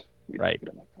like that. Right. We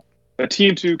don't like that. But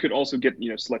TM2 could also get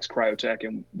Select's Cryotech,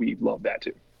 and we love that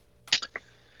too.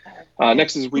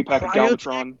 Next is repack of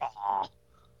Galvatron.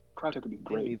 Cryotech would be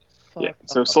great. Yeah.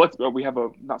 So select. We have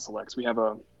not selects. We have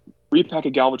a repack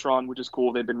of Galvatron, which is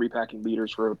cool. They've been repacking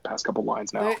leaders for the past couple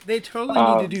lines now. They totally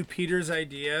need to do Peter's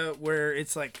idea where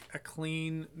it's like a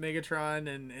clean Megatron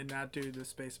and not do the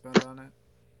space mode on it.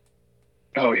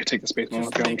 Oh yeah, take the space mode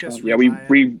Just off make us Galvatron. Yeah,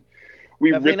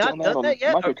 we Have they ripped not on that done on that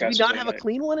yet? Or do we Microcast not the have other a day.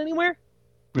 clean one anywhere?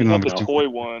 We We don't have have the to. toy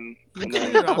one, You and can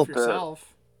then clean it off the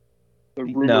yourself.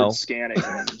 rumored scanning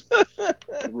and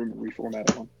the rumored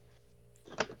reformatted one.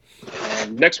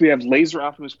 Next, we have Laser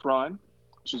Optimus Prime,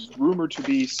 which is rumored to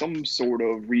be some sort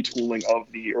of retooling of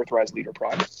the Earthrise Leader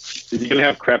Prime. Is he gonna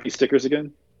have crappy stickers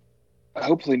again?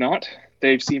 Hopefully not.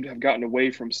 They seem to have gotten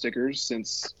away from stickers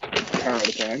since Power of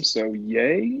the Prime, so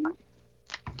yay.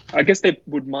 I guess they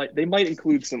might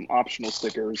include some optional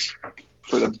stickers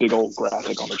for the big old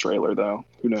graphic on the trailer, though.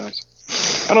 Who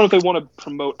knows? I don't know if they want to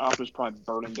promote Optimus Prime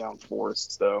burning down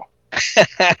forests, though.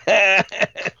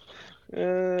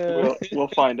 We'll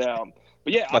find out.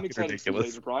 But yeah, I'm Fucking excited ridiculous.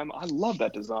 to see Laser Prime. I love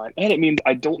that design, and it means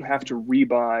I don't have to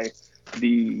rebuy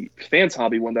the Fans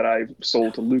Hobby one that I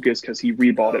sold to Lucas because he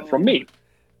rebought it from me.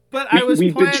 But I was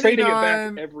We've been planning trading on.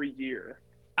 it back every year.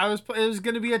 It was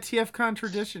going to be a TFCon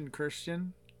tradition,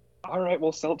 Christian. All right,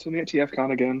 we'll sell it to me at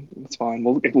TFCon again. That's fine.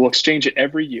 We'll exchange it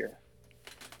every year.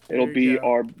 It'll There you be go.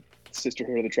 our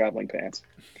Sisterhood of the Traveling Pants.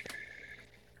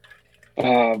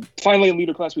 Finally, in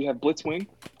leader class, we have Blitzwing,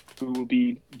 who will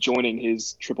be joining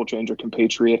his Triple Changer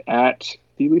compatriot at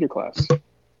the leader class.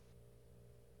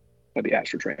 That'd be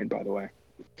Astro Train, by the way.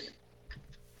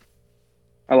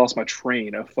 I lost my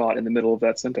train of thought in the middle of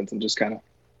that sentence and just kind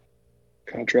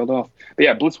of trailed off. But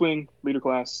yeah, Blitzwing, leader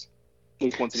class.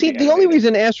 See, the only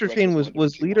reason Astro Train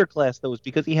was leader class though was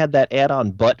because he had that add-on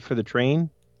butt for the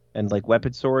train, and like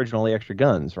weapon storage and all the extra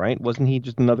guns, right? Wasn't he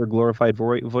just another glorified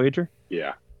Voyager?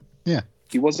 Yeah.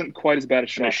 He wasn't quite as bad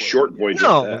as And a Shockwave. short Voyager.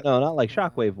 No, not like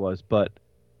Shockwave was, but.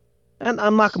 And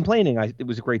I'm not complaining. It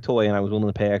was a great toy, and I was willing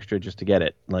to pay extra just to get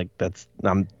it. Like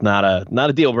I'm not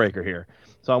a deal breaker here.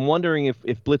 So I'm wondering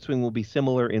if Blitzwing will be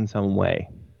similar in some way.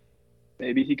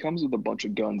 Maybe he comes with a bunch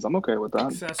of guns. I'm okay with that.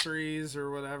 Accessories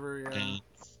or whatever, yeah.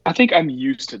 I think I'm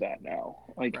used to that now.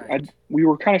 Like Right. we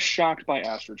were kind of shocked by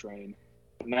Astro Train.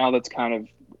 Now that's kind of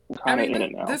in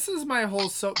it now. This is my whole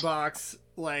soapbox,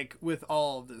 like, with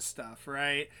all of this stuff,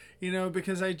 right?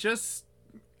 Because I just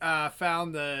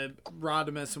found the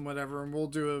Rodimus and whatever, and we'll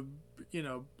do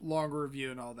a, longer review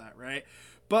and all that, right?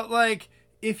 But, like,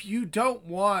 if you don't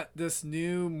want this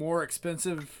new, more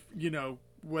expensive,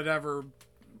 whatever,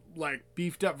 like,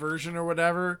 beefed up version or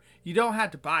whatever, you don't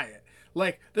have to buy it.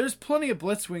 Like, there's plenty of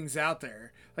Blitzwings out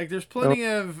there. Like, there's plenty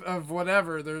of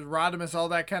whatever. There's Rodimus, all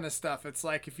that kind of stuff. It's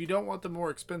like, if you don't want the more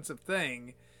expensive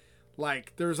thing,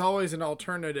 like, there's always an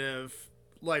alternative.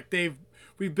 Like,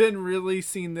 we've been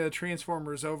releasing the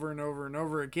Transformers over and over and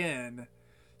over again.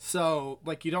 So,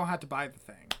 like, you don't have to buy the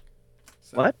thing.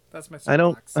 So, What? That's my I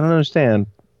don't soapbox. understand.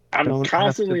 I'm Don't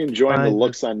constantly have to enjoying the find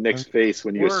looks on Nick's face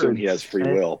when you assume he has free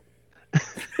will.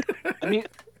 I mean,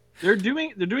 they're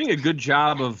doing a good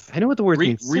job of I know what the word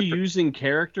means. reusing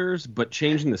characters, but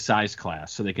changing the size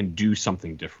class so they can do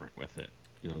something different with it.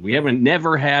 We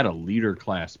never had a leader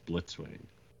class Blitzwing.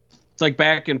 It's like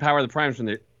back in Power of the Primes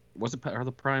when was it Power of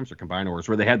the Primes or Combine Wars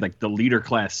where they had like the leader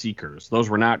class Seekers. Those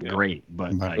were not great,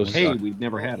 but like, Those hey, suck. we've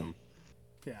never had them.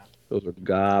 Yeah. Those are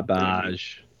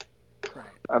garbage.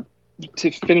 Right.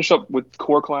 To finish up with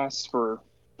core class for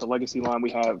the Legacy line, we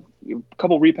have a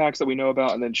couple repacks that we know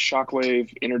about, and then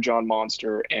Shockwave, Energon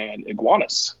Monster, and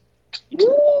Iguanus.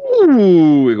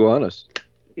 Ooh, Iguanus.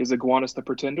 Is Iguanus the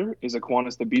Pretender? Is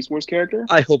Iguanus the Beast Wars character?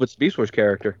 I hope it's Beast Wars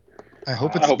character. I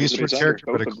hope I it's a hope it's Beast a Wars Pretender, character,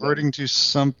 but both of them. according to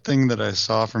something that I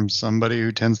saw from somebody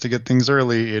who tends to get things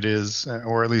early, it is,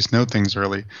 or at least know things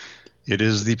early, it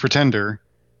is the Pretender.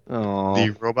 Oh,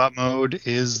 The robot mode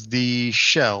is the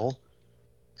shell,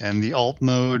 and the alt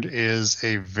mode is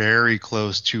a very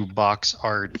close to box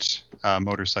art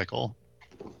motorcycle.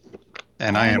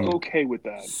 And I'm okay with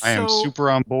that. I am So- super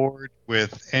on board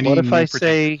with any. What if new I prote-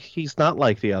 say he's not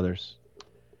like the others?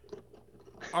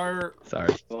 Are Sorry.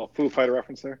 A little Foo Fighter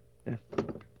reference there.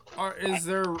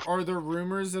 are there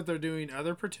rumors that they're doing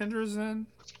other pretenders then?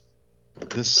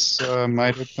 This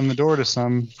might open the door to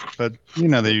some, but you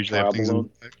know they usually have Trial things. In, balloon.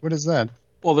 what is that?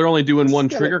 Well, they're only doing one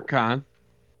Yeah. Trigger Con.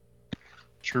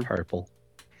 True. Purple.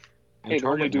 Hey, they're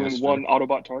only Target doing Master. one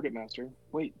Autobot Target Master.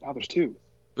 Wait, now there's two.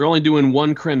 They're only doing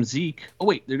one Kremzeek. Oh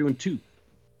wait, they're doing two.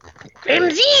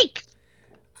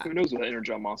 Who knows what that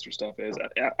Energon Monster stuff is?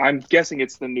 I'm guessing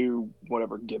it's the new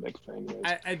whatever gimmick thing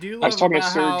is. I do I was love talking to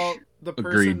about how Serge. the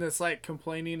person Agreed. that's like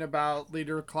complaining about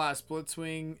Leader Class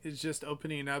Blitzwing is just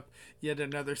opening up yet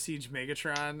another Siege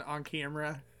Megatron on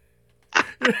camera.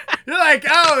 You're like,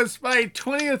 oh, it's my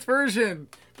 20th version,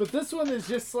 but this one is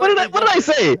just like. What did I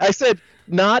say? I said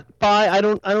not buy. I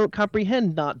don't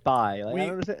comprehend not buy. Like, I don't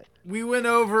understand. We went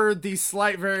over the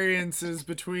slight variances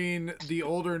between the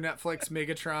older Netflix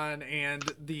Megatron and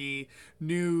the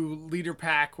new Leader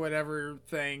Pack whatever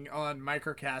thing on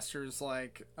Microcasters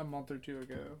like a month or two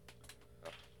ago.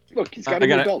 Look, he's got I a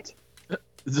got new it. belt.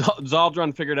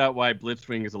 Zaldron figured out why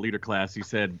Blitzwing is a leader class. He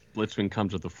said Blitzwing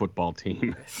comes with a football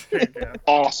team. There you go.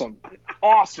 Awesome.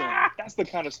 That's the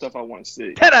kind of stuff I want to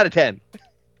see. 10 out of 10.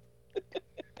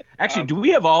 Actually, do we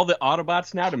have all the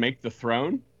Autobots now to make the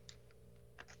throne?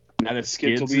 Now that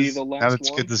Skids Skids will be is... the last Now that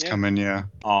one. Skids is Yeah. coming, yeah.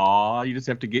 Aw, you just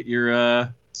have to get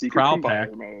your... Secret Prowl Combiner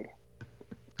Pack. mode.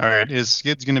 All right, is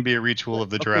Skids going to be a retool of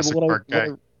the Jurassic Park guy?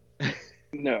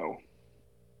 No.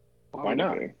 Why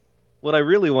not? would they? What I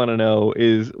really want to know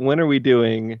is when are we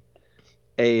doing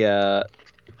a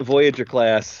Voyager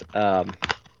class? Oh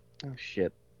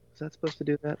shit! Is that supposed to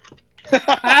do that?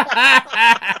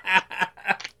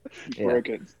 You broke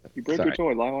it. You broke Sorry. your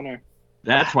toy live on air.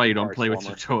 That's why you don't Parts play with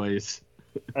your plumber. toys.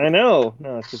 I know.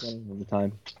 No, it's because I don't have the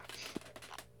time.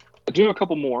 I do have a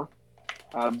couple more.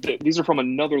 These are from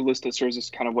another list that shows us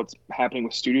kind of what's happening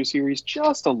with Studio Series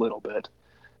just a little bit.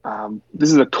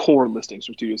 This is a core listings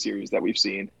for Studio Series that we've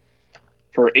seen.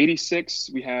 For 86,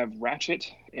 we have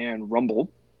Ratchet and Rumble.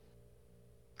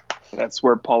 That's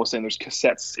where Paul was saying there's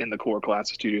cassettes in the core class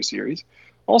of Studio Series.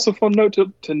 Also, fun note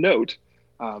to note,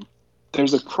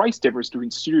 there's a price difference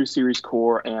between Studio Series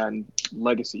core and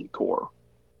Legacy core.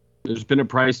 There's been a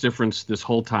price difference this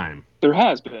whole time. There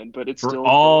has been, but it's For still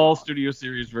all Studio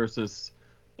Series versus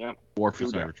Yep. War for Here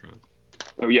we go. Cybertron.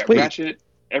 Oh yeah, Wait. Ratchet.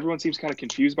 Everyone seems kind of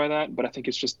confused by that, but I think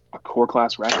it's just a core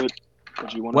class Ratchet.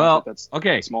 Would you want Well, that's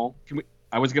okay. small?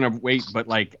 I was going to wait, but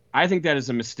like I think that is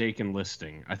a mistaken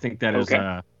listing. I think that is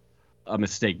Okay. a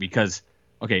mistake because,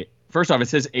 okay, first off, it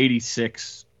says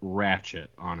 86 Ratchet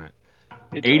on it.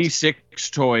 It does. 86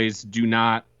 toys do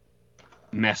not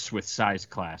mess with size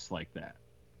class like that.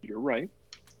 You're right.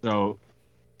 So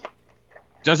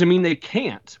doesn't mean they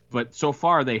can't, but so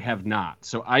far they have not.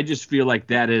 So I just feel like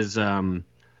that is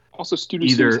Also, Studio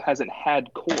Either- Series hasn't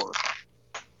had core.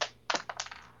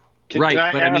 right, Can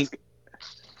I but I mean ask?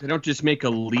 they don't just make a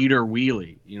leader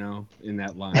wheelie, you know, in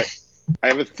that line. I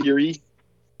have a theory.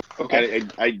 Okay.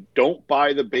 I don't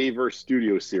buy the Bayverse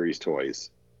Studio Series toys.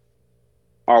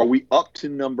 Are we up to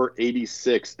number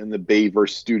 86 in the Bayverse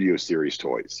Studio Series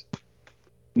toys?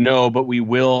 No, but we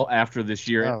will after this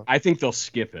year. Oh. I think they'll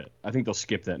skip it. I think they'll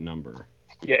skip that number.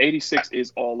 Yeah, 86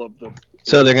 is all of the.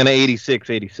 So they're gonna 86.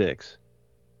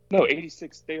 No,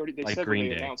 86. They Like said when Green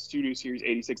they Day. announced Studio Series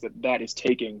 86 that is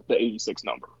taking the 86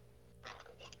 number.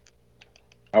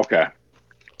 Okay.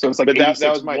 So it's like But that 86,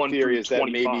 was my 1 theory through is that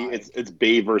maybe 25. it's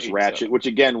Bayverse 87. Ratchet, which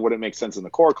again wouldn't make sense in the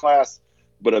core class,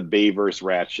 but a Bayverse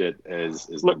Ratchet is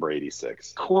Look. number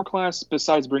 86. Core class,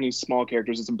 besides bringing small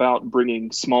characters, it's about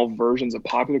bringing small versions of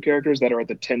popular characters that are at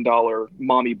the $10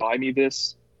 mommy buy me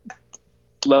this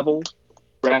level.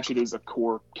 Ratchet is a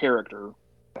core character.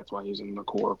 That's why I'm using the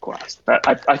core class.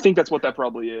 I think that's what that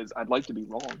probably is. I'd like to be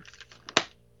wrong.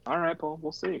 All right, Paul,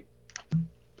 we'll see.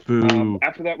 Boo.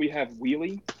 After that, we have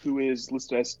Wheelie, who is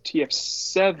listed as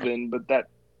TF7, but that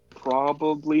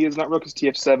probably is not real because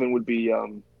TF7 would be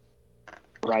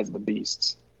Rise of the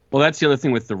Beasts. Well, that's the other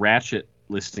thing with the Ratchet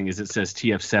listing is it says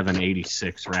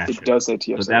TF786 Ratchet. It does say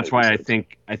TF7. So that's why I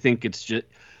think it's just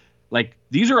like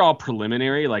these are all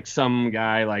preliminary. Like some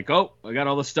guy like, oh, I got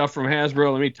all the stuff from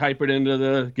Hasbro. Let me type it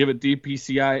into give it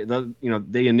DPCI.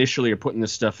 They initially are putting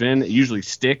this stuff in. It usually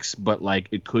sticks, but like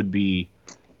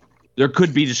there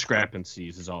could be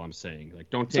discrepancies. Is all I'm saying. Like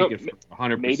don't take So, it for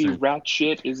 100%. maybe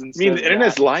Ratchet is I instead mean, the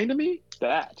internet's lying to me?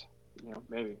 that.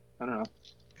 Maybe. I don't know.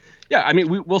 Yeah, I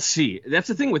mean, we'll see. That's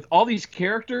the thing with all these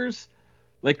characters.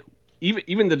 Like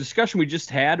even the discussion we just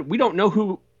had, we don't know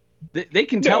who. They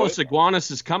can tell No. us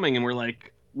Iguanus is coming, and we're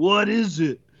like, what is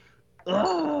it?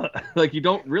 Like you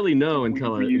don't really know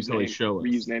until we they show us.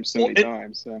 reuse names so many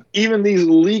times. So. Even these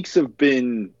leaks have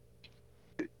been,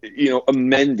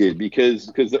 amended because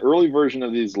the early version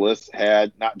of these lists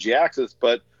had not G-Axis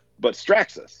but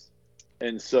Straxus,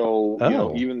 and so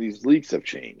even these leaks have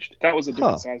changed. That was a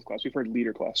different size class. We've heard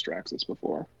leader class Straxus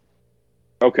before.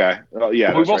 Okay,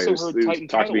 yeah, we've that's also right. heard Titan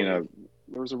Tidal Wave.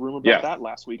 There was a rumor about that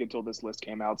last week until this list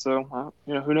came out. So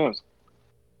who knows?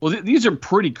 Well, these are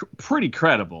pretty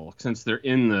credible since they're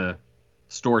in the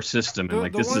store system,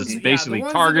 and this is basically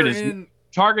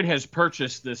Target has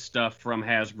purchased this stuff from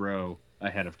Hasbro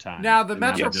ahead of time. Now the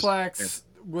Metroplex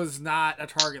was not a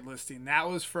Target listing. That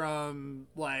was from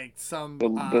some the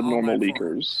normal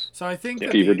leakers. So I think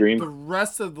that the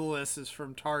rest of the list is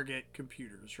from Target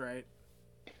computers, right?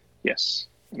 Yes.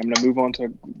 And I'm going to move on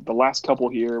to the last couple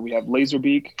here. We have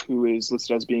Laserbeak, who is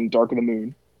listed as being Dark of the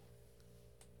Moon.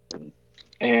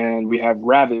 And we have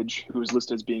Ravage, who is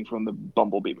listed as being from the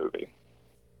Bumblebee movie.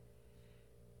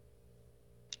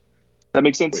 That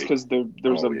makes sense because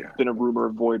there's been a rumor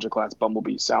of Voyager class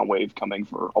Bumblebee Soundwave coming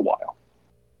for a while.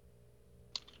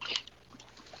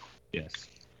 Yes.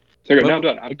 So now I'm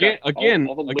done. Again,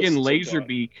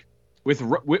 Laserbeak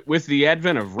with the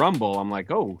advent of Rumble, I'm like,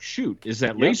 oh shoot, is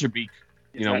that Laserbeak?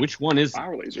 Which one is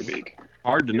our Laserbeak?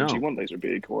 Hard to know. G1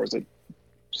 Laserbeak, or is it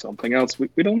something else? We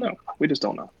don't know. We just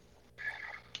don't know.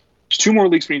 There's two more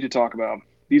leaks we need to talk about.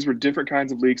 These were different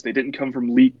kinds of leaks. They didn't come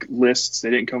from leak lists. They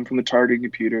didn't come from the Target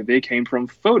computer. They came from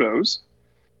photos,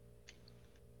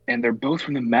 and they're both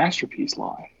from the Masterpiece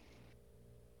line.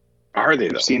 Are they,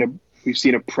 though? We've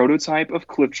seen a prototype of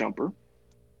Cliffjumper.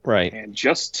 Right. And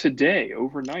just today,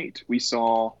 overnight, we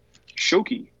saw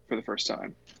Shoki for the first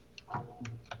time.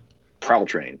 Prowl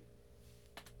Train.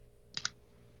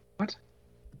 What?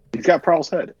 He's got Prowl's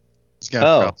head. He's got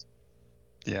Prowl's.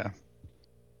 Yeah.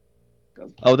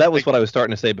 Oh, that was what I was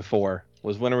starting to say before.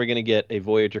 Was when are we going to get a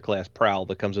Voyager class Prowl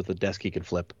that comes with a desk he can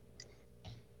flip?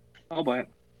 I'll buy it.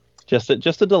 Just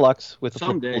a deluxe with a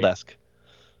flippable desk.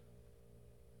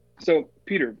 So,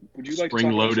 Peter, would you like to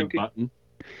talk about Shoki? Button.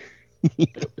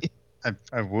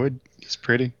 I would. He's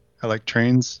pretty. I like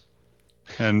trains,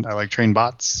 and I like train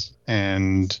bots.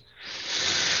 And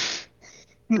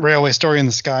Railway Story in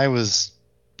the Sky was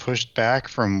pushed back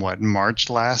from March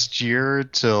last year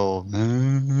till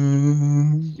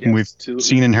we've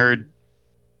seen and heard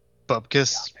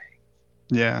Bupkis.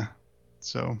 Yeah,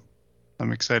 so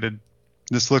I'm excited.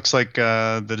 This looks like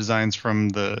the designs from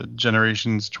the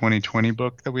Generations 2020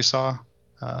 book that we saw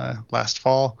last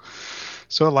fall.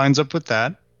 So it lines up with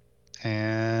that,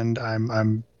 and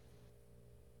I'm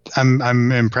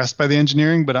impressed by the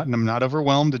engineering, but I'm not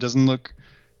overwhelmed. It doesn't look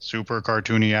super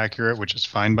cartoony accurate, which is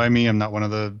fine by me. I'm not one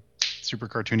of the super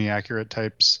cartoony accurate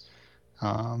types.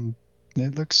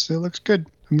 It looks good.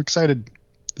 I'm excited.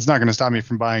 It's not going to stop me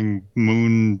from buying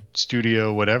Moon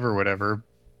Studio whatever,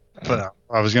 but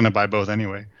I was going to buy both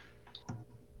anyway.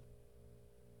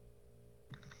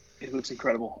 It looks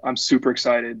incredible. I'm super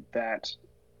excited that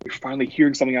we're finally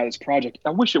hearing something out of this project. I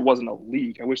wish it wasn't a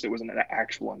leak. I wish it wasn't an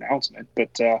actual announcement, but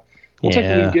we'll take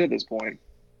what we can get at this point.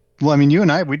 Well, I mean, you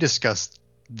and I, we discussed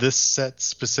this set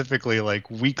specifically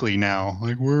weekly now.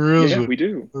 Where is it? Yeah, we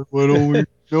do. Why don't we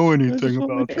know anything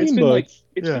about it?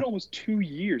 It's been almost 2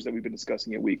 years that we've been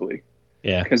discussing it weekly.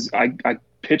 Yeah. Because I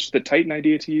pitched the Titan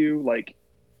idea to you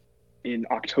in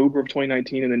October of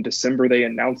 2019, and then December they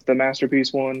announced the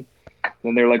Masterpiece one.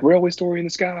 And they're like, Railway Story in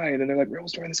the Sky, and then they're like, Railway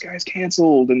Story in the Sky is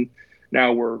canceled, and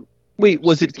now we're... Wait,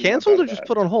 was it canceled or just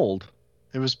put on hold?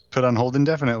 It was put on hold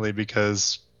indefinitely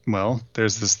because,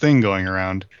 there's this thing going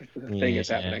around. The thing is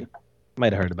happening.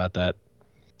 Might have heard about that.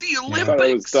 The Olympics! I thought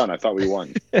it was done. I thought we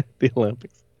won. The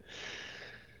Olympics.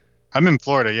 I'm in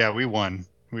Florida. Yeah, we won.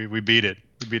 We beat it.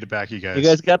 We beat it back, you guys. You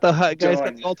guys got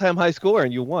the all-time high score,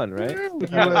 and you won, right?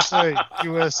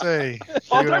 USA.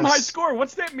 All-time high score.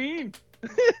 What's that mean?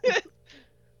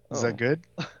 Is that good?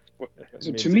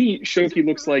 So to me, Shoki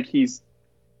looks like he's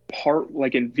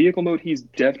in vehicle mode, he's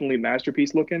definitely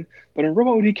Masterpiece looking, but in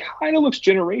robot mode, he kind of looks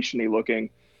Generation-y looking.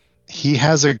 He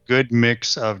has a good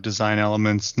mix of design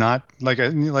elements, not like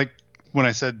when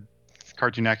I said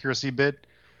cartoon accuracy bit.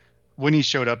 When he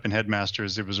showed up in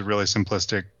Headmasters, it was a really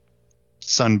simplistic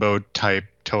Sunbow type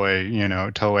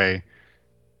Toei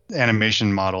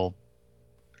animation model.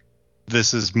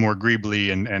 This is more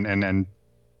greebly and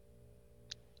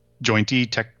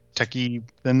jointy, techy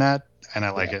than that, and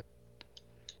I like it.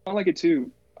 I like it too.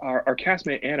 Our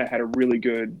castmate Anna had a really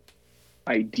good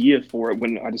idea for it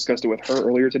when I discussed it with her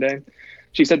earlier today.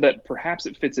 She said that perhaps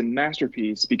it fits in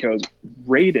Masterpiece because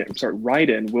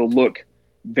Raiden will look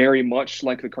very much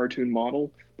like the cartoon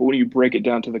model, but when you break it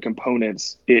down to the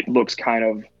components, it looks kind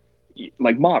of,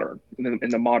 like modern in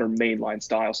the modern mainline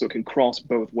style, so it can cross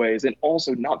both ways and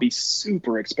also not be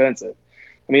super expensive.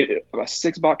 I mean, a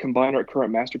 6-bot combiner at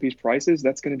current Masterpiece prices,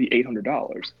 that's going to be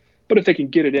 $800. But if they can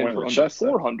get it in for under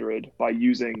 400 by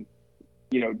using,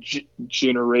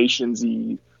 Generation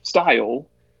Z style,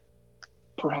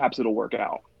 perhaps it'll work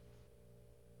out.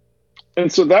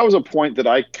 And so that was a point that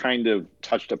I kind of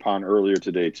touched upon earlier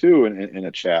today too in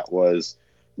a chat was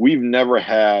we've never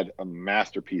had a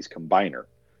Masterpiece combiner.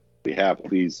 We have,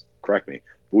 please correct me.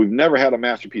 But we've never had a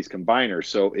Masterpiece combiner,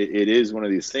 so it is one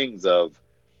of these things of,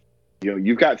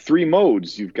 you've got 3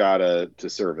 modes you've got to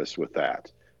service with that.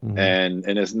 Mm-hmm.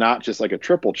 And it's not just like a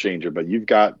triple changer, but you've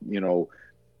got, the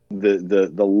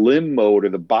limb mode or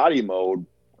the body mode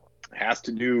has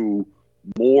to do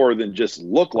more than just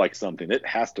look like something. It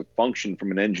has to function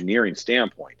from an engineering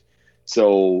standpoint.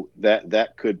 So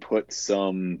that could put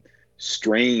some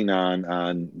strain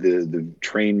on the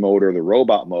train mode or the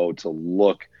robot mode to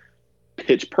look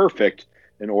pitch perfect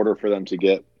in order for them to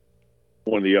get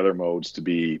one of the other modes to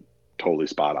be totally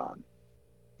spot on.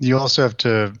 You also have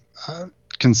to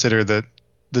consider that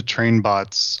the train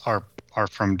bots are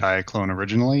from Diaclone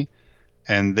originally,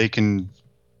 and they can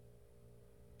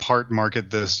part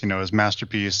market this, as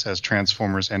Masterpiece, as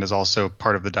Transformers, and as also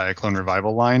part of the Diaclone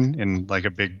Revival line in like a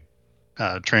big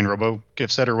Train Robo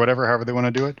gift set or whatever, however they want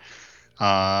to do it.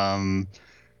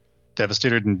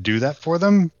 Devastator didn't do that for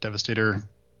them. Devastator,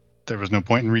 there was no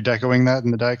point in redecoing that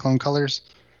in the Diaclone colors,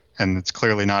 and it's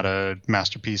clearly not a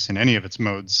Masterpiece in any of its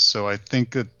modes. So I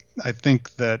think that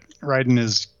Raiden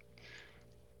is,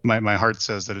 my heart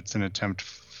says that it's an attempt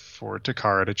for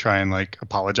Takara to try and like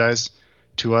apologize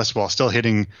to us while still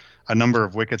hitting a number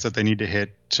of wickets that they need to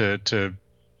hit to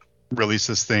release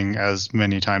this thing as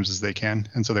many times as they can.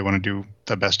 And so they want to do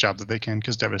the best job that they can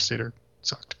because Devastator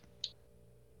sucked.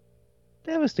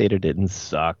 Devastator didn't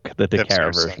suck. The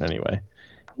Takara version, anyway.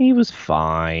 He was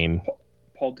fine.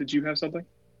 Paul, did you have something?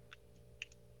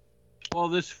 Well,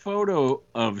 this photo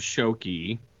of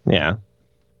Shoki. Yeah.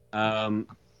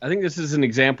 I think this is an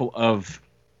example of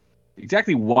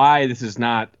exactly why this is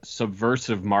not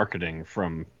subversive marketing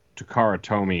from Takara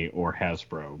Tomy or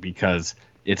Hasbro, because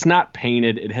it's not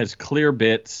painted. It has clear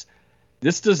bits.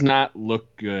 This does not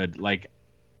look good. Like,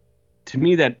 to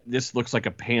me, that this looks like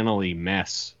a panel-y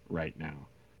mess right now.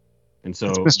 And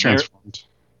so it's mistransformed.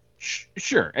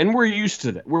 Sure. And we're used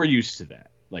to that. We're used to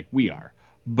that. Like, we are.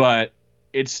 But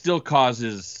it still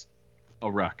causes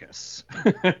a ruckus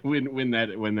when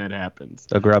that happens.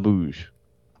 A grabouge.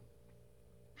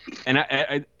 And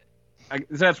I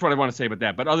that's what I want to say about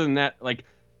that. But other than that, like,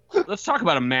 let's talk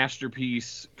about a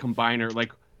Masterpiece combiner.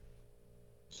 Like,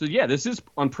 so yeah, this is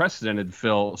unprecedented,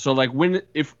 Phil. So like,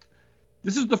 if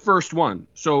this is the first one,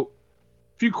 so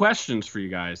a few questions for you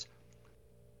guys.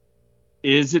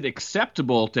 Is it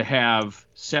acceptable to have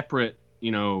separate,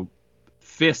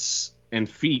 fists and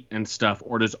feet and stuff,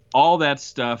 or does all that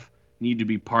stuff need to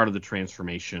be part of the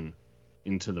transformation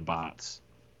into the bots?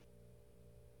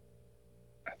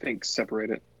 I think separate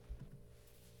it.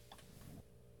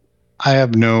 I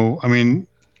mean,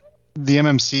 the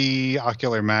MMC,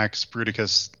 Ocular Max,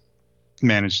 Bruticus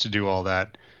managed to do all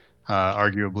that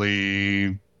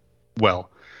arguably well.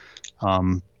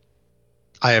 I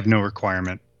have no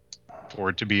requirement for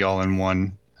it to be all in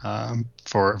one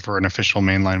for an official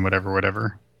mainline,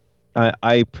 whatever.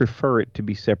 I prefer it to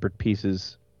be separate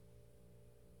pieces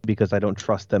because I don't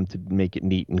trust them to make it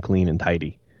neat and clean and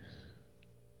tidy.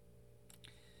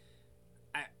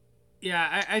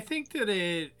 I think that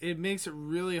it makes it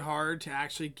really hard to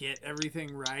actually get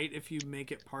everything right if you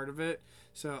make it part of it.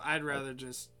 So I'd rather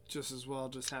just as well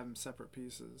just have them separate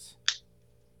pieces.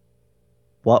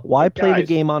 Why play the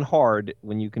game on hard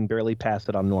when you can barely pass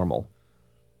it on normal?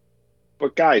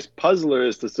 But guys, Puzzler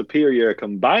is the superior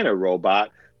combiner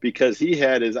robot because he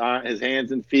had his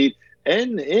hands and feet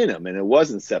in him, and it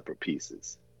wasn't separate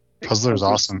pieces. Puzzler's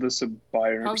awesome. The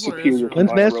superior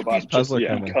When's combiner robot Puzzler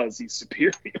just because he's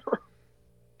superior.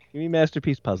 Give me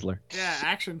Masterpiece Puzzler. Yeah,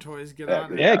 Action Toys, get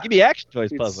on it. Yeah, give me Action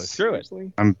Toys Puzzler. Screw it.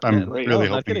 I'm really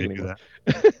hoping they do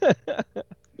that.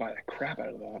 Buy the crap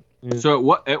out of that.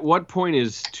 So at what point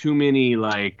is too many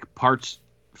like parts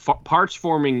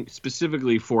forming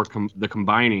specifically for the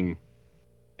combining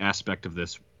aspect of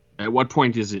this? At what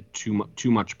point is it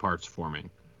too much parts forming?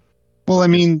 Well, I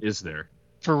mean, is there?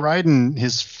 For Raiden,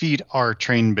 his feet are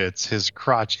train bits. His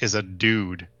crotch is a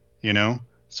dude,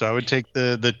 So I would take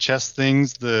the chest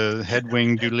things, the head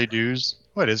wing doodly doos.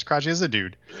 What, his crotch is a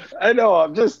dude? I know.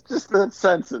 I'm just that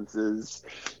sentence is.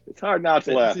 It's hard not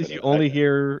to laugh. You only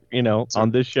hear,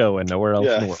 on this show and nowhere else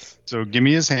in the world. So give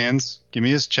me his hands, give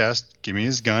me his chest, give me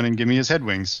his gun, and give me his head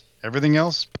wings. Everything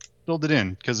else, build it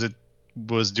in because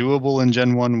was doable in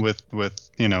Gen 1 with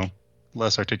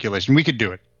less articulation. We could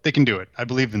do it. They can do it. I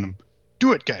believe in them.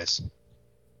 Do it, guys.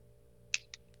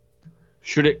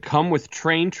 Should it come with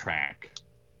train track?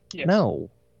 Yes. No.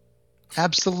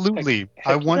 Absolutely. Heck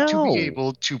I want to no. be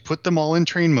able to put them all in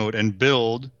train mode and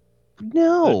build.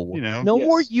 No. No Yes.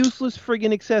 more useless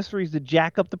friggin' accessories to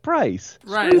jack up the price.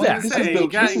 Right. Screw I that. was gonna say, you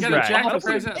gotta jack the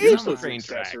price up Useless somewhere. train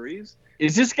track. accessories.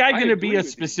 Is this guy I going to be agree a with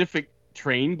you. specific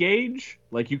train gauge?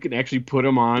 Like you can actually put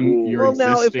them on Ooh. your Well,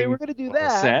 existing now, if they were going to do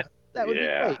that, set? that would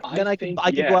Yeah. be great. I Then I could think go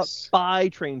out yes. and buy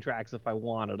train tracks if I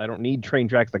wanted. I don't need train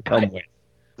tracks that come with.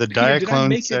 The Peter, did I Diaclone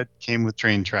make it- set came with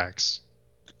train tracks.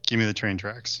 Give me the train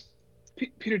tracks.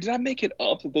 Peter, did I make it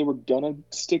up that they were gonna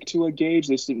stick to a gauge?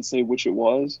 They just didn't say which it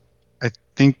was. I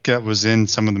think that was in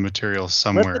some of the material Let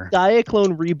somewhere. the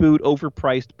Diaclone Reboot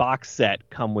overpriced box set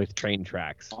come with train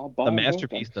tracks. I'll buy The both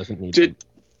Masterpiece then. doesn't need them.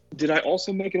 Did I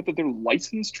also make it up that they're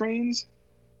licensed trains?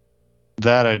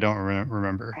 That I don't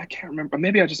remember. I can't remember.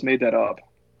 Maybe I just made that up.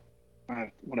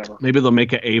 Whatever. Maybe they'll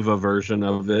make an Ava version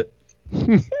of it.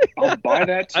 I'll buy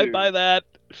that too. I buy that.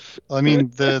 Well, I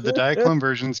mean, the Diaclone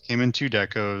versions came in 2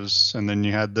 decos, and then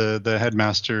you had the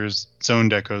Headmaster's Zone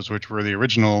decos, which were the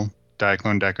original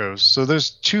Diaclone decos. So there's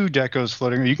 2 decos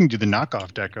floating. You can do the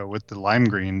knockoff deco with the lime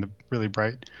green, the really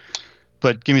bright.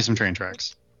 But give me some train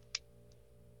tracks.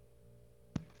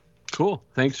 Cool.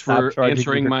 Thanks Stop for charging me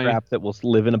answering for my. crap that will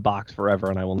live in a box forever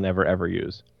and I will never ever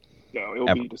use. No, it'll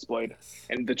Ever. be displayed,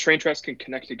 and the train tracks can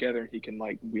connect together. And he can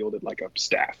like wield it like a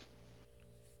staff.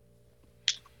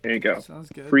 There you go. Sounds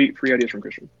good. Free ideas from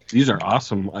Christian. These are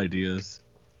awesome ideas.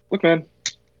 Look, man,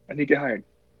 I need to get hired.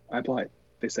 I applied.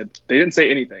 They said they didn't say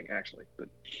anything actually, but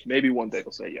maybe one day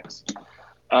they'll say yes.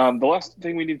 The last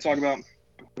thing we need to talk about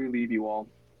before we leave you all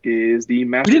is the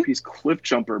Masterpiece Cliff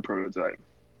Jumper prototype.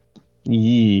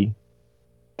 Yee.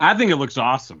 I think it looks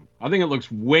awesome. I think it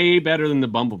looks way better than the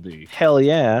Bumblebee. Hell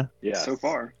yeah. Yeah. So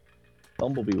far,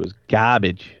 Bumblebee was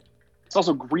garbage. it's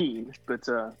also green, but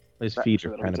His I'm feet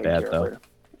sure are that'll kind be of taken bad, care of though. later.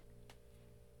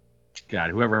 God,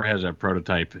 whoever has a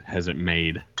prototype has it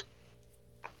made.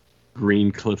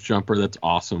 Green cliff jumper, that's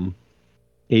awesome.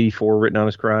 84 written on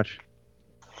his crotch.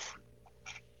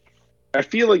 I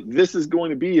feel like this is going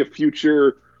to be a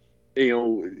future,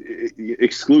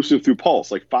 exclusive through Pulse.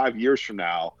 Like 5 years from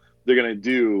now, they're going to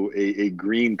do a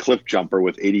green cliff jumper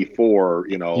with 84.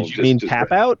 Did you mean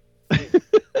tap out?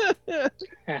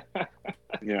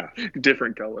 Yeah.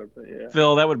 Different color, but yeah.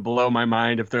 Phil, that would blow my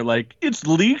mind if they're like, it's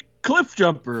Leak Cliff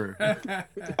Jumper.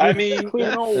 I mean, you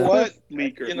know what?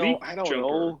 Leaker, I don't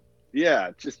know.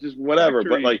 Yeah, just whatever.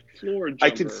 But like, floor jumper.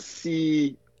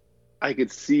 I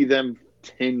could see them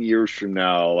 10 years from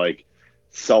now, like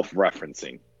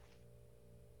self-referencing.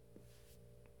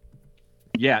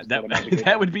 Yeah,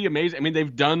 that would be amazing. I mean,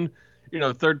 they've done,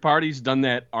 third parties done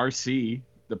that RC,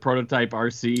 the prototype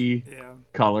RC Yeah.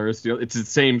 colors. It's the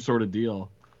same sort of deal.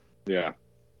 Yeah.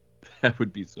 That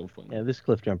would be so fun. Yeah, this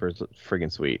cliff jumper is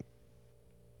friggin' sweet.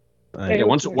 Yeah,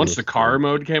 once the car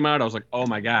mode came out, I was like, oh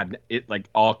my god, it like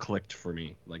all clicked for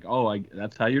me. Like,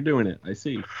 that's how you're doing it. I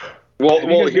see. Well, Have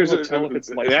you guys here's been able to tell if it's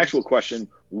an licensed? actual question: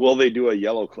 will they do a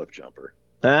yellow cliff jumper?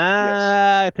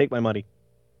 Take my money.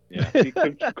 Yeah.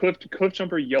 Cliff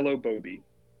jumper yellow Bobby.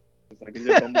 It's like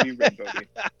a Bumblebee red Bobby.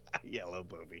 Yellow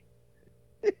Bobby.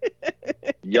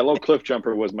 Yellow cliff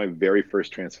jumper was my very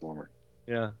first Transformer.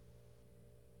 Yeah.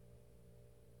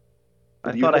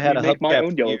 I You thought I helped had me a make my hubcap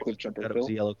own for yellow years. cliff jumper, Thought it was a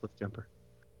Phil. yellow cliff jumper.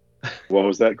 What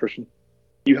was that, Christian?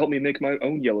 You helped me make my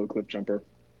own yellow cliff jumper.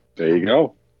 There you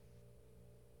go.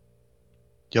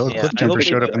 Yellow Yeah, Cliff I Jumper hope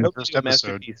showed they- up I in the hope they first do a episode.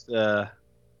 Masterpiece,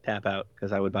 tap out,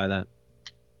 because I would buy that.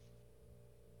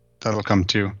 That'll come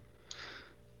too.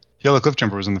 Yellow Cliff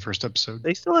Jumper was in the first episode.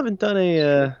 They still haven't done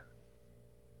a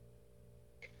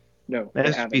No, they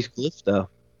haven't. Masterpiece Cliff, though.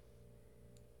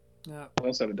 Yeah. They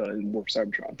also haven't done it in Warp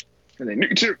Cybertron. And they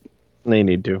need to. They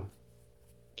need to.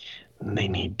 They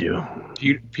need to.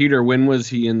 Peter, when was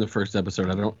he in the first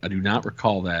episode? I do not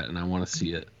recall that, and I want to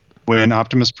see it. When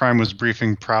Optimus Prime was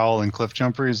briefing Prowl and Cliff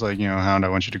Jumper, he's like, Hound, I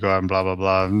want you to go out and blah, blah,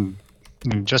 blah. And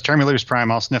just turn me loose,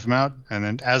 Prime. I'll sniff him out. And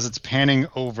then as it's panning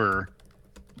over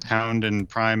Hound and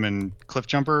Prime and Cliff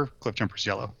Jumper's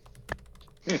yellow.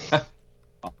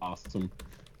 Awesome.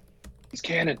 He's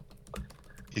canon.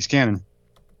 He's canon.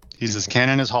 He's as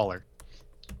canon as Holler.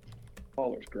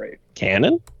 Baller's great.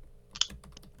 Cannon?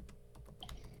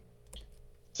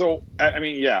 So, I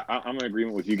mean, yeah, I'm in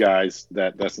agreement with you guys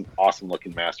that that's an awesome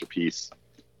looking masterpiece.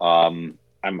 I'm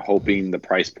hoping the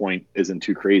price point isn't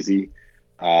too crazy,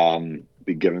 given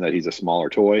that he's a smaller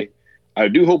toy. I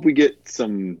do hope we get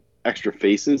some extra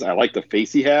faces. I like the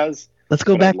face he has. Let's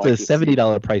go But I'd back like to to the see-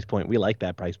 $70 price point. We like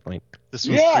that price point. This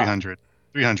one's Yeah. 300.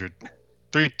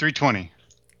 320.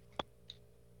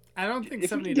 I don't think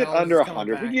If we $70 can get under is coming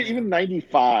 100, if we back, get even man.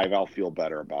 95, I'll feel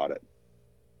better about it.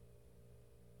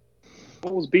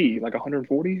 What will be like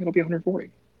 140? It'll be 140.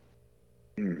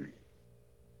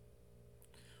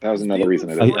 That was Was another Beaver reason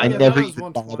I I, didn't. Forty? I thought never it was even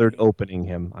 120. bothered opening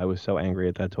him. I was so angry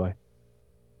at that toy.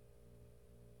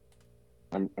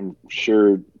 I'm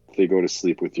sure if they go to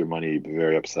sleep with your money, you'd be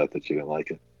very upset that you didn't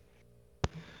like it.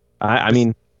 I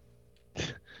mean,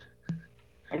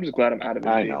 I'm just glad I'm out of it.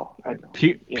 I know.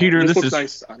 Peter, this this looks is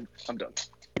nice. I'm done.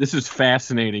 this is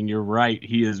fascinating. You're right.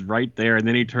 He is right there, and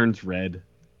then he turns red.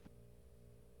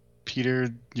 Peter,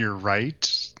 you're right.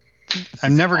 This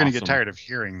I'm is never going to get awesome. tired of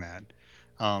hearing that.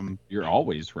 You're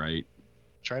always right.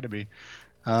 Try to be.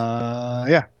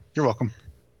 Yeah, you're welcome.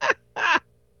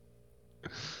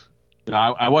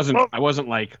 I wasn't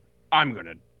like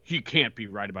he can't be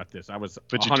right about this. I was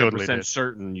But you 100% totally did.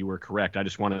 certain you were correct. I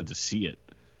just wanted to see it.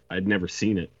 I'd never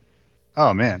seen it.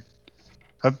 Oh man.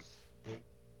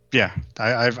 Yeah,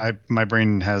 I my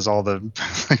brain has all the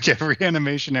like every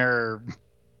animation error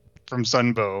from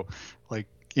Sunbow like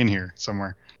in here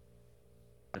somewhere.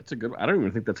 That's a good. I don't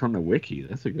even think that's on the wiki.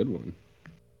 That's a good one.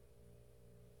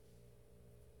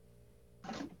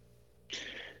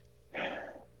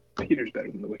 Peter's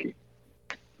better than the wiki.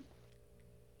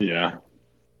 Yeah,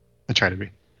 I try to be.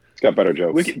 it's got better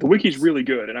jokes. The wiki's really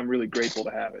good, and I'm really grateful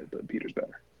to have it. But Peter's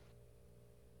better.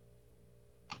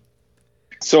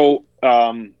 So,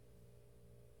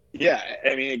 yeah,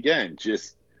 I mean, again,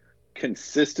 just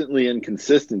consistently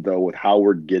inconsistent though with how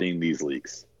we're getting these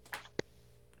leaks.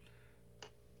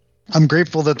 I'm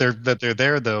grateful that they're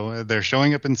there though. They're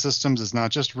showing up in systems. It's not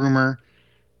just rumor.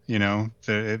 You know,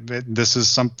 this is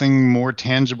something more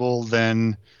tangible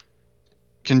than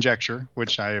conjecture,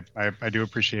 which I do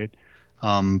appreciate.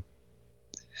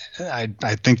 I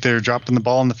think they're dropping the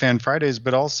ball on the Fan Fridays,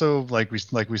 but also like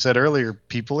we said earlier,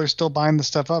 people are still buying the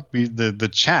stuff up. The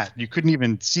chat, you couldn't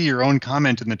even see your own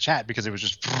comment in the chat because it was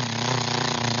just.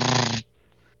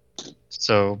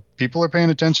 So people are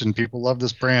paying attention. People love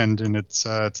this brand, and it's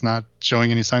not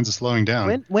showing any signs of slowing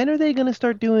down. when are they going to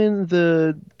start doing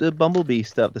the Bumblebee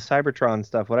stuff, the Cybertron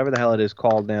stuff, whatever the hell it is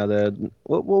called now?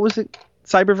 What was it?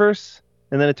 Cyberverse,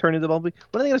 and then it turned into Bumblebee.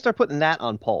 When are they going to start putting that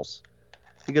on Pulse?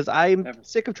 Because I'm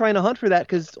sick of trying to hunt for that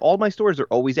because all my stores are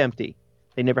always empty.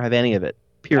 They never have any of it.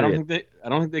 Period. I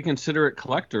don't think they consider it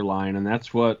collector line, and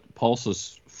that's what Pulse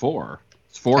is for.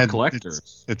 It's for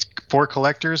collectors. It's for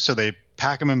collectors, so they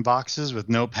pack them in boxes with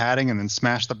no padding and then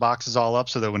smash the boxes all up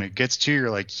so that when it gets to you, you're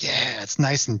like, yeah, it's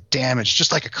nice and damaged,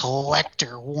 just like a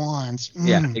collector wants.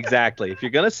 Yeah, exactly. If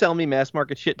you're going to sell me mass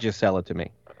market shit, just sell it to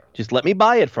me. Just let me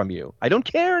buy it from you. I don't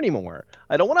care anymore.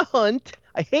 I don't want to hunt.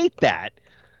 I hate that.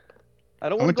 I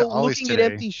don't want to go looking at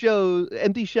empty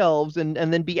shelves and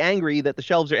then be angry that the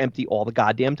shelves are empty all the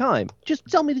goddamn time. Just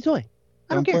sell me the toy.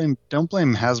 I don't care. Don't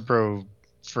blame Hasbro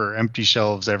for empty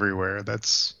shelves everywhere.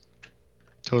 That's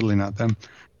totally not them.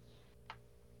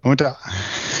 I went to.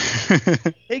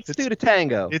 Takes two to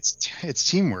tango. It's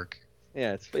teamwork.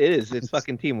 Yeah, it is. It's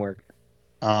fucking teamwork.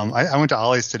 I went to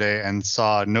Ollie's today and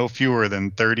saw no fewer than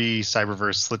 30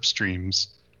 Cyberverse slipstreams.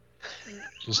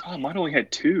 Oh, mine only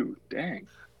had 2. Dang.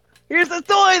 Here's the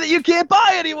toy that you can't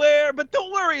buy anywhere, but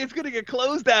don't worry, it's gonna get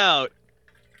closed out.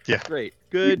 Yeah. Great.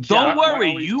 Good Don't job.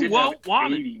 worry, Mine you did won't have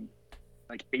want 80,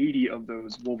 like 80 of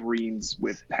those Wolverines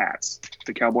with hats.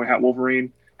 The cowboy hat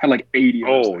Wolverine had like 80 of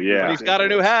those. Oh, things. yeah. He's got a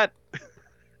new hat.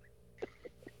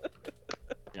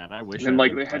 God, I wish. And I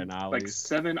like lived they by had an like Ollie's.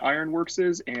 7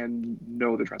 Ironworkses and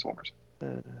no other Transformers.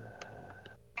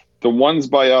 The ones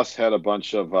by us had a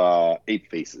bunch of 8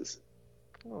 faces.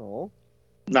 Oh.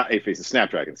 Not 8 faces,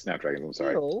 Snapdragons. I'm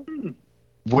sorry. Oh.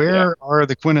 Where are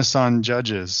the Quintesson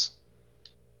judges?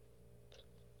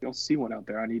 You'll see one out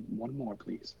there. I need one more,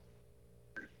 please.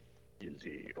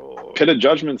 Pit of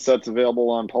Judgment set's available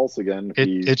on Pulse again.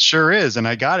 It sure is, and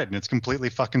I got it, and it's completely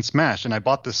fucking smashed. And I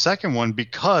bought the second one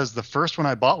because the first one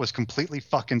I bought was completely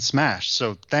fucking smashed.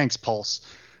 So thanks, Pulse.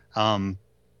 For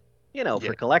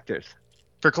collectors.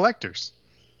 For collectors.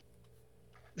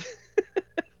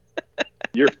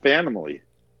 Your family.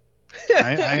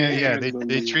 Yeah,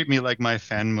 they treat me like my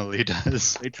family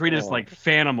does. They treat us like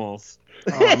fanimals.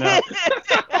 Oh no.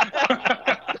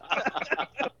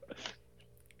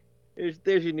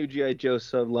 There's your new G.I. Joe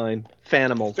subline.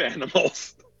 Fanimals.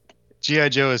 Fanimals. G.I.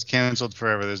 Joe is canceled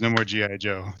forever. There's no more G.I.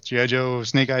 Joe. G.I. Joe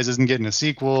Snake Eyes isn't getting a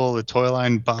sequel. The toy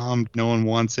line bombed. No one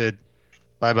wants it.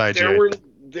 Bye-bye, G.I.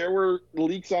 There were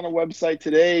leaks on a website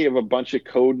today of a bunch of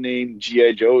code-named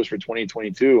G.I. Joes for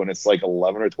 2022, and it's like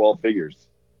 11 or 12 figures.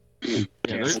 Yeah,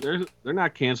 they're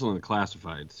not canceling the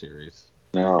classified series.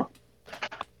 No.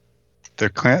 They're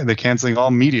canceling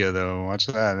all media though. Watch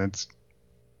that. It's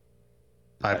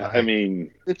bye-bye. I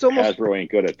mean, It's almost Hasbro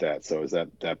ain't good at that, so is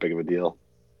that big of a deal?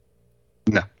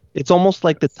 No. it's almost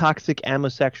like the toxic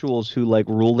amosexuals who like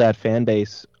rule that fan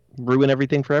base ruin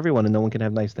everything for everyone, and no one can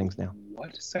have nice things now.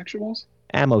 What sexuals?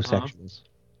 Amosexuals.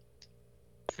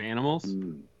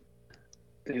 Fanimals?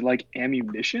 They like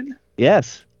ammunition?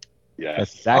 Yes. Yes.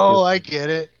 That's exactly. Oh, I get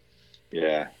it.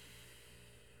 Yeah.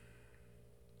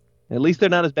 At least they're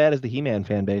not as bad as the He-Man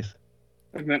fan base.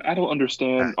 Man, I don't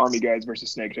understand Army guys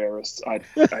versus snake terrorists.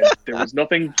 There was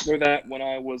nothing for that when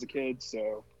I was a kid,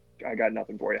 so I got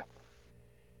nothing for you.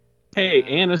 Hey,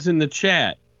 Anna's in the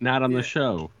chat, not on the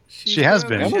show. She has in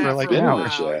the been chat for like a an hour.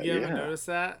 while. You Yeah. haven't noticed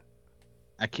that?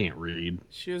 I can't read.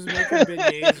 She was making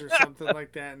beignets or something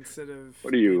like that instead of.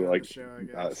 What are you, being on like, the show, I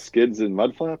guess. Skids and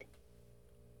Mudflap?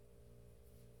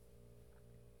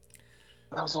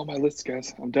 That was all my lists,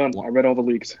 guys. I'm done. I read all the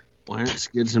leaks. Why aren't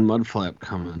Skids and Mudflap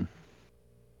coming?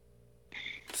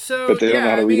 So But they don't know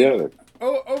how to read it.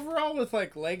 Overall, with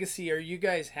like Legacy, are you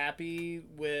guys happy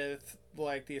with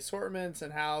like the assortments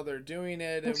and how they're doing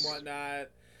it and whatnot?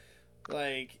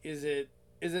 Like, is it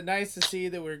nice to see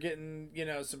that we're getting,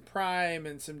 some Prime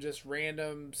and some just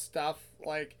random stuff,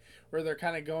 like where they're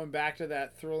kind of going back to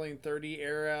that Thrilling 30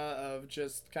 era of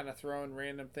just kind of throwing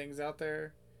random things out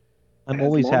there? I'm As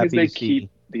always long as happy they to see keep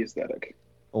the aesthetic.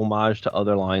 homage to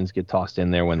other lines get tossed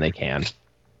in there when they can.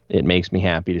 It makes me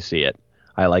happy to see it.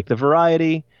 I like the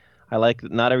variety. I like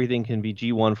that not everything can be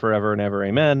G1 forever and ever,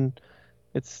 amen.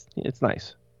 It's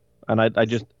nice. And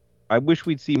I wish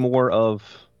we'd see more of,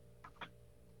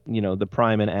 the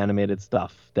Prime and animated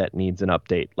stuff that needs an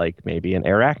update, like maybe an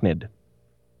Arachnid.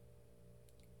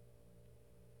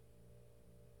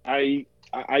 I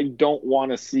don't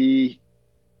want to see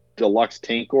deluxe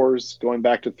Tankors going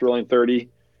back to Thrilling 30.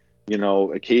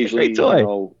 Occasionally, Great toy.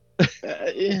 all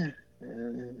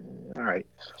right.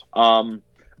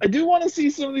 I do want to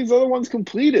see some of these other ones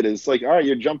completed. It's like, all right,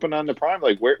 you're jumping on the Prime.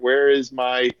 Like, where's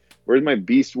my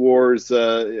Beast Wars,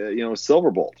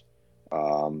 Silverbolt?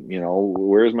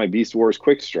 Where's my Beast Wars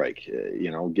Quick Strike?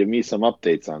 Give me some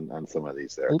updates on some of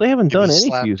these there. Well, they haven't Give done me any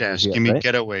Slapdash. fuses yet, Give me right?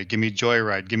 Getaway. Give me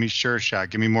Joyride. Give me Sure Shot.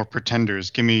 Give me more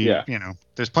Pretenders. Give me,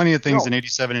 there's plenty of things in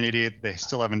 87 and 88 they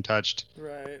still haven't touched.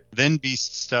 Right. Then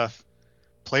Beast stuff.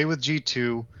 Play with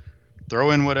G2.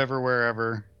 Throw in whatever,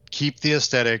 wherever. Keep the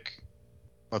aesthetic.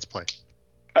 Let's play.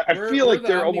 I feel like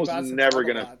they're Omnibots almost and never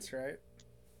going to... Autobots, right?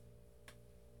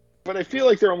 But I feel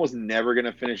like they're almost never going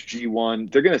to finish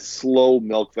G1. They're going to slow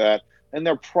milk that, and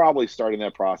they're probably starting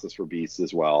that process for Beasts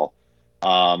as well.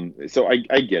 So I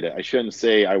get it. I shouldn't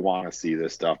say I want to see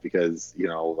this stuff because,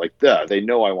 they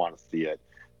know I want to see it.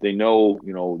 They know,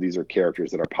 these are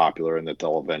characters that are popular and that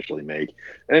they'll eventually make.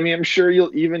 And I mean, I'm sure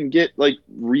you'll even get like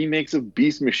remakes of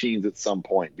Beast Machines at some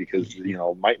point because,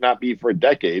 might not be for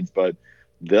decades, but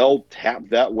they'll tap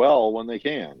that well when they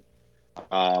can.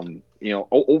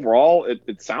 Overall,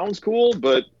 it sounds cool,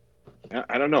 but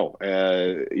I don't know.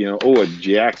 A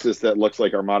G-Axis that looks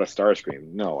like Armada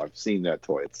Starscream. No, I've seen that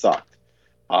toy. It sucked.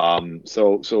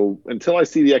 So until I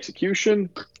see the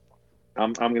execution,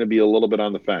 I'm going to be a little bit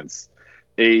on the fence.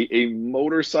 A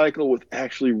motorcycle with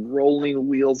actually rolling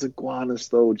wheels iguanas,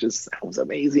 though, just sounds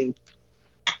amazing.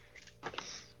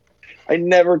 I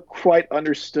never quite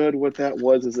understood what that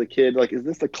was as a kid. Like, is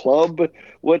this a club?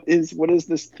 What is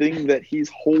this thing that he's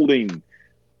holding?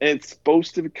 And it's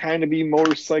supposed to kind of be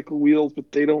motorcycle wheels, but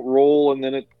they don't roll, and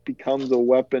then it becomes a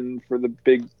weapon for the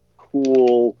big,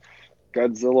 cool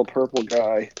Godzilla purple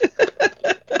guy.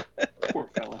 Poor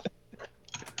fella.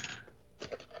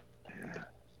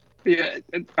 Yeah,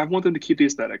 I want them to keep the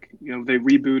aesthetic. They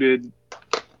rebooted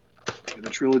the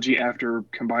trilogy after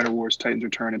Combiner Wars, Titans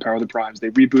Return, and Power of the Primes.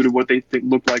 They rebooted what they think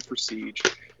looked like for Siege.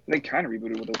 And they kind of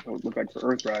rebooted what they looked like for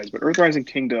Earthrise. But Earthrise and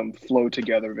Kingdom flow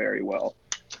together very well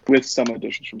with some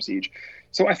additions from Siege.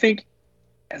 So I think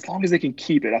as long as they can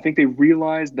keep it, I think they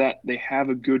realize that they have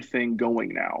a good thing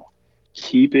going now.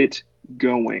 Keep it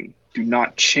going. Do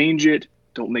not change it.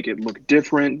 Don't make it look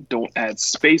different. Don't add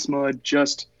space mud.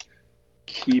 Just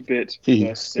keep it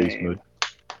the same.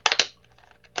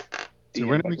 So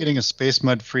when are we getting a Space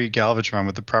Mud free Galvatron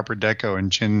with the proper deco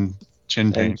and chin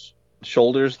paint? And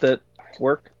shoulders that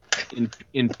work? In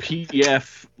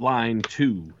PF line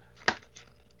 2.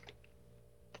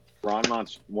 Ron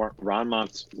wants more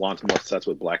sets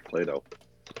with black Play-Doh.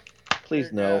 Please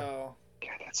There you no. go.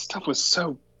 God, that stuff was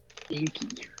so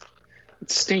inky. It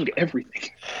stained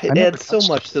everything. It adds so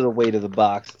much to the weight of the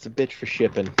box. It's a bitch for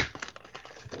shipping.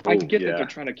 I get yeah. that they're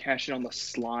trying to cash in on the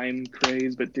slime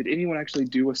craze, but did anyone actually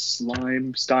do a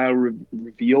slime style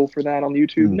reveal for that on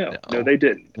YouTube? No, they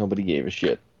didn't. Nobody gave a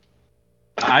shit.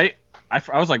 I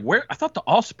was like, where? I thought the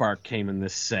Allspark came in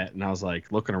this set, and I was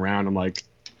like looking around. I'm like,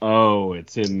 oh,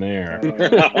 it's in there.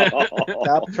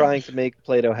 Stop trying to make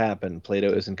Play-Doh happen.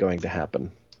 Play-Doh isn't going to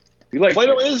happen.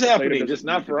 Play-Doh is happening, Play-Doh just doesn't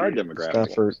not need for to our be. demographic.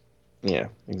 Not for. Yeah,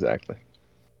 exactly.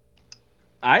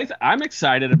 I'm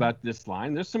excited about this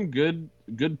line. There's some good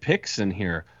picks in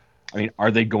here. I mean, are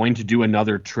they going to do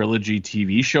another trilogy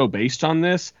TV show based on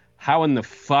this? How in the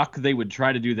fuck they would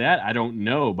try to do that, I don't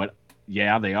know. But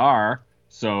yeah, they are.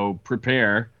 So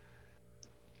prepare.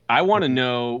 I want to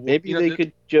know. Maybe they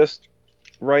could just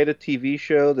write a TV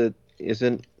show that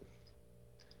isn't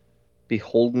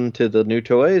beholden to the new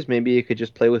toys. Maybe you could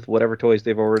just play with whatever toys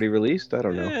they've already released. I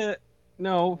don't know.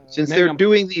 No. Since they're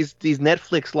doing these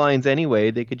Netflix lines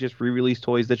anyway, they could just re-release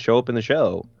toys that show up in the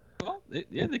show. Well, they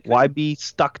could. Why be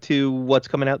stuck to what's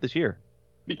coming out this year?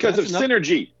 Because of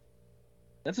synergy.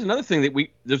 That's another thing that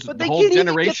there's But the they whole can't even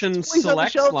Generation get the toys on the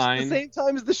Select shelves line. at the same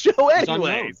time as the show anyway.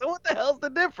 unknown. So what the hell's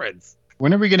the difference?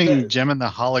 When are we getting Gem and the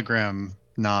hologram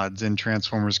nods in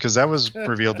Transformers? Because that was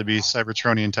revealed to be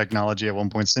Cybertronian technology at one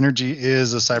point. Synergy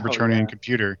is a Cybertronian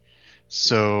computer.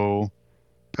 So,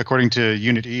 according to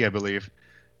Unit E, I believe.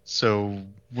 So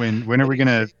when are we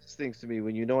gonna? These things to me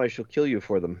when you know I shall kill you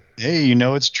for them. Hey, you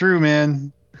know it's true,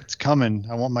 man. It's coming.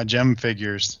 I want my Gem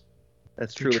figures.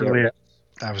 That's true.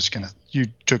 I was gonna. You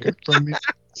took it from me.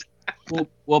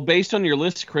 Well, based on your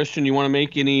list, Christian, you want to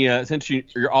make any? Since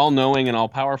you're all knowing and all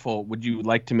powerful, would you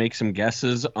like to make some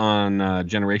guesses on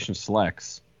Generation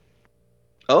Selects?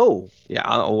 Oh yeah.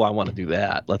 I want to do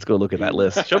that. Let's go look at that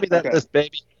list. Show me that list,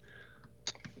 baby.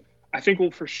 I think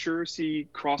we'll for sure see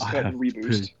Crosscut and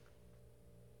Reboost.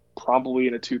 Probably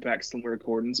in a 2-pack similar to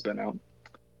Cordon's been out.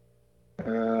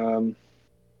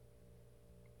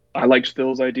 I liked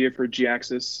Phil's idea for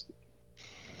G-Axis.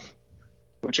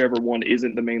 Whichever one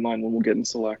isn't the mainline one we'll get in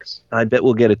Selects. I bet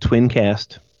we'll get a twin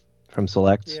cast from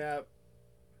Selects. Yeah.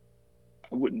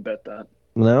 I wouldn't bet that.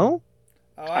 No?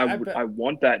 Oh, I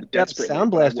want that Got desperately. Sound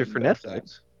but I Blaster wouldn't for bet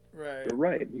Netflix. right. You're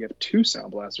right. We have 2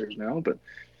 Sound Blasters now, but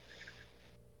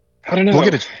I don't know.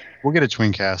 We'll get a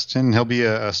twin cast, and he'll be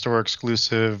a store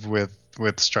exclusive with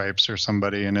Stripes or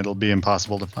somebody, and it'll be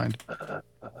impossible to find.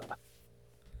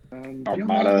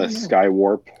 Armada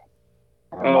Skywarp.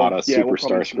 Armada yeah, we'll Superstar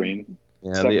probably Screen.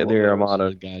 Yeah, Several the of those.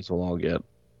 Armada guys will all get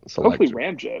Selects. Hopefully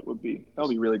Ramjet that'll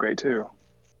be really great too.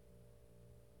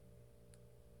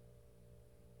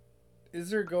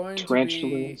 Is there going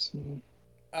Tarantulas. to be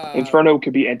Inferno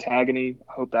could be Antagony.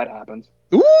 I hope that happens.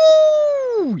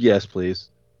 Ooh! Yes, please.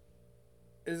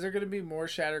 Is there going to be more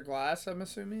Shattered Glass? I'm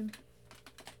assuming.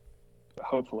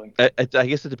 Hopefully. I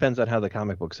guess it depends on how the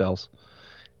comic book sells.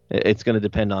 It's going to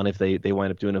depend on if they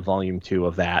wind up doing a volume 2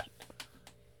 of that,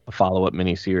 a follow-up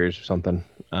miniseries or something.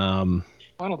 I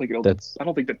don't think I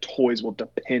don't think the toys will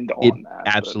depend It on that.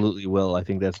 absolutely will. I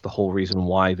think that's the whole reason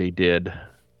why they did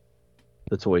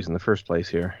the toys in the first place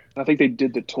here. I think they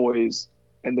did the toys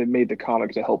and they made the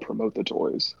comic to help promote the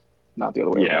toys, not the other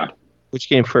way around. Which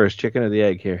came first, chicken or the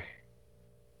egg here?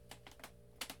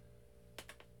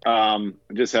 I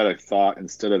just had a thought.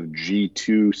 Instead of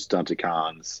G2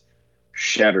 Stunticons,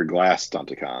 Shattered Glass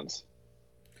Stunticons.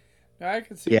 No, I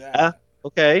can see that.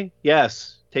 Okay.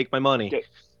 Yes. Take my money. Okay.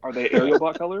 Are they aerial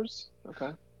bot colors? Okay.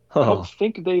 I Oh, don't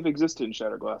think they've existed in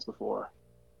Shattered Glass before,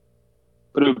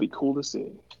 but it would be cool to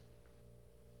see.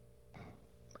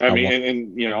 I mean,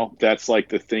 and you know, that's like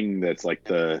the thing that's like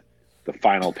the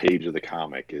final page of the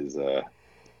comic is,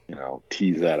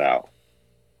 tease that out.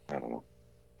 I don't know.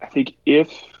 I think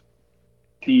if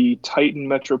the Titan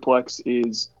Metroplex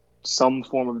is some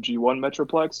form of G1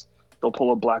 Metroplex, they'll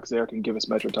pull a Black Zarek and give us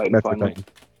Metro Titan Metro finally. Titan.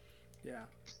 Yeah.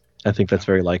 I think that's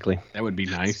very likely. That would be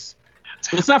nice.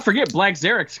 Let's not forget Black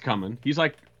Zarek's coming. He's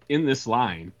like in this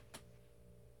line.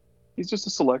 He's just a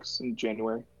Selects in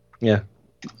January. Yeah.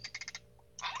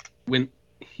 When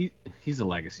he's a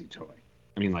legacy toy.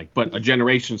 I mean, but a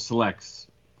Generation Selects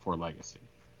for legacy.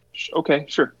 Okay,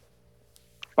 sure.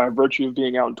 By virtue of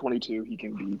being out in 22, he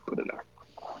can be put in there.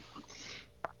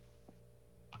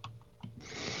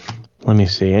 Let me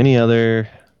see. Any other?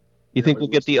 You think we'll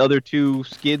get the other 2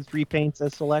 Skids repaints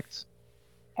as Selects?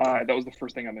 That was the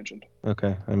first thing I mentioned.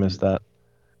 Okay, I missed that.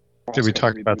 Did we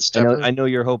talk about I Stepper? know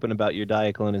you're hoping about your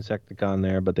Diaclone and Secticon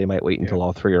there, but they might wait until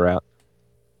all 3 are out.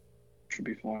 Should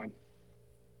be fine.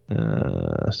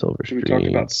 Silver Should we Stream. talk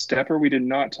about Stepper? We did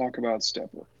not talk about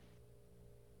Stepper.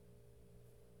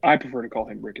 I prefer to call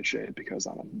him Ricochet because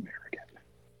I'm American.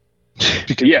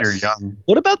 Because Yes. you're young.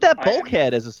 What about that I am.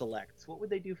 bulkhead as a Select? What would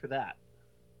they do for that?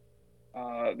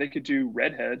 They could do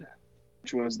Redhead,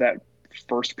 which was that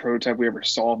first prototype we ever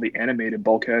saw of the animated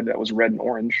bulkhead that was red and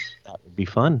orange, That would be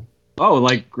fun. Oh,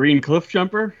 like Green Cliff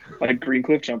Jumper? like Green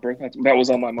Cliff Jumper. That was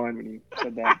on my mind when you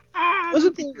said that.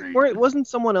 Wasn't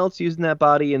someone else using that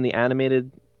body in the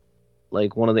animated,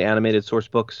 like one of the animated source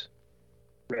books?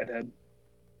 Redhead.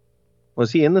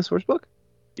 Was he in the source book?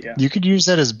 Yeah. You could use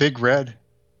that as Big Red.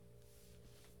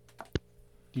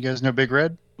 You guys know Big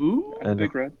Red? Ooh,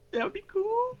 Big Red. that would be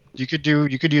cool. You could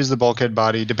use the bulkhead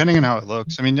body depending on how it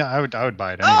looks. I mean, I would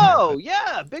buy it. Anyway, Oh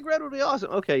yeah, Big Red would be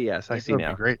awesome. Okay, yes, I see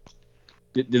now. Great.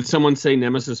 Did someone say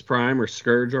Nemesis Prime or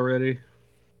Scourge already?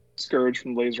 Scourge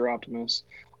from Laser Optimus.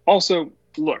 Also,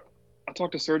 look, I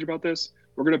talked to Serge about this.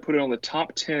 We're going to put it on the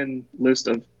top 10 list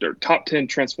of or top 10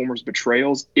 Transformers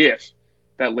betrayals if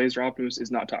that Laser Optimus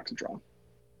is not Toxitron.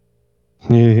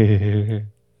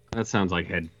 That sounds like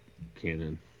head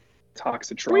canon.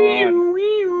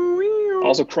 Toxitron.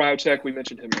 Also, Cryotech. We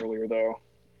mentioned him earlier, though.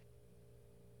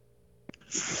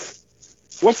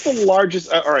 What's the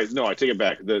largest? All right, no, I take it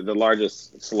back. The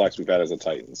largest selects we've had as a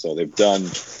Titan. So they've done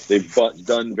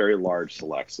very large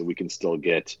selects. So we can still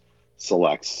get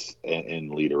selects in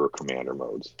leader or commander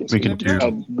modes. We can do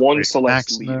one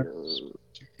select Maximus. leader.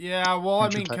 Yeah, well, I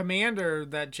mean, Intertype. Commander,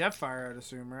 that Jetfire, I'd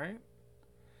assume, right?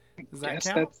 Does that Yes,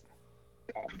 count?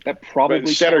 that probably But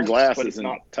Shattered counts, Glass but it's isn't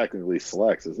not. technically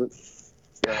selects, is it?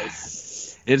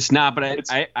 It's not, but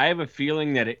It's- I have a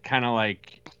feeling that it kind of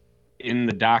like in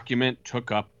the document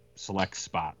took up select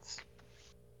spots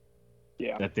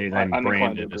Yeah. that they then I'm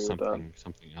inclined to branded as agree with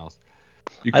something else.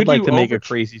 You I'd like do to make a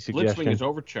crazy Blitzwing suggestion. is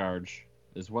overcharge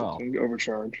as well.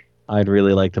 Overcharge. I'd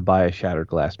really like to buy a Shattered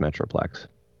Glass Metroplex.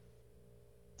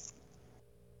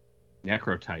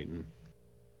 Necro Titan.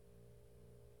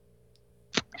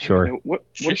 Sure. You know, what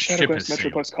Ship- Shadow ship Glass is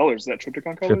sailed. Metroplex colors? Is that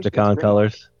Triptychon colors? Triptychon That's Grimlock.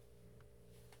 colors.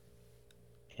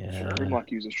 Sure, Yeah.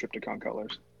 Grimlock uses Triptychon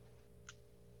colors.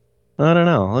 I don't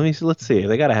know. Let's see.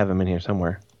 They got to have him in here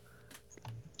somewhere.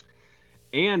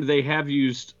 And they have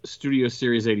used Studio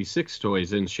Series 86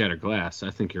 toys in Shattered Glass. I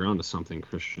think you're onto something,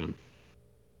 Christian.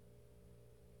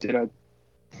 Did I?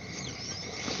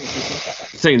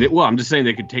 Saying that, well, I'm just saying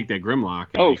they could take that Grimlock.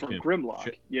 And Oh, make from him- Grimlock.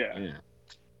 Shit. Yeah. Yeah.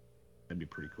 That'd be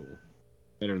pretty cool.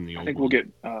 Better than the old I think one. we'll get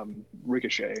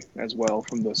Ricochet as well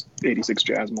from the 86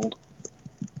 Jazz mold.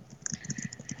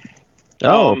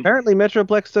 Oh, Um, apparently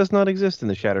Metroplex does not exist in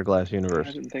the Shattered Glass I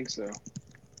universe. didn't think so.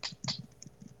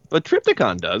 But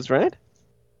Triptychon does, right?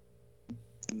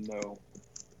 No.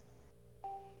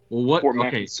 Well, what? Fort Mac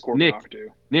Okay, and Scorponok Nick. do.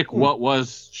 Nick, what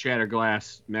was Shattered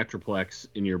Glass Metroplex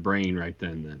in your brain right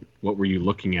then? Then, what were you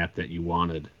looking at that you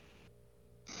wanted?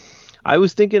 I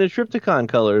was thinking of Triptychon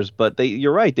colors, but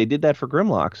you're right. They did that for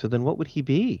Grimlock. So then what would he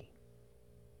be?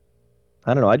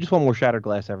 I don't know. I just want more Shattered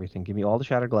Glass everything. Give me all the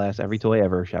Shattered Glass, every toy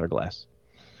ever, Shattered Glass.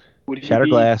 Would he Shattered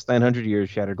be Glass, 900 years,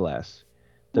 Shattered Glass.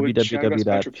 Would Shattered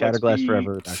Glass Metroplex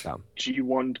www.shatterglassforever.com.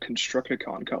 G1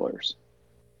 Constructicon colors?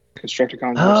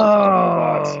 Constructicon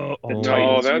versus Autobots. Oh, The No,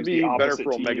 Titans that'd use the be better opposite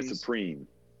for Omega teams. Supreme.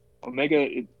 Omega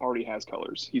it already has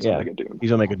colors. He's Yeah. Omega Doom.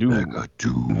 he's Omega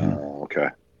Doom. Oh, okay.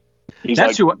 He's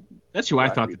That's like, who I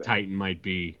Black thought the Beaver. Titan might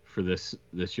be for this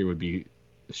year would be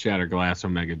Shattered Glass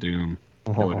Omega Doom.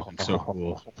 That would have been so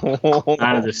cool.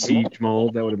 Out of the Siege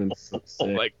mold, that would have been so sick. Oh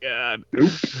my god.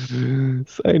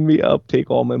 Sign me up.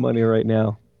 Take all my money right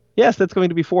now. Yes, that's going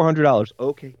to be $400.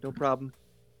 Okay, no problem.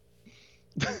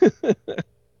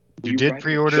 You You did right.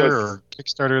 pre-order So- or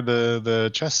Kickstarter the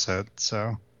chess set,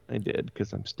 so I did,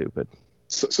 because I'm stupid.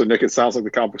 So, Nick, it sounds like the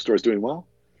comic book store is doing well.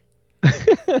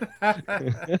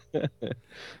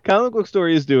 Comic book store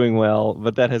is doing well,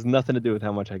 but that has nothing to do with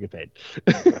how much I get paid.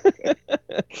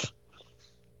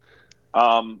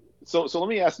 So let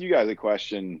me ask you guys a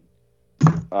question.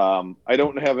 I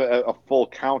don't have a full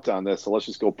count on this, so let's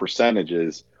just go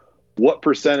percentages. What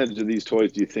percentage of these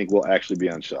toys do you think will actually be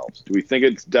on shelves? Do we think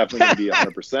it's definitely going to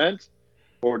be 100%,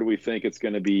 or do we think it's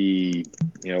going to be,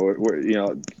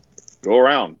 go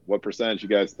around? What percentage you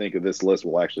guys think of this list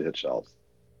will actually hit shelves?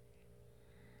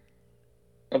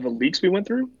 of the leaks we went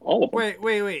through, all of them.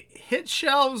 Wait. Hit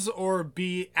shelves or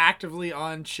be actively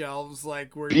on shelves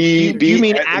like where You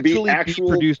mean actually be actual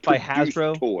produced by produced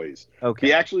Hasbro? toys. Okay.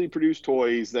 The actually produced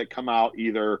toys that come out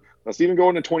either, let's even go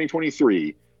into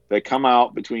 2023, that come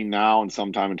out between now and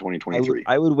sometime in 2023.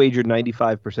 I would wager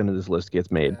 95% of this list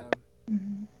gets made.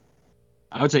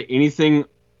 I would say anything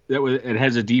that it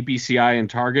has a DPCI and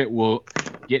Target will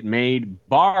get made,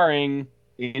 barring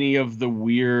any of the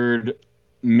weird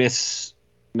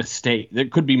mistake. There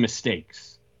could be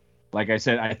mistakes. Like I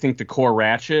said, I think the core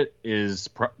Ratchet is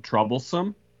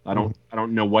troublesome. I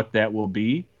don't know what that will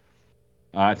be.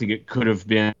 I think it could have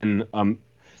been.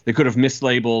 they could have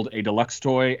mislabeled a deluxe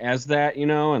toy as that,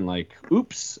 and like,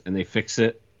 oops, and they fix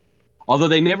it. Although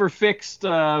they never fixed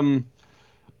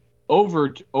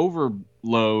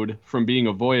overload from being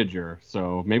a Voyager,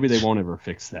 so maybe they won't ever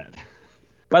fix that.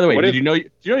 By the way, did you know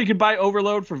you could buy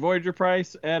overload for Voyager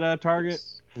price at Target?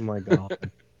 Oh my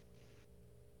god.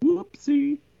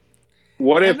 Whoopsie.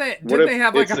 Did they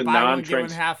have like a buy one get one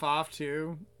non-trans- half off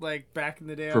too, like back in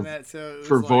the day on that? So it was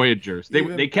for like Voyagers,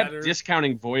 they kept better.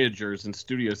 discounting Voyagers in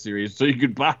Studio Series, so you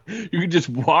could just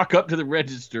walk up to the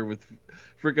register with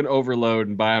freaking overload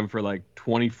and buy them for like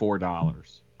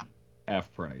 $24,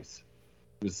 half price.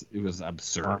 It was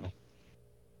absurd.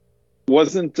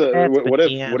 Wasn't what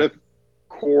banana. if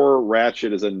Core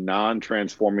Ratchet is a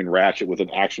non-transforming Ratchet with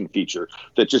an action feature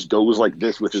that just goes like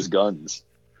this with his guns?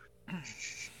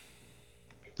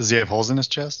 Does he have holes in his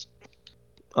chest?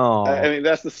 Oh, I mean,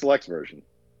 that's the select version.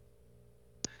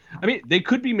 I mean, they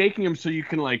could be making them so you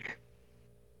can like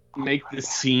make the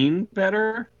scene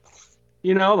better,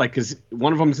 like because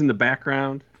one of them's in the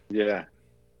background, Yeah.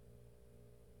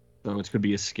 so it could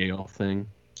be a scale thing.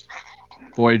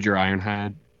 Voyager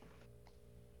Ironhide.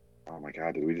 Oh my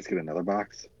god, did we just get another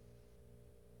box?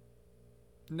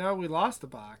 No, we lost the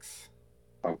box.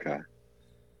 Okay.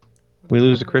 we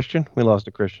lose a Christian. We lost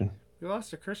a Christian. We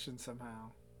lost a Christian somehow.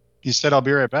 He said, "I'll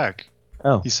be right back."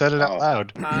 Oh, He said it out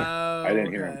loud. Oh, I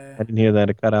didn't hear him. okay. I didn't hear that.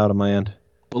 It cut out on my end.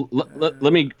 Well,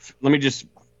 let me just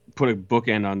put a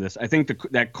bookend on this. I think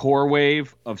that core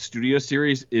wave of Studio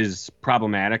Series is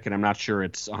problematic, and I'm not sure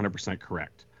it's 100%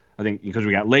 correct. I think because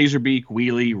we got Laserbeak,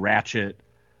 Wheelie, Ratchet,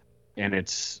 and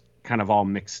it's kind of all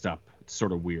mixed up. It's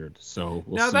sort of weird. So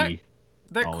we'll see.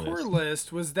 That all core this.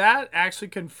 list, was that actually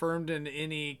confirmed in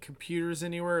any computers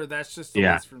anywhere, or that's just a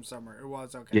Yeah. list from somewhere? It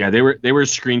was, okay. Yeah, they were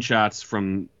screenshots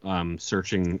from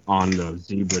searching on the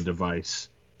Zebra device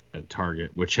at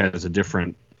Target, which has a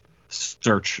different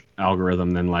search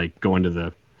algorithm than like going to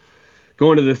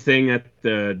the thing at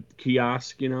the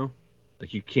kiosk.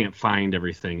 Like you can't find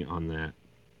everything on that.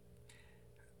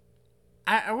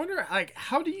 I wonder, like,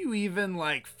 how do you even,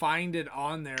 like, find it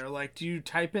on there? Like, do you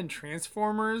type in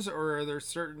Transformers, or are there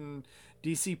certain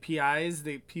DCPIs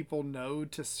that people know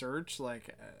to search? Like,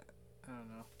 I don't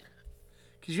know.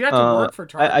 Because you have to work for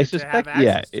Target I to suspect, have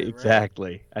access to it, right?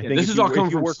 exactly. I think this is all coming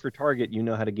if you from work for Target, you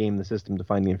know how to game the system to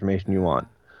find the information you want.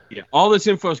 Yeah, all this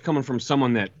info is coming from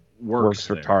someone that works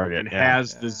for there Target, and yeah.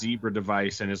 has the Zebra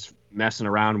device and is messing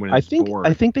around when I it's think bored.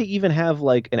 I think they even have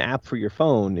like an app for your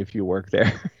phone if you work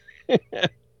there. So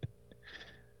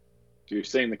you're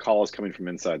saying the call is coming from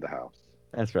inside the house?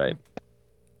 That's right.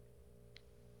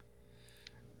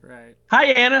 Right. Hi,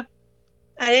 Anna.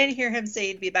 I didn't hear him say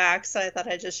he'd be back, so I thought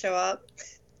I'd just show up.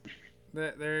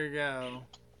 There you go.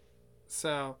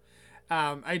 So,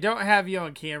 I don't have you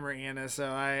on camera, Anna, so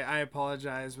I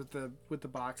apologize with the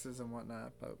boxes and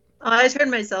whatnot. But I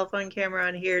turned my cell phone camera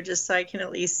on here just so I can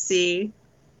at least see.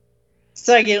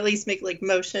 So I can at least make like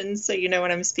motions so you know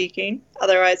when I'm speaking.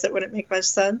 Otherwise, it wouldn't make much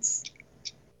sense.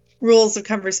 Rules of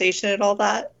conversation and all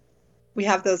that. We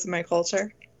have those in my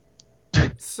culture.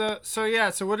 So yeah.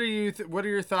 So what are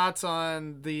your thoughts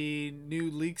on the new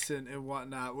leaks and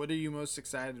whatnot? What are you most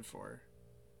excited for?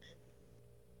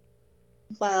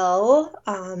 Well,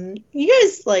 you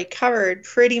guys like covered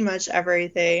pretty much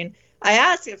everything. I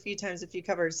asked a few times if you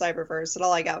covered Cyberverse, and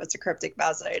all I got was a cryptic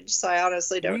message. So I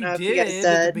honestly don't know if you guys did.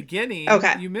 At the beginning.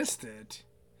 Okay. You missed it.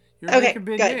 You're Okay, making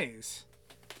good. beignets.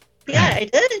 Yeah, I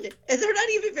did. And they're not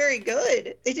even very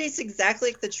good. They taste exactly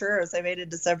like the churros I made in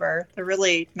December. They're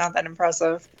really not that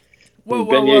impressive.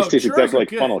 Beignets taste Churros exactly are like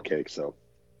good. funnel cake, so.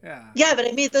 Yeah. Yeah, but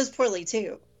I made those poorly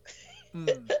too.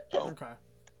 Okay.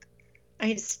 I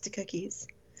need to stick to cookies.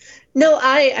 No,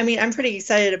 I mean, I'm pretty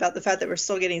excited about the fact that we're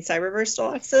still getting Cyberverse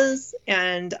deluxes,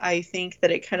 and I think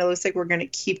that it kind of looks like we're going to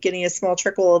keep getting a small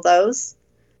trickle of those.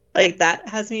 Like, that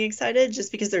has me excited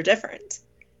just because they're different,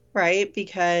 right?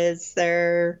 Because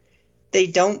they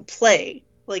don't play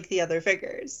like the other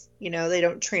figures. They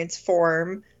don't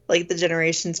transform like the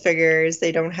Generations figures.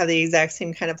 They don't have the exact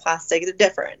same kind of plastic. They're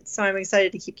different. So I'm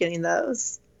excited to keep getting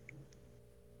those.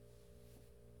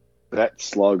 That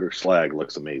slug or slag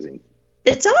looks amazing.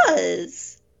 It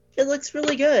does. It looks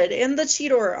really good. And the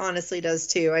Cheetor honestly does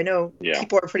too. I know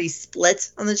people are pretty split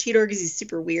on the Cheetor because he's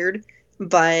super weird,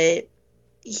 but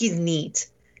he's neat.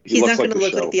 He's not going to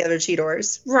look like the other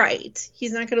Cheetors. Right.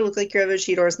 He's not going to look like your other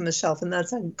Cheetors on the shelf, and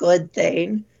that's a good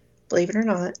thing, believe it or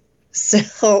not.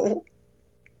 So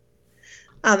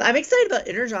I'm excited about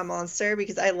Energon Monster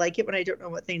because I like it when I don't know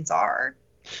what things are.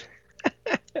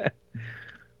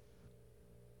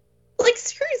 Like,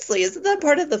 seriously, isn't that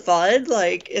part of the fun?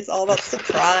 Like, it's all about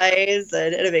surprise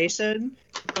and innovation.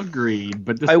 Agreed,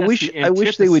 but I wish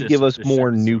they would give us this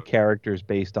more new episode. characters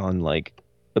based on like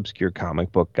obscure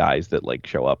comic book guys that like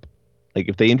show up. Like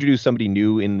if they introduce somebody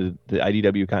new in the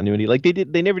IDW continuity, like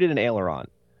they never did an Aileron.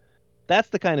 That's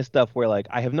the kind of stuff where like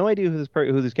I have no idea who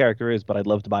this character is, but I'd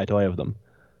love to buy a toy of them.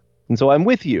 And so I'm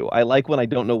with you. I like when I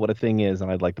don't know what a thing is,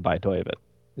 and I'd like to buy a toy of it.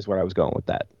 Is where I was going with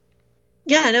that.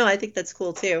 Yeah, no, I think that's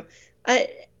cool too.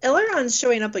 Aileron's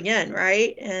showing up again,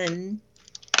 right? And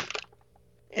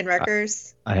in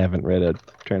Wreckers. I haven't read a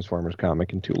Transformers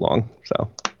comic in too long, so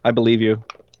I believe you.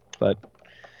 But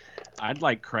I'd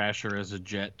like Crasher as a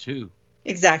jet too.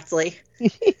 Exactly.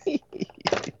 The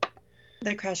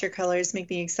Crasher colors make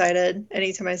me excited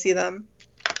anytime I see them.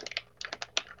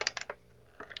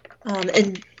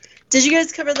 And did you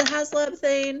guys cover the HasLab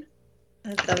thing?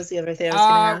 That was the other thing I was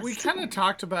going to ask. We kind of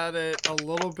talked about it a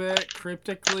little bit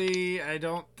cryptically. I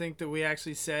don't think that we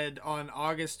actually said on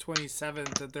August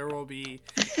 27th that there will be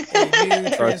a new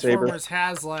Transformers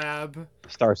HasLab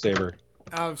Star Saber.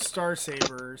 of Star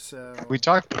Saber. So We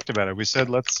talked about it. We said,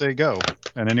 let's say go.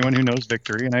 And anyone who knows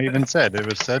victory, and I even said, it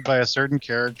was said by a certain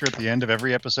character at the end of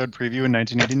every episode preview in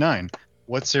 1989.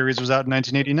 What series was out in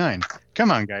 1989?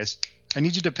 Come on, guys. I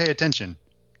need you to pay attention.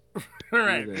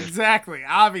 right, exactly,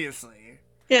 obviously.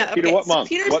 Yeah, okay. Peter, what so month?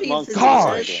 Peter's What being month?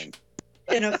 facetious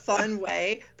in a fun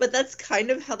way, but that's kind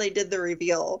of how they did the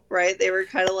reveal, right? They were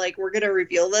kind of like, we're going to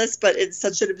reveal this, but in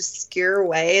such an obscure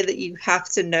way that you have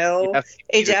to know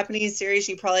a Japanese series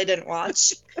you probably didn't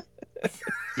watch.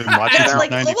 Been watching That's since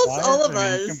like 95? almost all of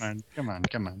I mean, us. Come on.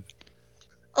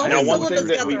 Almost one all of thing us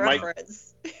that got we the might-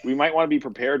 reference. We might want to be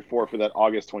prepared for that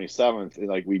August 27th.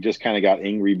 Like, we just kind of got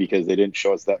angry because they didn't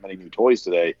show us that many new toys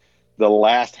today. The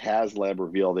last HasLab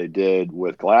reveal they did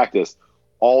with Galactus,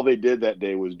 all they did that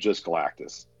day was just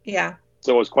Galactus. Yeah.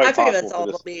 So it was quite I figure possible that's for all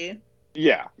this. it'll be.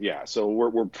 Yeah. So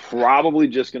we're probably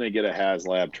just going to get a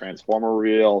HasLab Transformer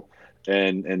reel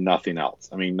and nothing else.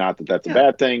 I mean, not that that's a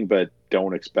bad thing, but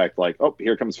don't expect like, oh,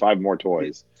 here comes 5 more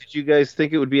toys. Did you guys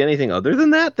think it would be anything other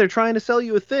than that? They're trying to sell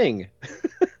you a thing.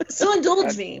 So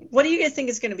indulge me. What do you guys think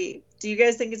it's going to be? Do you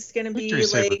guys think it's going to be Victory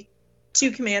Saber. like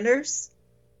 2 commanders?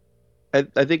 I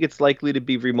think it's likely to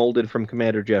be remolded from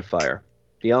Commander Jetfire.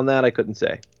 Beyond that, I couldn't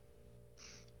say.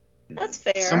 That's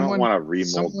fair. I don't want to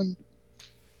remold Someone,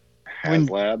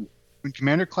 HasLab. when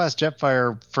Commander Class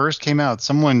Jetfire first came out,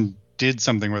 someone did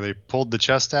something where they pulled the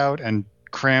chest out and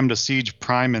crammed a Siege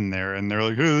Prime in there, and they're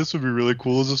like, "Hey, this would be really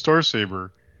cool as a Star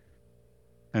Saber."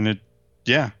 And it,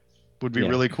 would be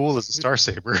really cool as a Star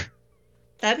Saber.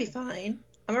 That'd be fine.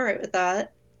 I'm all right with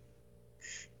that.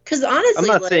 Because honestly, I'm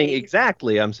not like, saying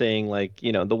exactly. I'm saying like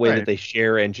the way that Right. they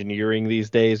share engineering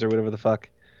these days or whatever the fuck.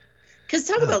 Because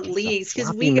talk about leaks, because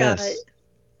floppy we got. mess.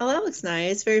 Oh, that looks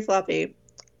nice. Very floppy.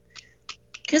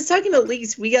 Because talking about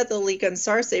leaks, we got the leak on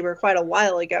Star Saber quite a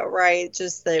while ago, right?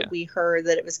 Just that we heard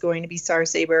that it was going to be Star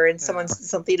Saber, and someone said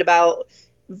something about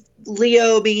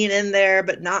Leo being in there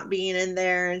but not being in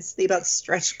there, and something about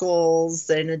stretch goals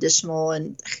and additional,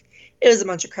 and it was a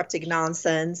bunch of cryptic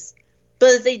nonsense.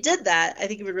 But if they did that, I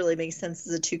think it would really make sense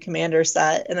as a 2 commander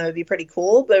set, and that would be pretty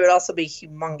cool, but it would also be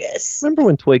humongous. Remember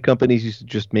when toy companies used to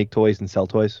just make toys and sell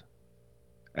toys,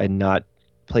 and not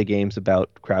play games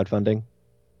about crowdfunding?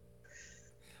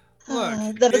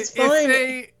 Look, that was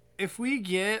fun. if we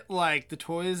get like the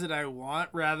toys that I want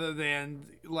rather than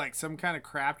like some kind of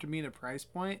crap to meet a price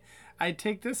point, I'd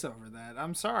take this over that.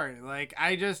 I'm sorry. Like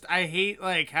I hate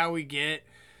like how we get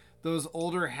those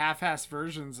older half-ass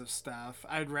versions of stuff.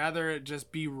 I'd rather it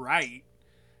just be right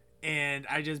and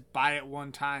I just buy it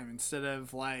one time instead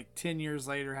of like 10 years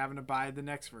later having to buy the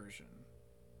next version.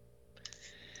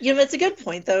 It's a good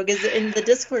point, though, because in the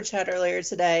Discord chat earlier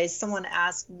today, someone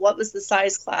asked what was the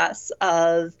size class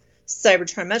of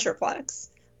Cybertron Metroplex?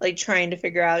 Like, trying to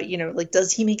figure out, like,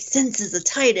 does he make sense as a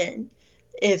Titan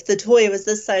if the toy was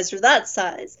this size or that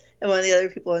size? And one of the other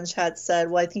people in chat said,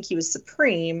 well, I think he was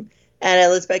Supreme. And I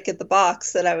looked back at the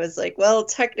box and I was like, well,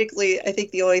 technically, I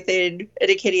think the only thing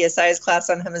indicating a size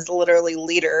class on him is literally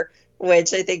leader,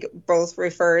 which I think both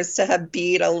refers to him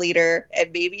being a leader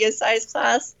and maybe a size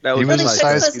class. That He was was my a size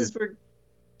size. classes were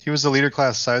He was the leader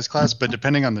class, size class, but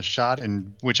depending on the shot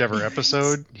and whichever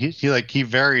episode, he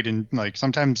varied. And like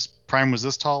sometimes Prime was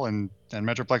this tall and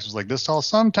Metroplex was like this tall.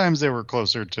 Sometimes they were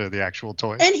closer to the actual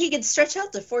toy. And he could stretch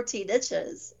out to 14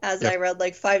 inches, as I read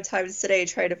like 5 times today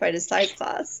trying to find his size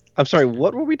class. I'm sorry,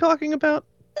 what were we talking about?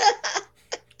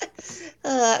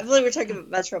 I believe we're talking about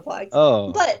Metroplex.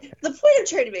 Oh. But the point I'm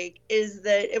trying to make is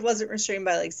that it wasn't restrained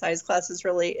by like size classes,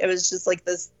 really. It was just like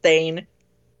this thing.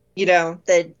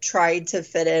 that tried to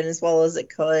fit in as well as it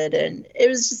could, and it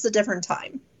was just a different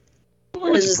time. It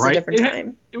was just a different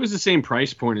time. It was the same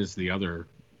price point as the other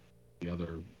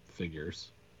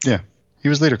figures. Yeah, he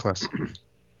was leader class.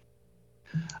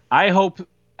 I hope,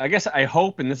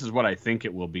 and this is what I think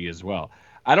it will be as well.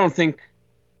 I don't think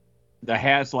the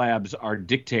HasLabs are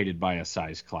dictated by a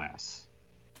size class.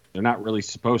 They're not really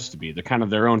supposed to be. They're kind of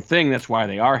their own thing. That's why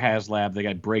they are HasLab. They got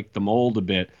to break the mold a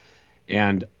bit.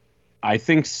 And I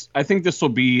think this will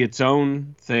be its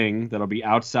own thing that'll be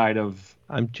outside of.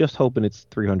 I'm just hoping it's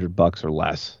 $300 or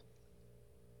less.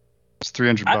 It's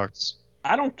 $300.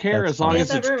 I don't care as long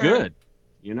as it's good.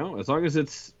 As long as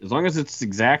it's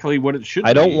exactly what it should be.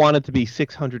 I don't want it to be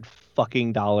 $600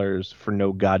 fucking for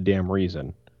no goddamn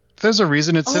reason. If there's a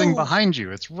reason, it's sitting behind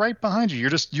you. It's right behind you.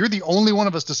 You're the only one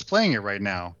of us displaying it right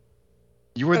now.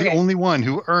 You were the only one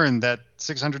who earned that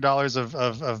 $600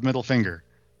 of middle finger.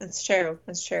 That's true.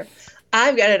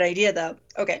 I've got an idea though.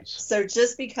 Okay, so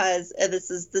just because this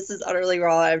is utterly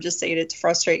raw, I'm just saying it to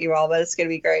frustrate you all, but it's gonna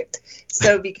be great.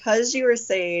 So because you were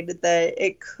saying that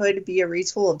it could be a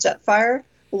retool of Jetfire,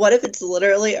 what if it's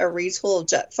literally a retool of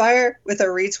Jetfire with a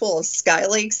retool of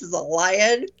Skylynx as a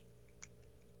lion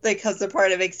that comes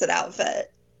apart and makes an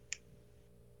outfit?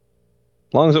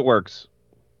 As long as it works.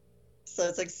 So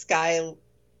it's like Sky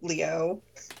Leo.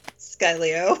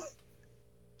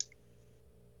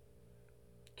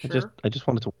 Sure. I just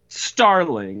wanted to.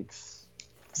 Starlinks.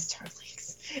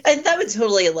 And that would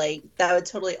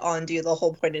totally undo the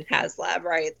whole point in HasLab,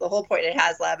 right? The whole point in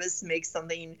HasLab is to make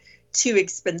something too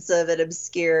expensive and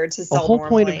obscure to sell. The whole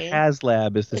normally. point of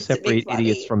HasLab is to separate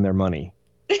idiots from their money.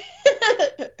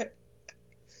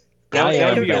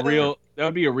 That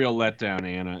would be a real letdown,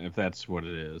 Anna, if that's what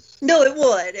it is. No, it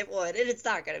would, and it's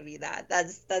not going to be that.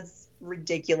 That's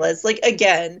ridiculous. Like,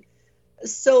 again,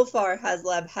 so far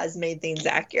HasLab has made things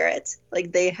accurate.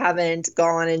 Like, they haven't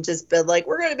gone and just been like,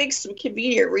 we're going to make some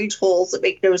convenient retools that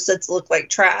make no sense look like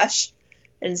trash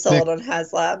and sell it on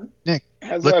HasLab. Nick,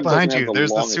 HasLab look behind doesn't you. have There's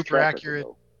the longest super track record, accurate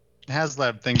though.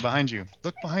 HasLab thing behind you.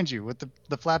 Look behind you with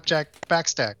the flapjack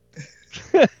backstack.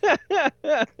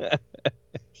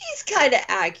 He's kind of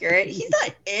accurate. He's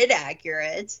not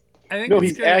inaccurate. I think No,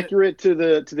 he's accurate to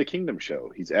the Kingdom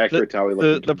show. He's accurate to how he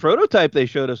looked. The prototype they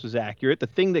showed us was accurate. The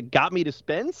thing that got me to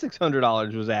spend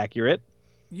 $600 was accurate.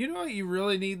 You know what you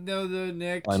really need, though,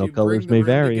 Nick, Final to colors bring the may room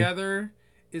vary. together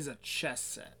is a chess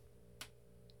set.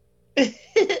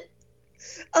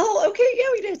 Oh, okay. Yeah,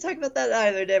 we didn't talk about that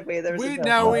either, did we?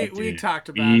 We talked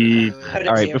about it earlier.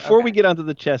 All right, before we get onto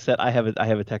the chess set, I have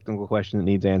a technical question that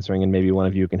needs answering, and maybe one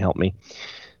of you can help me.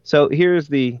 So here's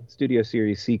the Studio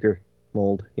Series Seeker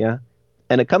mold, yeah?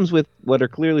 And it comes with what are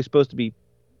clearly supposed to be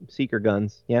Seeker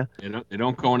guns, yeah? They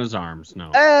don't go in his arms,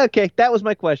 no. Okay, that was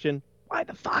my question. Why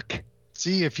the fuck?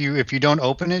 See, if you don't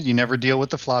open it, you never deal with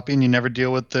the floppy, and you never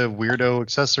deal with the weirdo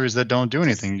accessories that don't do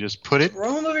anything. You just put it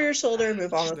Throw them over your shoulder,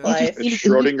 move on with life. It's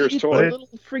Schrodinger's toy.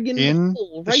 in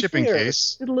the shipping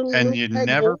case, and you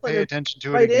never pay attention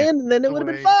to it again. And then it would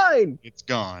have been fine. It's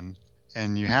gone,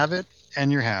 and you have it,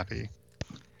 and you're happy.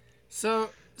 So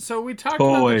we talked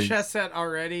about the chess set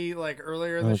already, like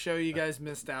earlier in the show. You guys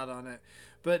missed out on it.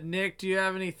 But Nick, do you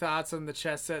have any thoughts on the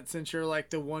chess set since you're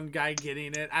like the one guy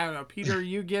getting it? I don't know. Peter, are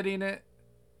you getting it?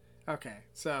 Okay,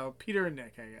 so Peter and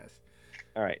Nick, I guess.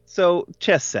 All right, so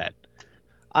chess set.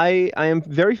 I am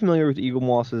very familiar with Eagle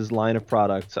Moss's line of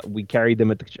products. We carried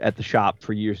them at the shop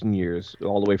for years and years,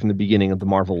 all the way from the beginning of the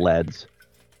Marvel LEDs.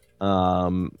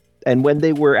 And when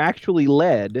they were actually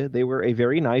LED, they were a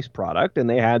very nice product, and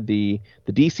they had the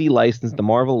DC license, the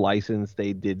Marvel license.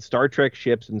 They did Star Trek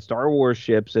ships and Star Wars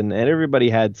ships, and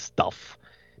everybody had stuff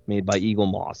made by Eagle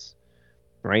Moss,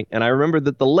 right? And I remember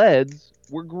that the LEDs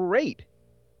were great.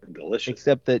 Delicious.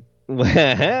 Except that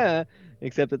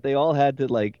they all had to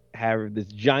like have this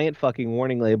giant fucking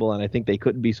warning label, and I think they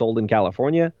couldn't be sold in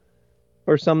California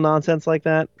or some nonsense like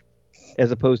that. As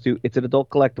opposed to, it's an adult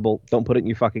collectible, don't put it in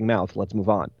your fucking mouth, let's move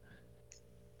on.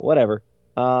 Whatever.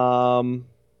 So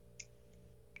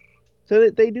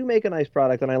they do make a nice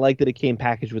product, and I like that it came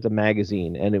packaged with a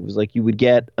magazine, and it was like you would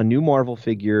get a new Marvel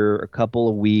figure a couple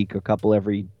a week, a couple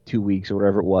every 2 weeks, or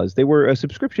whatever it was. They were a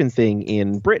subscription thing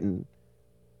in Britain,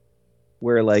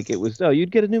 where like it was,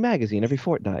 you'd get a new magazine every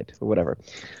fortnight or whatever.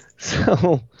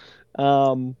 So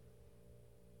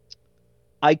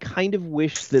I kind of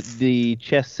wish that the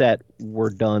chess set were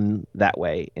done that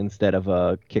way instead of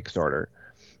a Kickstarter.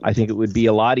 I think it would be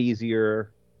a lot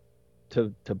easier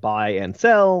to buy and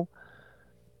sell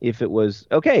if it was,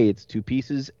 okay, it's 2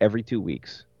 pieces every 2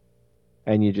 weeks.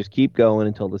 And you just keep going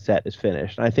until the set is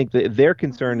finished. And I think that their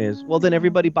concern is, well, then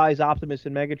everybody buys Optimus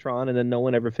and Megatron, and then no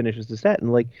one ever finishes the set.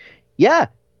 And like, yeah,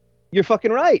 You're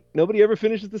fucking right. Nobody ever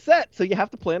finishes the set, so you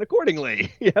have to plan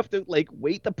accordingly. You have to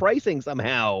weight the pricing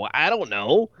somehow. I don't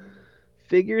know.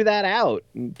 Figure that out.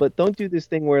 But don't do this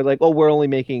thing where oh, we're only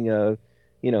making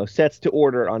sets to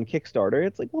order on Kickstarter.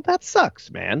 It's well, that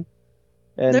sucks, man.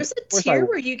 And there's a tier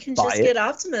where you can just get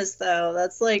Optimus, though.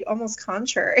 That's almost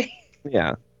contrary.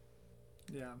 Yeah.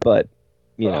 Yeah. But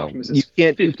you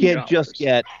can't just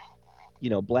get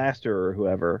Blaster or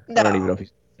whoever. No. I don't even know if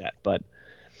he's that, but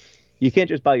you can't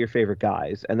just buy your favorite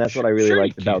guys, and that's what I really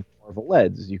liked about Marvel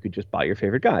Leds. You could just buy your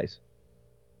favorite guys.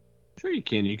 Sure, you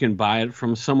can. You can buy it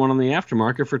from someone on the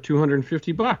aftermarket for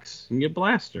 $250 and get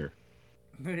Blaster.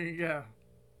 There you go.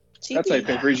 That's like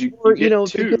you Or get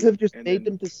you could have just made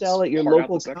them to sell at your part out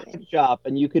local the second comic one. shop,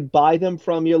 and you could buy them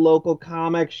from your local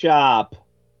comic shop.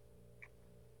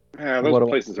 Yeah, What those do-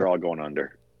 places are all going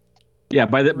under. Yeah,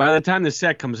 by the time the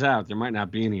set comes out, there might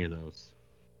not be any of those.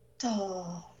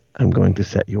 Oh. I'm going to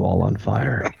set you all on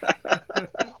fire.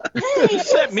 Hey,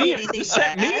 Set me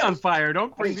anything on fire.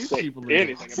 Don't bring I these didn't say people in.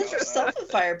 anything Set about yourself that. on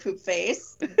fire, poop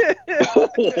face. Oh,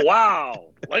 wow.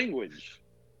 Language.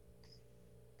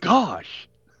 Gosh.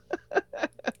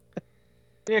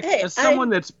 Yeah, Hey, as someone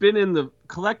that's been in the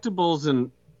collectibles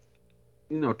and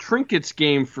trinkets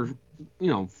game for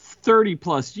 30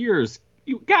 plus years,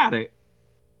 you gotta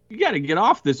get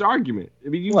off this argument. I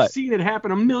mean, you've What? seen it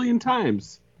happen a million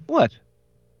times. What?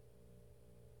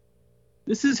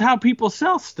 This is how people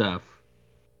sell stuff.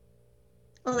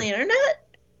 On the internet?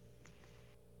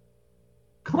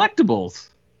 Collectibles.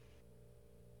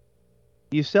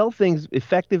 You sell things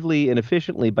effectively and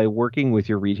efficiently by working with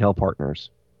your retail partners,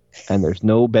 and there's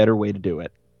no better way to do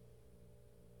it.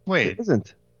 Wait, It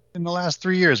isn't. in the last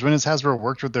 3 years, when has Hasbro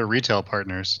worked with their retail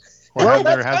partners? Or Well, have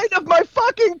there that's kind of my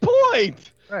fucking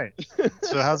point. Right.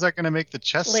 So how's that going to make the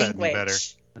chess set any better?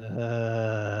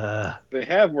 Language. They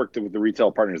have worked with the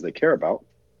retail partners they care about.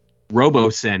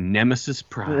 Robosend, Nemesis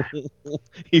Prime.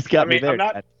 He's got me I mean, there. I'm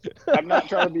not- Dad. I'm not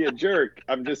trying to be a jerk.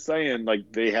 I'm just saying,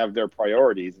 they have their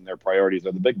priorities, and their priorities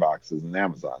are the big boxes and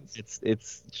Amazons.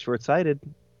 It's short-sighted,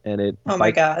 and it Oh my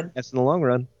bites god. ass in the long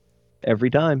run. Every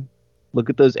time. Look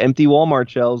at those empty Walmart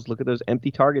shelves. Look at those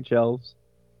empty Target shelves.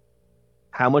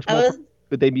 How much I more was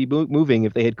could they be moving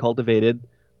if they had cultivated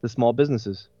the small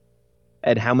businesses?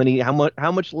 And how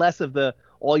much less of the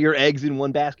all your eggs in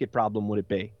one basket problem would it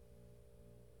be?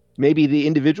 Maybe the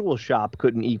individual shop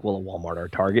couldn't equal a Walmart or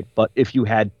Target, but if you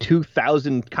had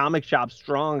 2,000 comic shops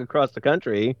strong across the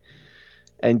country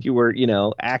and you were,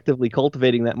 actively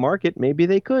cultivating that market, maybe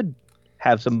they could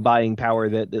have some buying power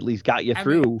that at least got you I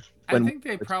through. mean, I when think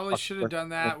they probably should have done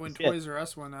that when shit. Toys R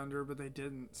Us went under, but they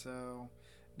didn't. So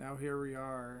now here we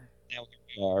are.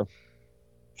 are.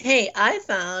 Hey, I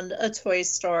found a toy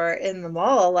store in the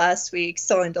mall last week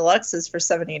selling deluxes for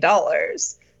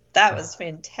 $70. That was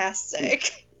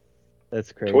fantastic.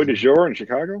 That's crazy. Toy de jour in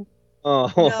Chicago?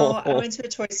 Oh. No, I went to a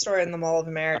toy store in the Mall of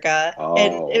America, Oh,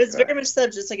 and it was okay. very much so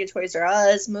just like a Toys R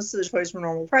Us. Most of the toys were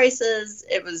normal prices.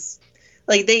 It was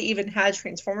they even had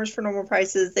Transformers for normal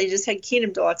prices. They just had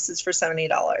Kingdom Deluxes for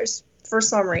 $70 for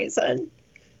some reason.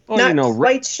 Well, Not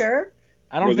quite sure.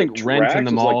 I don't Was think it rent in Drax? the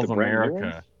Was Mall like of the brand new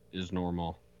America is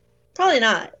normal. Probably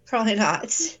not. Probably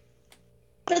not.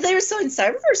 But they were selling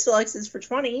Cyberverse Deluxes for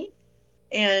 $20,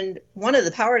 and one of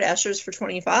the Power Dashers for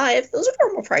 $25. Those are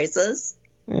normal prices.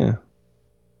 Yeah.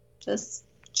 Just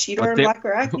Cheetor But and they- Black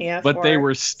Arachnia. But they for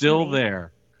were still $20.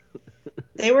 there.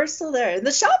 They were still there. And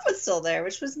the shop was still there,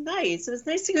 which was nice. It was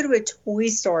nice to go to a toy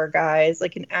store, guys,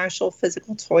 like an actual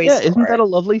physical toy Yeah, store. isn't that a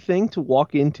lovely thing to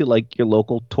walk into your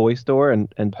local toy store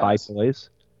and buy Yes. toys?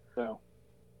 No.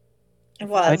 It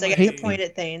was. I I got hate to point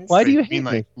at things. Why do you You hate mean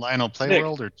me? like Lionel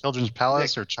Playworld or Children's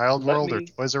Palace or Child let World or me-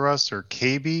 Toys R Us or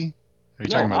KB? Are you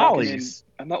No, talking about? Ollie's.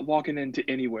 I'm not walking into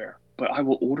anywhere, but I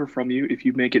will order from you if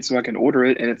you make it so I can order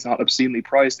it and it's not obscenely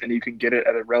priced and you can get it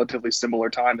at a relatively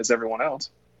similar time as everyone else.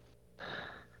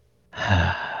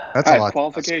 That's I a have lot.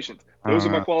 qualifications. Those are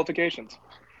my qualifications.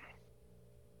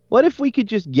 What if we could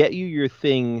just get you your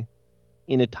thing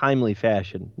in a timely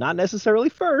fashion? Not necessarily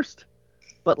first,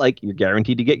 but you're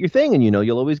guaranteed to get your thing and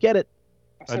you'll always get it.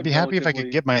 I I'd said be happy if I could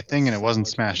relatively get my thing and it wasn't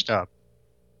similar smashed up.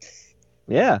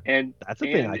 Yeah, And that's a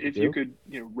thing I and could if do. you could,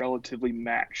 relatively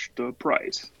match the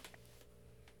price.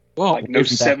 Well, Like no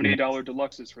isn't that $70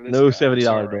 deluxes for this. No guy. $70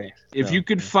 Sorry. bill. if No. you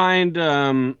could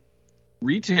find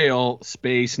retail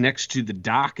space next to the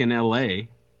dock in LA,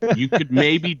 you could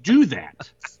maybe do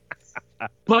that.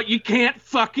 But you can't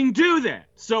fucking do that.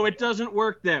 So it doesn't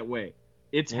work that way.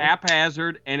 It's Yeah.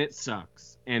 haphazard and it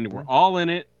sucks. And we're all in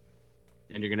it.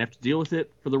 And you're going to have to deal with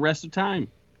it for the rest of time.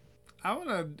 I want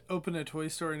to open a toy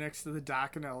store next to the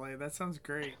dock in LA. That sounds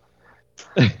great.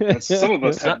 And some of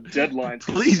us have deadlines.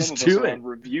 Please some of do us are it. on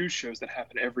review shows that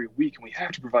happen every week, and we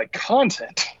have to provide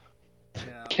content. Yeah.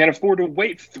 Can't afford to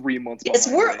wait 3 months. Yes,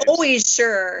 behind we're waves. always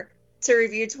sure to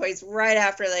review toys right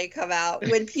after they come out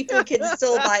when people can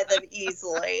still buy them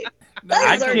easily. No,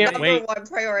 That is I our can't number wait. one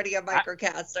priority of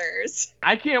microcasters.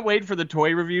 I can't wait for the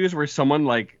toy reviews where someone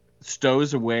like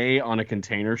stows away on a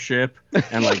container ship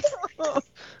and like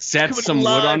sets some wood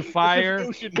on fire.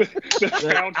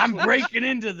 Like, I'm breaking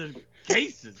into the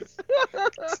cases.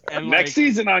 And Next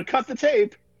season on Cut the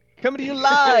Tape. Coming to you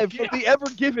live from the Ever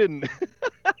Given.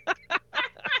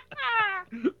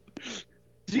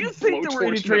 Do you think there were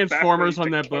any Blowtorch in the Transformers back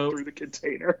on ready that to cut boat? through the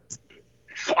container.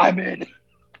 I'm in.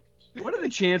 What are the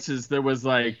chances there was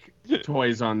like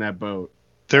toys on that boat?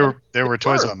 There were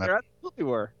toys on There that, absolutely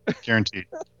were. guaranteed.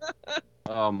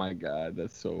 Oh my god,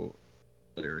 that's so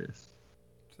hilarious.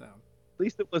 So, At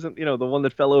least it wasn't, the one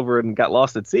that fell over and got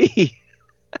lost at sea.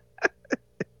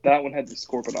 That one had the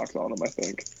Scorponok on him, I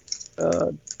think.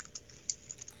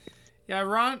 yeah,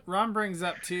 Ron brings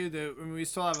up too that we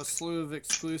still have a slew of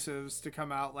exclusives to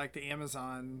come out, like the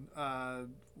Amazon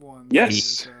ones.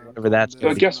 Yes. Whatever that's But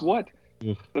gonna be. guess what?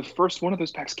 The first one of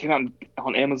those packs came out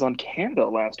on Amazon Canada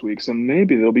last week, so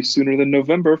maybe they'll be sooner than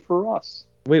November for us.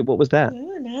 Wait, what was that?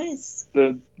 Oh, nice.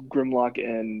 The Grimlock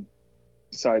and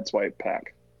Sideswipe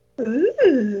pack.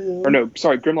 Ooh. Or no,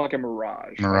 sorry, Grimlock and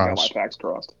Mirage. I got Mirage. my packs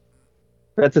crossed.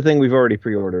 That's the thing we've already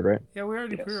pre-ordered, right? Yeah, we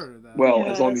already Yes. pre-ordered that. Well,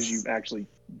 as long as Yes. you actually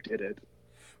did it.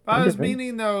 But I was Okay.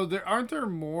 meaning though, aren't there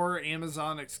more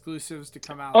Amazon exclusives to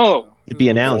come out? Oh, though? to be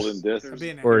announced. Golden Disc. To be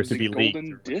announced. Or There's to the be leaked,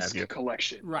 Golden or what have Disc you.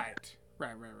 collection. Right.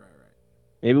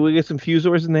 Maybe we get some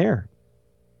Fusors in there.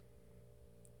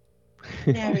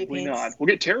 Yeah, Probably not. We'll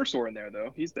get Pterosaur in there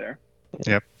though. He's there.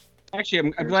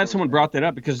 Actually, I'm glad someone brought that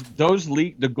up because those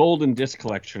leaked. The Golden Disc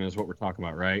collection is what we're talking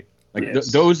about, right? Like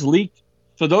Yes. those leaked.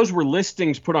 So those were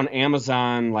listings put on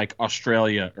Amazon, like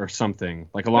Australia or something,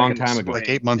 like a long in the time ago. spring. Like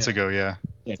 8 months Yeah. ago, yeah.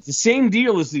 Yeah, it's the same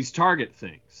deal as these Target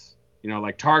things.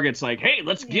 Like Target's like, hey,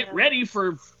 let's get Yeah. ready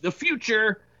for the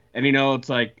future. And, it's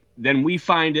like, then we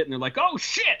find it and they're like, oh,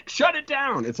 shit, shut it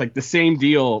down. It's like the same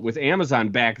deal with Amazon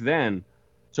back then.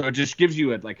 So it just gives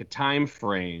you a time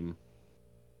frame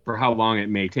for how long it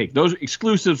may take. Those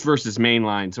exclusives versus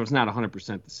mainline, so it's not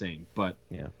 100% the same. But,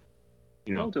 Yeah.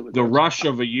 Relatively the close. rush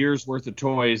of a year's worth of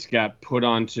toys got put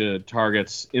onto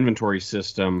Target's inventory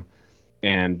system,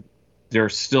 and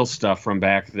there's still stuff from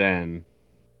back then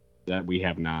that we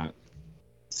have not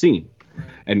seen.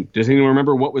 And does anyone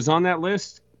remember what was on that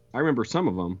list? I remember some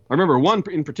of them. I remember one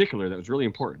in particular that was really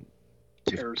important.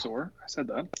 Pterosaur. I said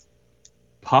that.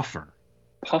 Puffer.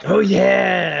 Puffer. Oh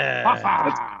yeah.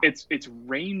 Puffer. It's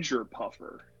Ranger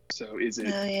Puffer. So is it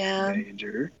Oh, yeah.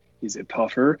 Ranger? Is it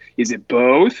Puffer? Is it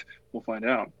both? We'll find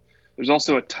out. There's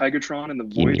also a Tigatron in the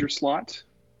Gimme. Voyager slot.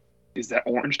 Is that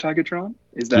orange Tigatron?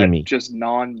 Is that Gimme. just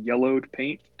non-yellowed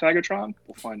paint Tigatron?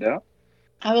 We'll find out.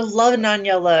 I would love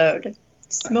non-yellowed.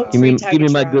 Smoke Give free me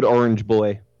my good orange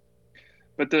boy.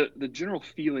 But the general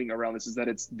feeling around this is that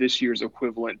it's this year's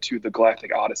equivalent to the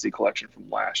Galactic Odyssey collection from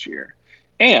last year.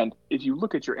 And if you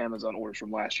look at your Amazon orders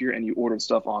from last year and you ordered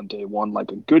stuff on day one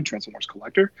like a good Transformers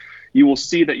collector, you will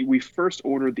see that we first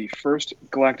ordered the first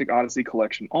Galactic Odyssey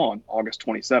collection on August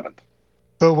 27th.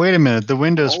 But wait a minute, the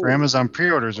windows for Oh. Amazon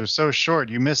pre-orders are so short,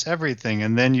 you miss everything,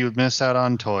 and then you miss out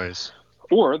on toys.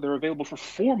 Or they're available for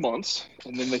 4 months,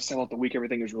 and then they sell out the week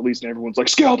everything is released, and everyone's like,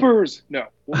 scalpers! No,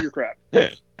 hold your crap.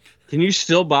 Can you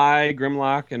still buy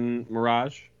Grimlock and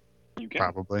Mirage? You can.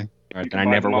 Probably. All right, You then can I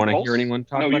buy never them on want to Pulse. hear anyone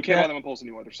talk No, about you can't buy that. them on Pulse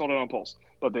anymore. They're sold out on Pulse,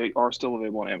 but they are still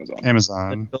available on Amazon.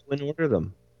 Amazon. Let's go and order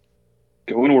them.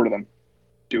 Go and order them.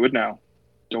 Do it now.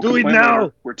 Don't Do it complain now!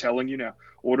 later. We're telling you now.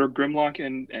 Order Grimlock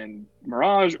and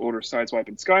Mirage. Order Sideswipe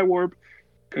and Skywarp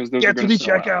because those are Get to going the to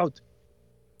sell out. checkout.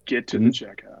 Get to the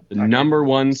checkout. The number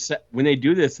one when they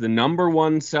do this, the number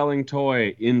one selling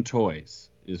toy in toys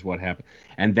is what happened,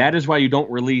 and that is why you don't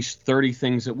release 30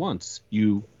 things at once.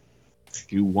 You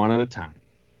do one at a time.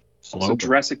 So Slow burn.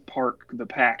 Jurassic Park, the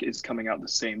pack is coming out the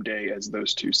same day as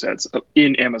those two sets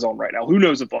in Amazon right now. Who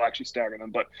knows if they'll actually stagger them?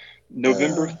 But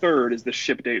November 3rd is the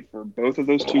ship date for both of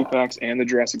those two packs and the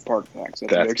Jurassic Park pack. So That's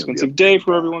it's a very gonna be expensive a day big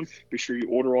for box. everyone. Be sure you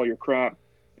order all your crap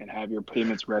and have your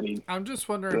payments ready. I'm just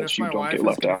wondering That if you my don't wife get is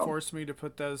left going to out. force me to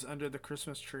put those under the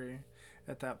Christmas tree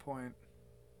at that point.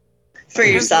 For I guess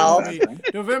it yourself. wouldn't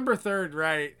be- November 3rd,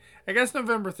 right. I guess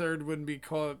November 3rd wouldn't be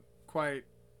quite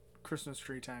Christmas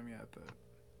tree time yet, but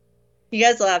You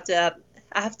guys will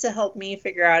have to help me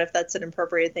figure out if that's an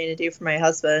appropriate thing to do for my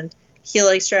husband. He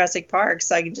likes Jurassic Park,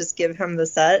 so I can just give him the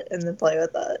set and then play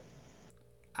with it.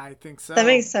 I think so. That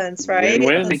makes sense, right? I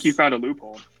Win-win. think you found a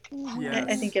loophole. Yes.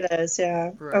 I think it is,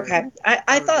 yeah. Right. Okay. I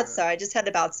Oh, thought dear. so. I just had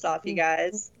to bounce it off you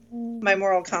guys. My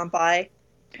moral comp eye.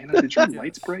 Anna, did your Yes.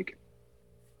 lights break?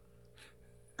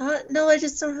 No, I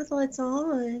just don't have the lights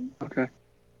on. Okay.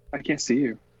 I can't see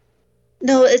you.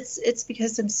 No, it's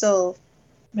because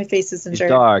my face is in It's dirt.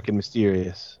 dark and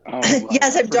mysterious. Oh, right.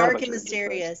 Yes, I I'm forgot dark about and your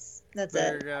mysterious. That's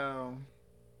There you it. go.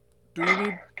 Do we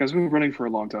need Guys, we've been running for a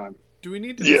long time. Do we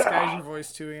need to Yeah. disguise your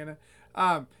voice too, Anna?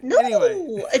 No,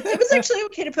 Anyway. it was actually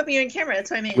okay to put me on camera.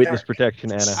 That's why I made it Witness dark.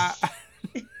 protection,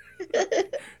 Anna.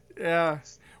 Yeah.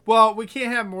 Well, we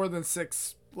can't have more than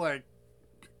 6 like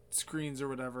screens or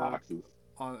whatever Boxes.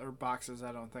 or boxes.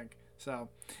 I don't think so.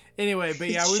 Anyway, but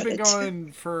yeah, we've been Shit.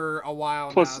 going for a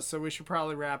while Plus- now, so we should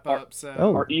probably wrap Our- up. So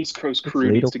Oh. Our East Coast It's crew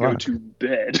 8 needs to go o'clock. to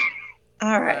bed.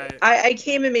 All right. Right. I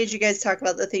came and made you guys talk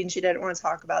about the things you didn't want to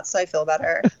talk about, so I feel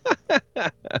better.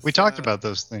 We talked about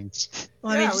those things.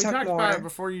 Well, I yeah, need to we talk talked more. about it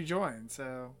before you joined.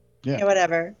 So Yeah,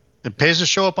 whatever. It pays to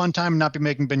show up on time and not be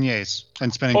making beignets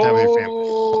and spending time with your family.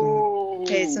 Oh,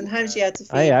 Okay, sometimes you have to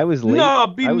feed. I was late. No, I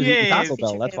was eating beignets. Taco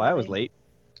Bell. That's why I was late.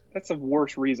 that's a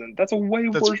worse reason. That's a That's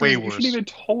worse way reason. You worse. shouldn't even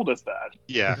told us that.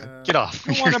 Yeah, Yeah. get off.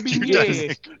 I wanna You're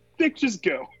beignet. done. Nick, just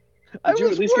go. I Did you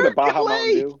was at least get a working Baja Mountain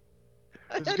late. Dew?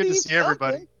 I It's had good to eat see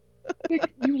everybody. something.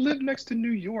 Nick, you live next to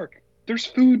New York. There's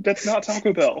food that's not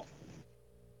Taco Bell.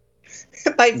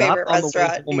 My Not favorite on the way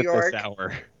restaurant, home New at York. this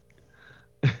hour.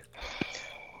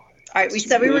 All right, we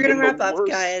said we were going to Live in wrap the up,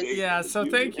 worst guys. state. yeah, so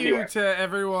thank you Anyway. to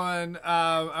everyone.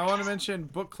 I want to mention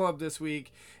book club this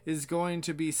week is going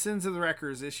to be Sins of the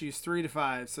Wreckers issues 3 to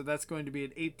 5. So that's going to be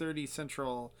at 8:30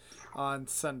 Central on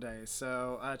Sunday.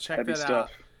 So check Heavy that stuff. out.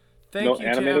 Thank No you to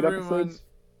animated everyone. episodes?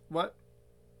 What?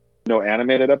 No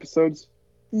animated episodes?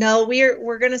 No,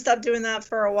 we're going to stop doing that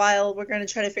for a while. We're going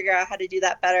to try to figure out how to do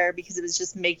that better because it was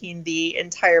just making the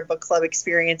entire book club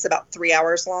experience about 3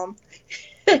 hours long.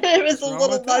 It was What's a wrong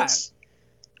little with that? much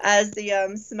as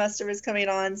the semester was coming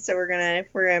on, so we're gonna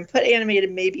put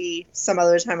animated maybe some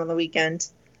other time on the weekend.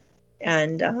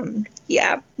 And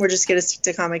yeah, we're just gonna stick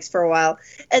to comics for a while.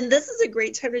 And this is a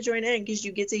great time to join in because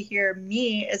you get to hear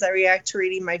me as I react to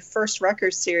reading my first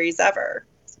Wreckers series ever.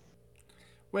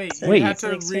 Wait, So you Wait. have to it's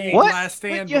an read experience. What? Last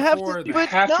Stand Wait, you have before to- that. You But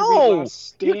have to no, read Last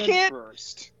Stand you can't-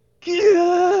 first.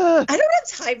 Yeah. I don't have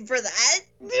time for that.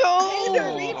 I had to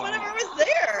read No. whatever was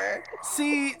there.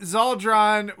 See,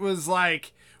 Zaldron was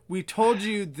like, we told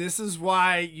you this is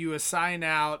why you assign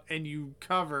out and you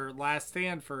cover Last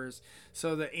Stand first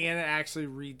so that Anna actually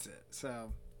reads it.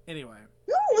 So, anyway.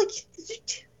 No, like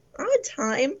I don't have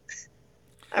time.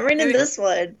 I'm reading Any- this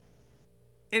one.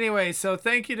 Anyway, so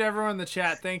thank you to everyone in the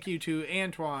chat. Thank you to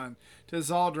Antoine, to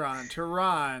Zaldron, to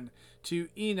Ron, to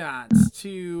Enots,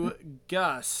 to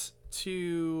Gus,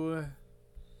 to...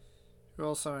 Who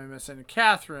else am I missing?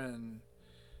 Catherine,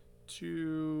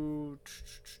 to...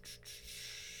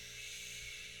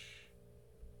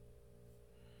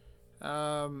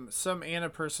 some Anna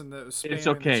person that was spamming It's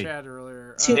okay. the chat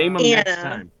earlier. To Name them next Anna.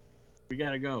 time. We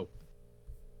gotta go.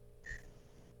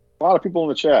 A lot of people in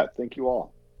the chat. Thank you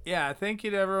all. Yeah, thank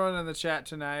you to everyone in the chat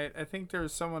tonight. I think there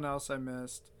was someone else I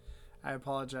missed. I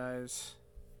apologize.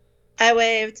 I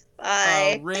waved.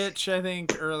 Bye. Rich, I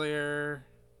think, earlier.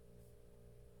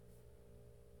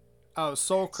 Oh,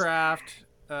 Soulcraft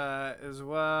as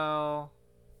well.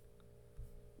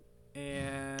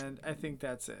 And I think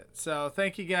that's it. So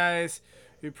thank you guys.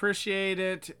 We appreciate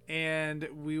it. And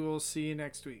we will see you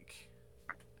next week.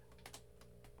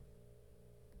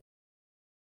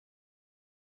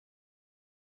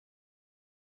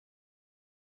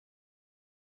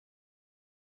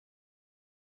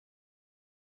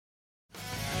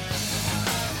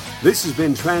 This has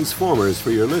been Transformers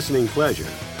for your listening pleasure,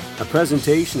 a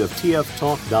presentation of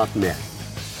tftalk.net.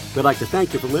 We'd like to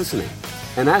thank you for listening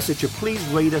and ask that you please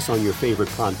rate us on your favorite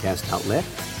podcast outlet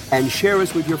and share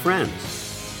us with your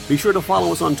friends. Be sure to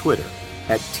follow us on Twitter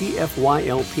at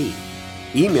TFYLP.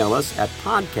 Email us at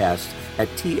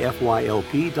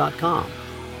podcast@tfylp.com.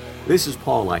 This is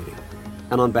Paul Lighting,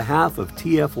 and on behalf of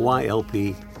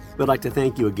TFYLP, we'd like to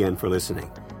thank you again for listening.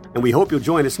 And we hope you'll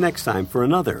join us next time for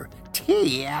another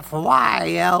TFYLP.